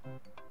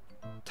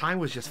 Time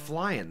was just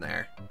flying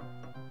there.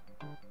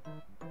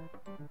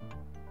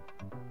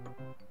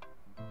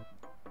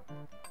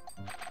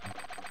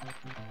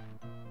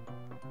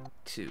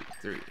 Two,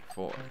 3,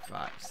 4,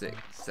 5, 6,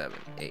 7,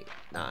 8,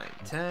 9,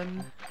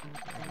 10.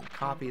 I can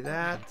copy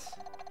that.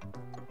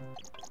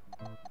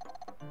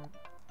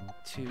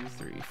 2,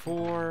 3,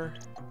 4.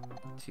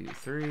 2,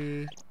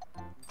 3.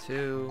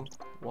 2,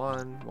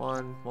 1,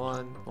 1,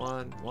 1,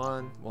 1,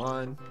 1,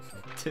 1,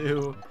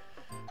 2,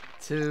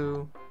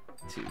 2,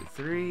 2,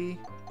 3,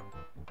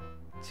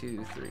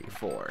 2, 3,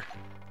 4.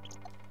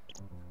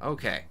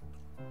 Okay.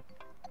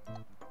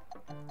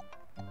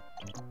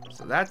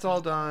 So that's all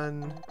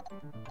done.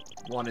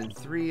 1 and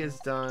 3 is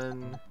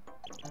done.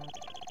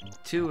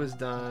 2 is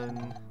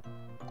done.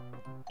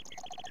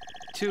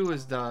 2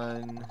 is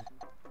done.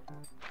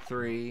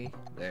 3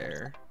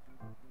 there.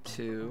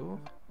 2,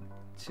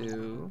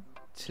 2,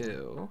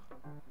 2.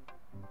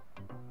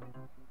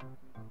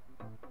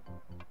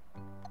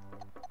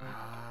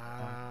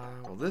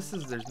 Well, this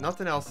is, there's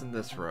nothing else in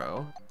this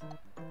row.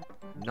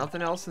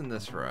 Nothing else in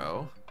this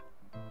row.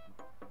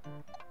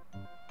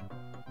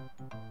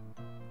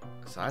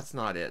 So that's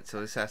not it. So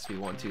this has to be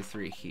 1, 2,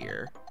 3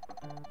 here.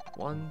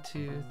 1,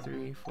 2,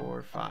 3,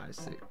 4, 5,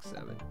 6,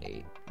 7,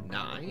 8,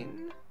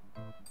 9.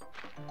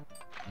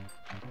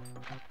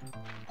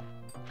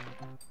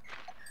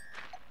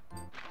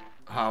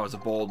 Oh, it was a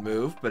bold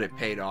move, but it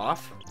paid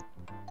off.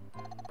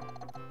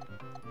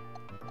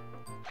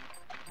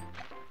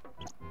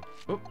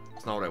 Oop,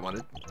 it's not what I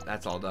wanted.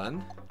 That's all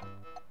done.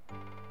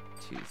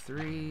 2,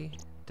 3,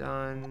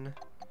 done.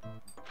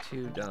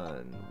 2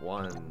 done.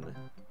 1,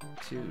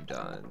 2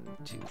 done.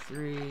 2,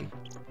 3.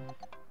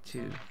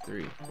 2,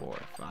 3, 4,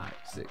 5,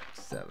 6,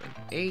 7,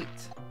 8.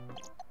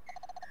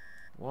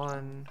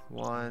 1,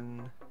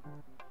 1.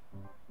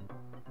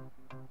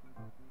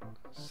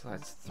 So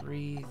that's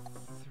 3,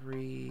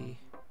 3.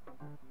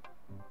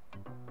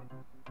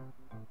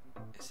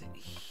 Is it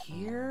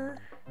here?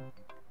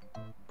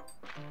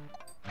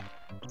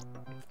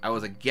 I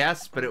was a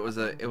guess, but it was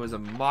a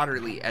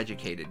moderately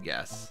educated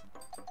guess.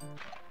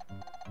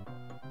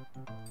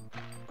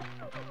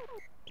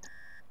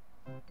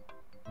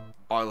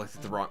 Oh, I looked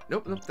at the wrong.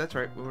 Nope, nope, that's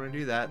right. We want to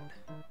do that.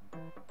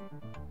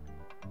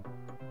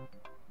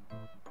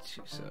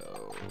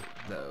 So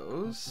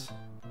those.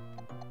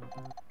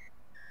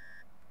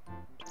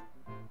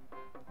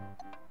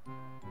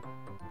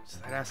 So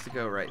that has to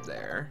go right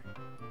there.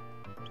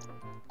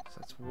 So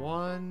that's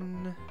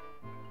 1.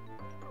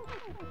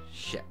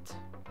 Shit.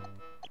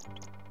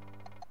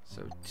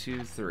 So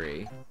 2,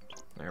 3.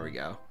 There we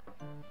go.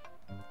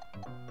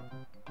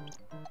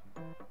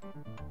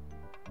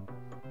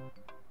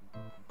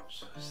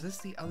 So is this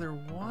the other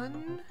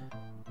one?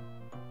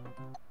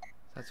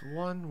 That's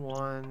 1,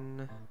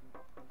 1.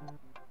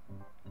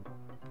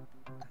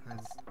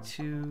 That's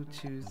 2,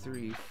 2,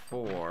 3,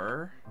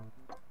 4.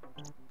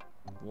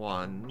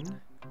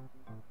 1.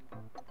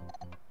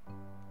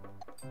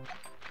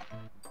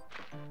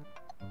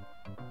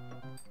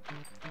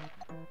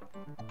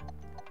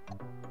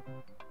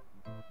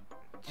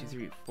 Two,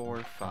 3,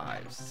 4,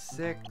 5,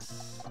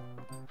 6.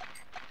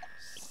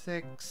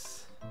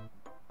 6.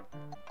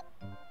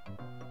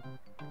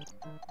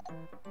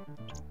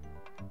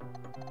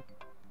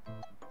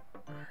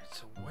 Alright,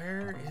 so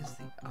where is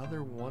the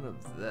other one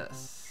of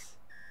this?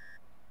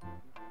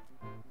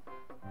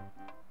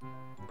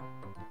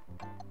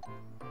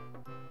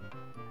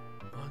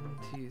 One,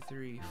 2,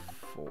 3,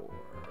 4.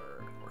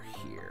 We're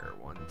here.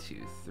 1,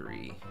 2,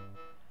 3.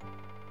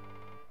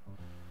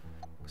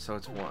 So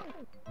it's 1.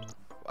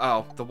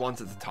 Oh, the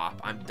one's at the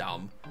top. I'm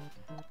dumb.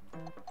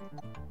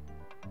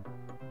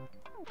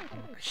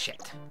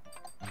 Shit.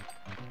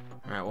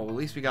 Alright, well, at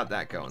least we got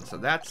that going. So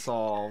that's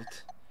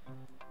solved.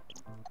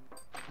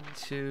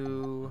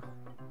 2.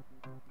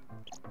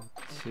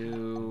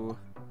 2.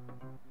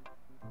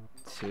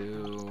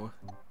 2.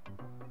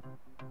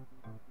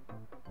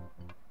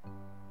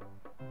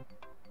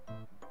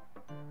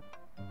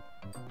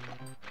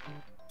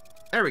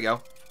 There we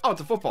go. Oh,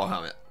 it's a football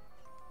helmet.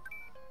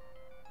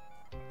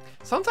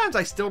 Sometimes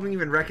I still don't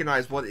even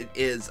recognize what it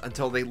is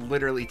until they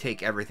literally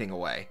take everything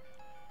away.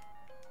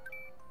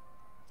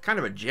 Kind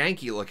of a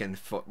janky looking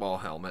football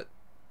helmet,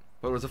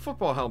 but it was a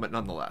football helmet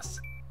nonetheless.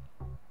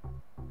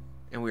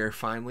 And we are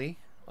finally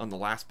on the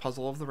last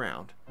puzzle of the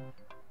round.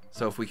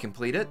 So if we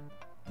complete it,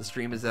 the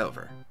stream is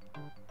over.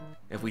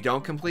 If we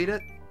don't complete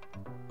it,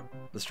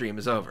 the stream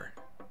is over.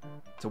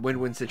 It's a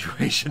win-win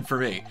situation for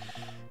me.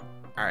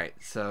 Alright,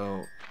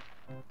 so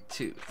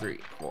 2, 3,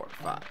 4,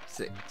 5,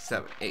 6,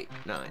 7, 8,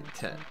 9,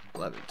 10,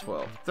 11,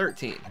 12,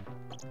 13.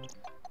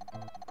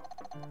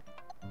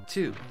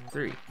 2,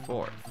 3,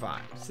 4,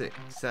 5, 6,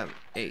 7,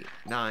 8,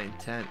 9,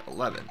 10,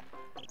 11.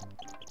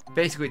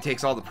 Basically, it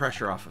takes all the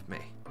pressure off of me.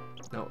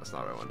 No, that's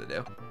not what I wanted to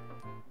do.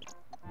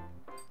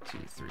 2,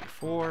 3,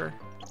 4.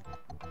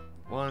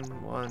 1,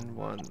 1,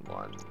 1,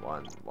 1,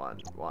 1,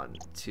 1, 1,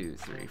 2,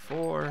 3,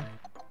 4.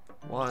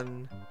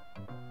 1.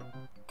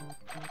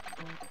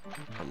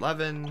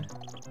 11.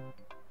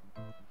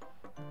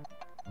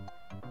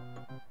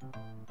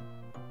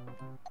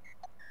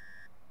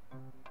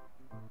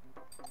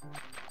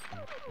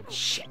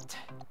 Shit.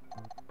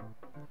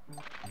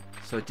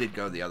 So it did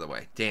go the other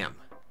way. Damn.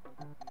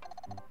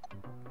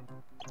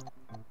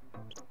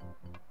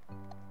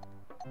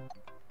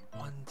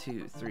 One,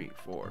 2, 3,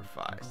 4,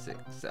 5, 6,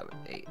 7,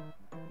 8,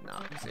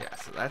 9. So yeah,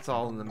 so that's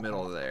all in the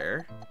middle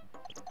there.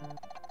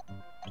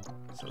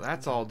 So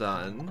that's all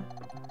done.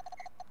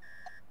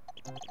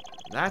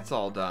 That's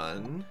all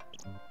done.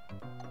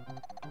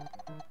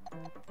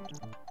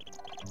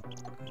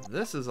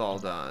 This is all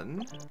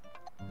done.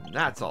 And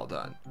that's all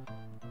done.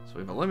 So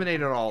we've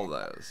eliminated all of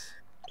those.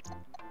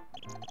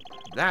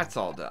 That's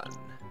all done.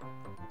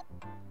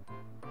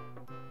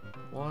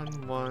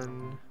 1,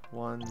 1,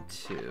 1,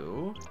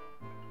 2.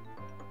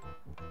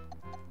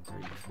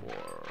 3, 4,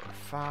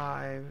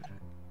 5.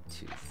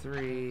 2,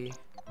 3.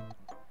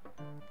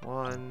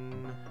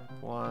 1,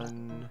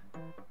 1,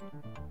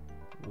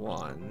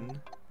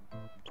 1.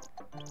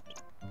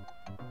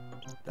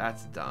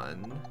 That's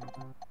done.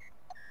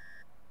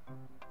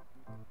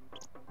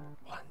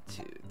 1,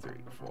 2, 3,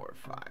 4,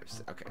 5,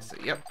 6. Okay, so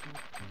yep.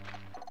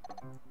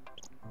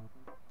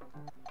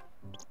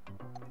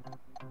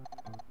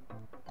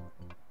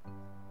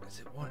 Is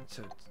it 1?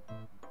 So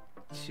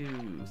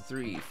 2,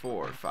 3,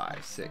 4,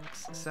 5,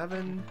 6,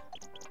 7.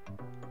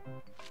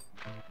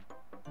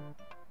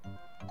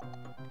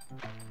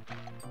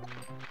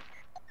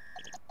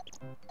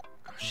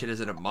 Oh, shit,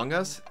 is it Among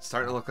Us? It's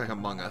starting to look like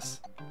Among Us.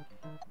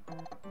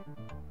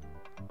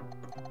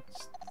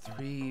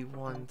 3,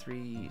 1,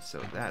 3,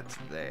 so that's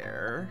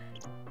there.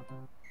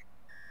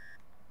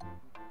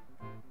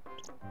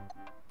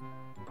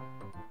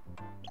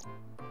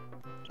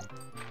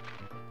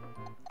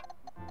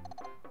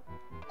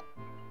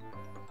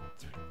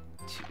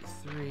 Two,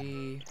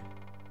 3.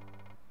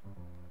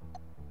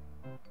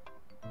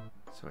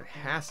 So it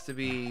has to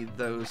be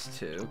those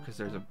two because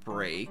there's a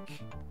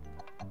break.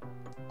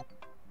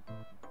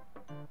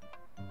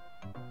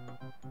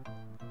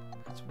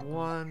 That's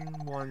 1,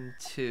 1,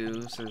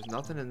 2. So there's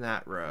nothing in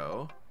that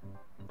row.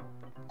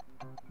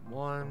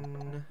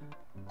 1,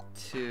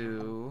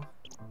 2.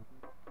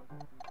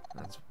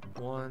 That's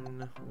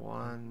 1,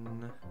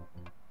 1.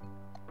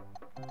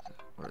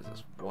 What is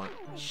this? 1.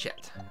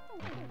 Shit.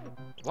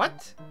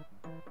 What?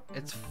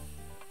 It's.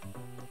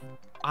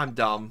 I'm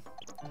dumb.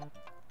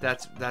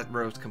 That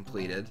row's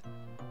completed.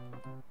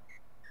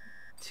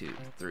 2,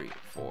 3,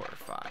 4,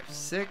 5,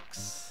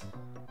 6.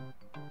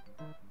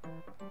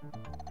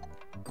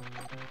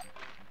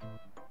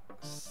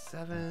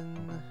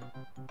 7.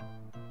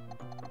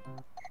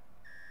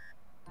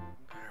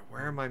 Alright,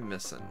 where am I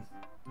missing?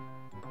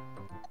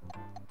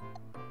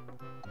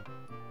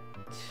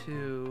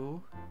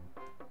 2.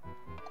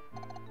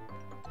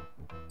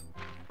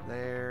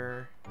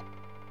 There.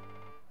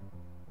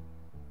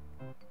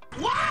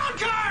 Wild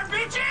card,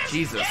 bitches!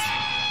 Jesus. Yeah!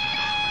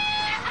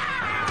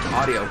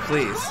 Audio,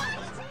 please.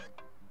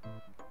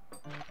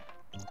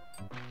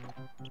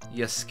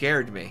 You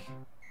scared me.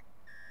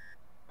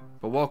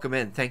 But welcome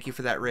in. Thank you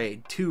for that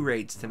raid. 2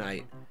 raids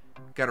tonight.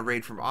 Got a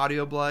raid from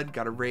Audio Blood.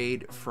 Got a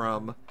raid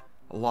from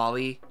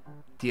Lolly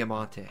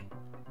Diamante.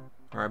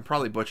 Or I'm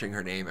probably butchering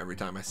her name every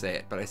time I say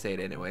it, but I say it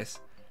anyways.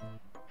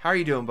 How are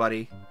you doing,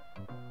 buddy?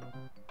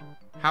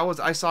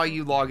 I saw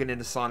you logging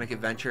into Sonic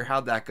Adventure.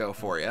 How'd that go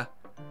for you?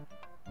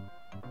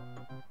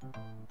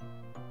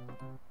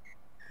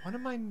 What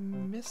am I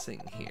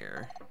missing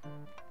here?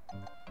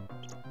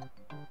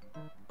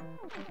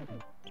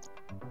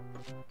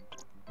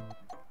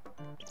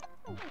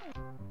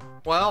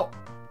 Well,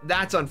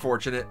 that's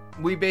unfortunate.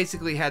 We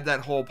basically had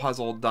that whole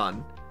puzzle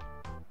done.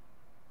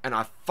 And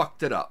I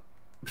fucked it up.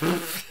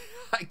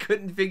 I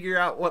couldn't figure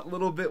out what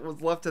little bit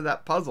was left of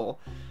that puzzle.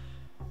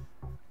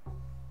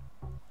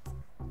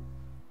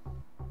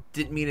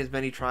 Didn't mean as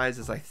many tries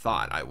as I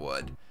thought I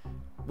would.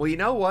 Well, you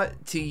know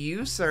what? To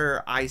you,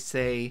 sir, I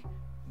say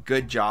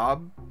good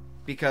job.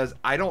 Because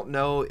I don't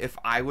know if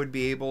I would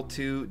be able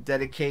to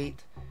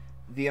dedicate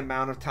the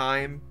amount of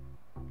time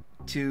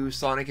to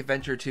Sonic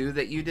Adventure 2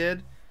 that you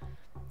did.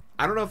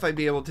 I don't know if I'd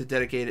be able to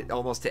dedicate it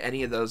almost to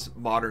any of those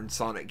modern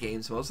Sonic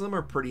games. Most of them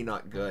are pretty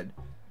not good.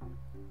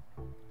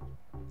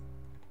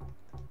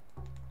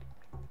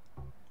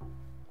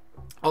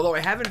 Although I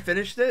haven't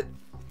finished it,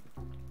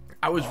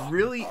 I was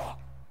really...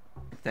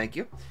 Thank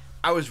you.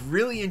 I was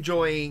really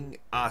enjoying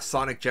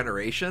Sonic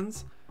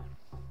Generations.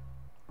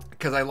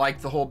 Because I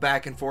liked the whole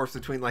back and forth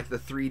between like the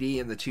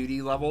 3D and the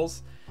 2D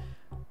levels.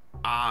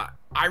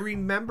 I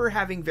remember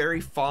having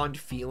very fond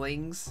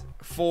feelings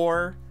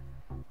for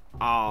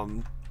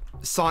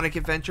Sonic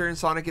Adventure and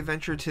Sonic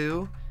Adventure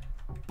 2,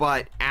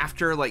 but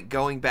after like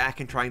going back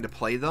and trying to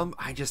play them,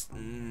 I just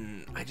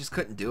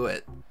couldn't do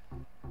it.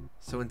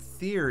 So in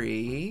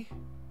theory,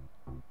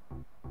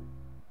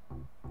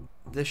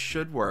 this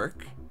should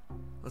work.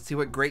 Let's see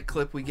what great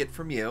clip we get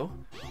from you.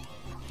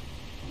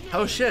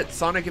 Oh shit,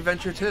 Sonic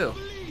Adventure 2.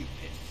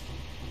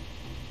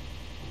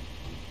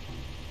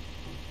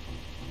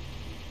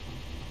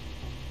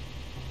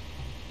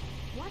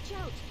 Watch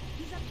out.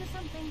 He's up to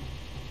something.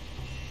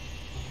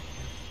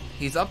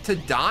 He's up to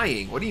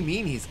dying. What do you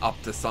mean he's up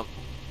to something?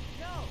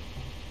 No.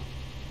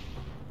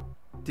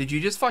 Did you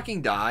just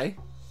fucking die?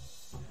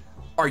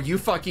 Are you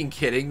fucking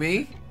kidding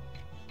me?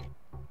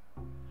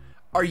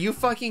 Are you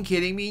fucking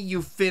kidding me?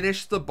 You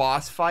finish the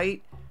boss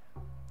fight,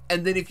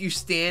 and then if you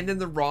stand in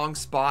the wrong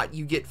spot,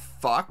 you get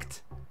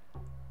fucked?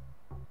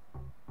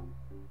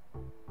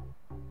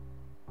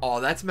 Oh,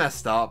 that's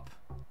messed up.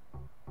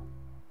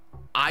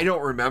 I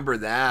don't remember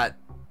that.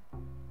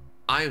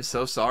 I am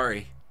so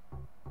sorry.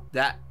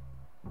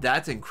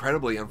 That's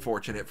incredibly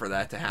unfortunate for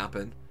that to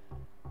happen.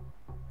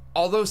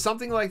 Although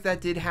something like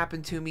that did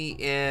happen to me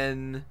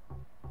in,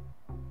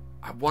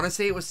 I want to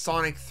say it was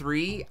Sonic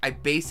 3. I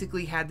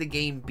basically had the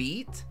game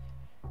beat.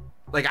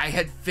 Like I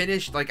had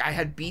finished, like I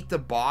had beat the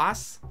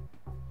boss.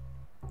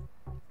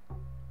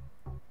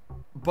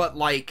 But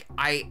like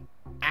I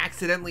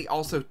accidentally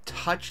also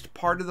touched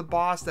part of the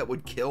boss that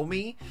would kill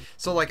me.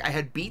 So like I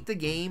had beat the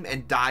game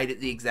and died at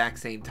the exact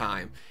same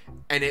time.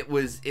 And it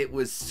was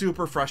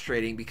super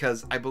frustrating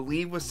because I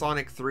believe with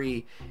Sonic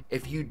 3,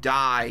 if you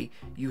die,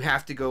 you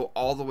have to go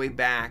all the way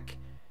back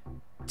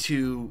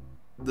to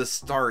the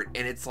start,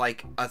 and it's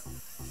like a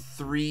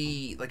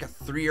three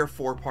or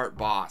four part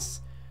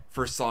boss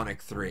for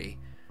Sonic 3.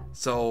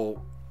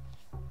 So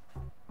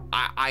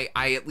I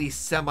at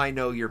least semi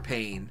know your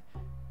pain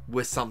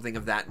with something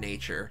of that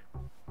nature.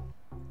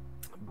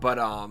 But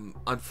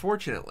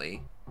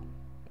unfortunately,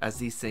 as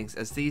these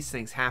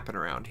things happen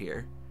around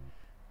here,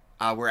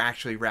 we're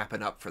actually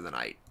wrapping up for the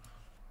night.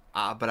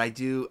 But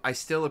I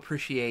still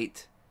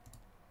appreciate,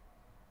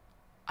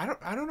 I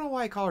don't know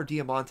why I call her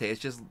Diamante. It's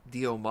just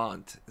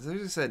Diamante. As I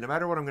said, no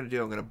matter what I'm going to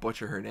do, I'm going to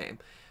butcher her name.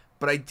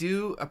 But I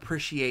do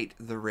appreciate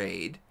the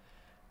raid.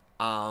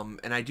 And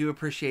I do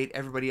appreciate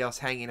everybody else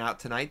hanging out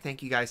tonight.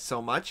 Thank you guys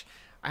so much.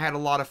 I had a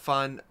lot of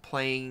fun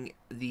playing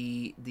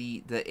the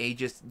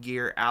Aegis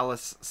Gear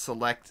Alice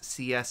Select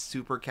CS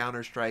Super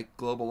Counter-Strike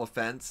Global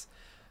Offense.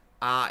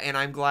 And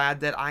I'm glad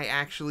that I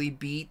actually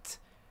beat,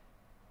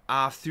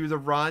 through the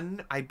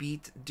run, I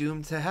beat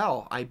Doom to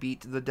Hell. I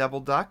beat the Devil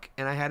Duck,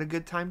 and I had a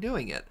good time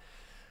doing it.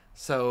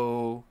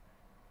 So,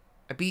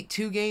 I beat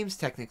 2 games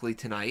technically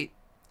tonight,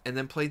 and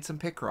then played some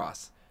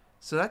Picross.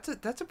 So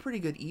that's a pretty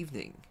good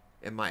evening,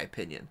 in my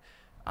opinion.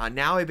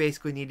 Now I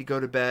basically need to go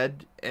to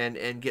bed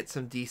and get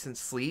some decent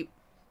sleep,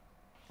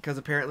 because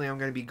apparently I'm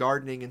going to be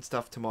gardening and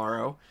stuff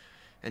tomorrow,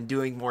 and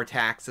doing more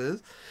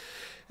taxes,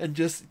 and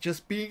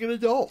just being an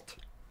adult.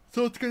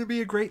 So it's going to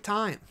be a great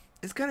time.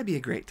 It's going to be a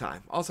great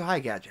time. Also, hi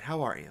Gadget,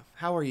 how are you?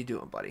 How are you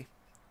doing, buddy?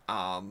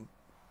 But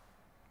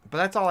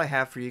that's all I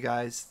have for you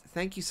guys.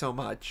 Thank you so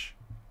much.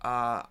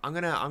 I'm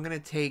gonna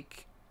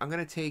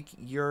take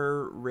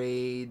your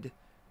raid,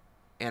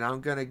 and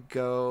I'm gonna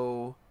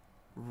go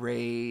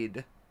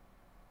raid.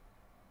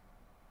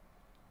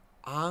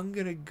 I'm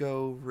gonna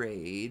go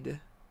raid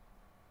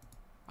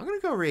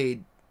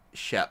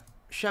Shep.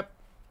 Shep,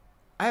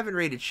 I haven't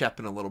raided Shep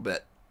in a little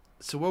bit,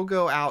 so we'll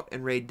go out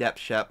and raid Dep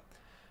Shep.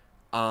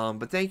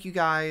 But thank you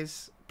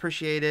guys,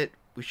 appreciate it.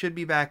 We should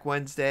be back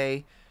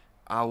Wednesday.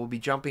 We'll be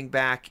jumping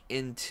back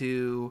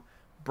into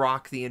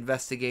Brock the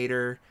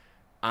Investigator.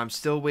 I'm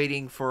still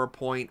waiting for a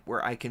point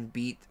where I can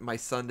beat my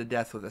son to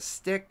death with a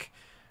stick.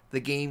 The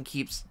game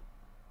keeps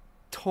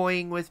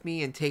toying with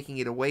me and taking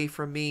it away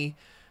from me.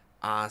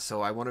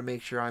 So I want to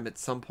make sure I'm at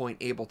some point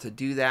able to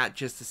do that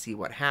just to see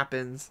what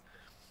happens.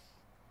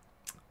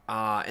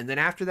 And then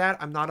after that,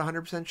 I'm not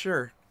 100%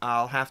 sure.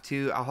 I'll have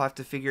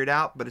to figure it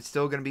out, but it's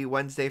still going to be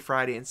Wednesday,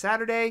 Friday, and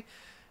Saturday.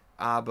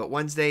 But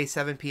Wednesday,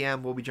 7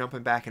 p.m., we'll be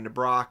jumping back into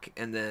Brock,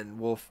 and then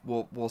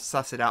we'll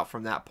suss it out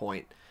from that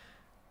point.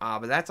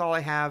 But that's all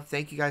I have.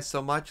 Thank you guys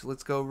so much.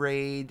 Let's go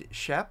raid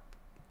Shep,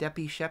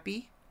 Deppy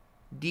Sheppy,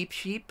 Deep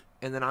Sheep,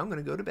 and then I'm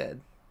going to go to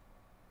bed.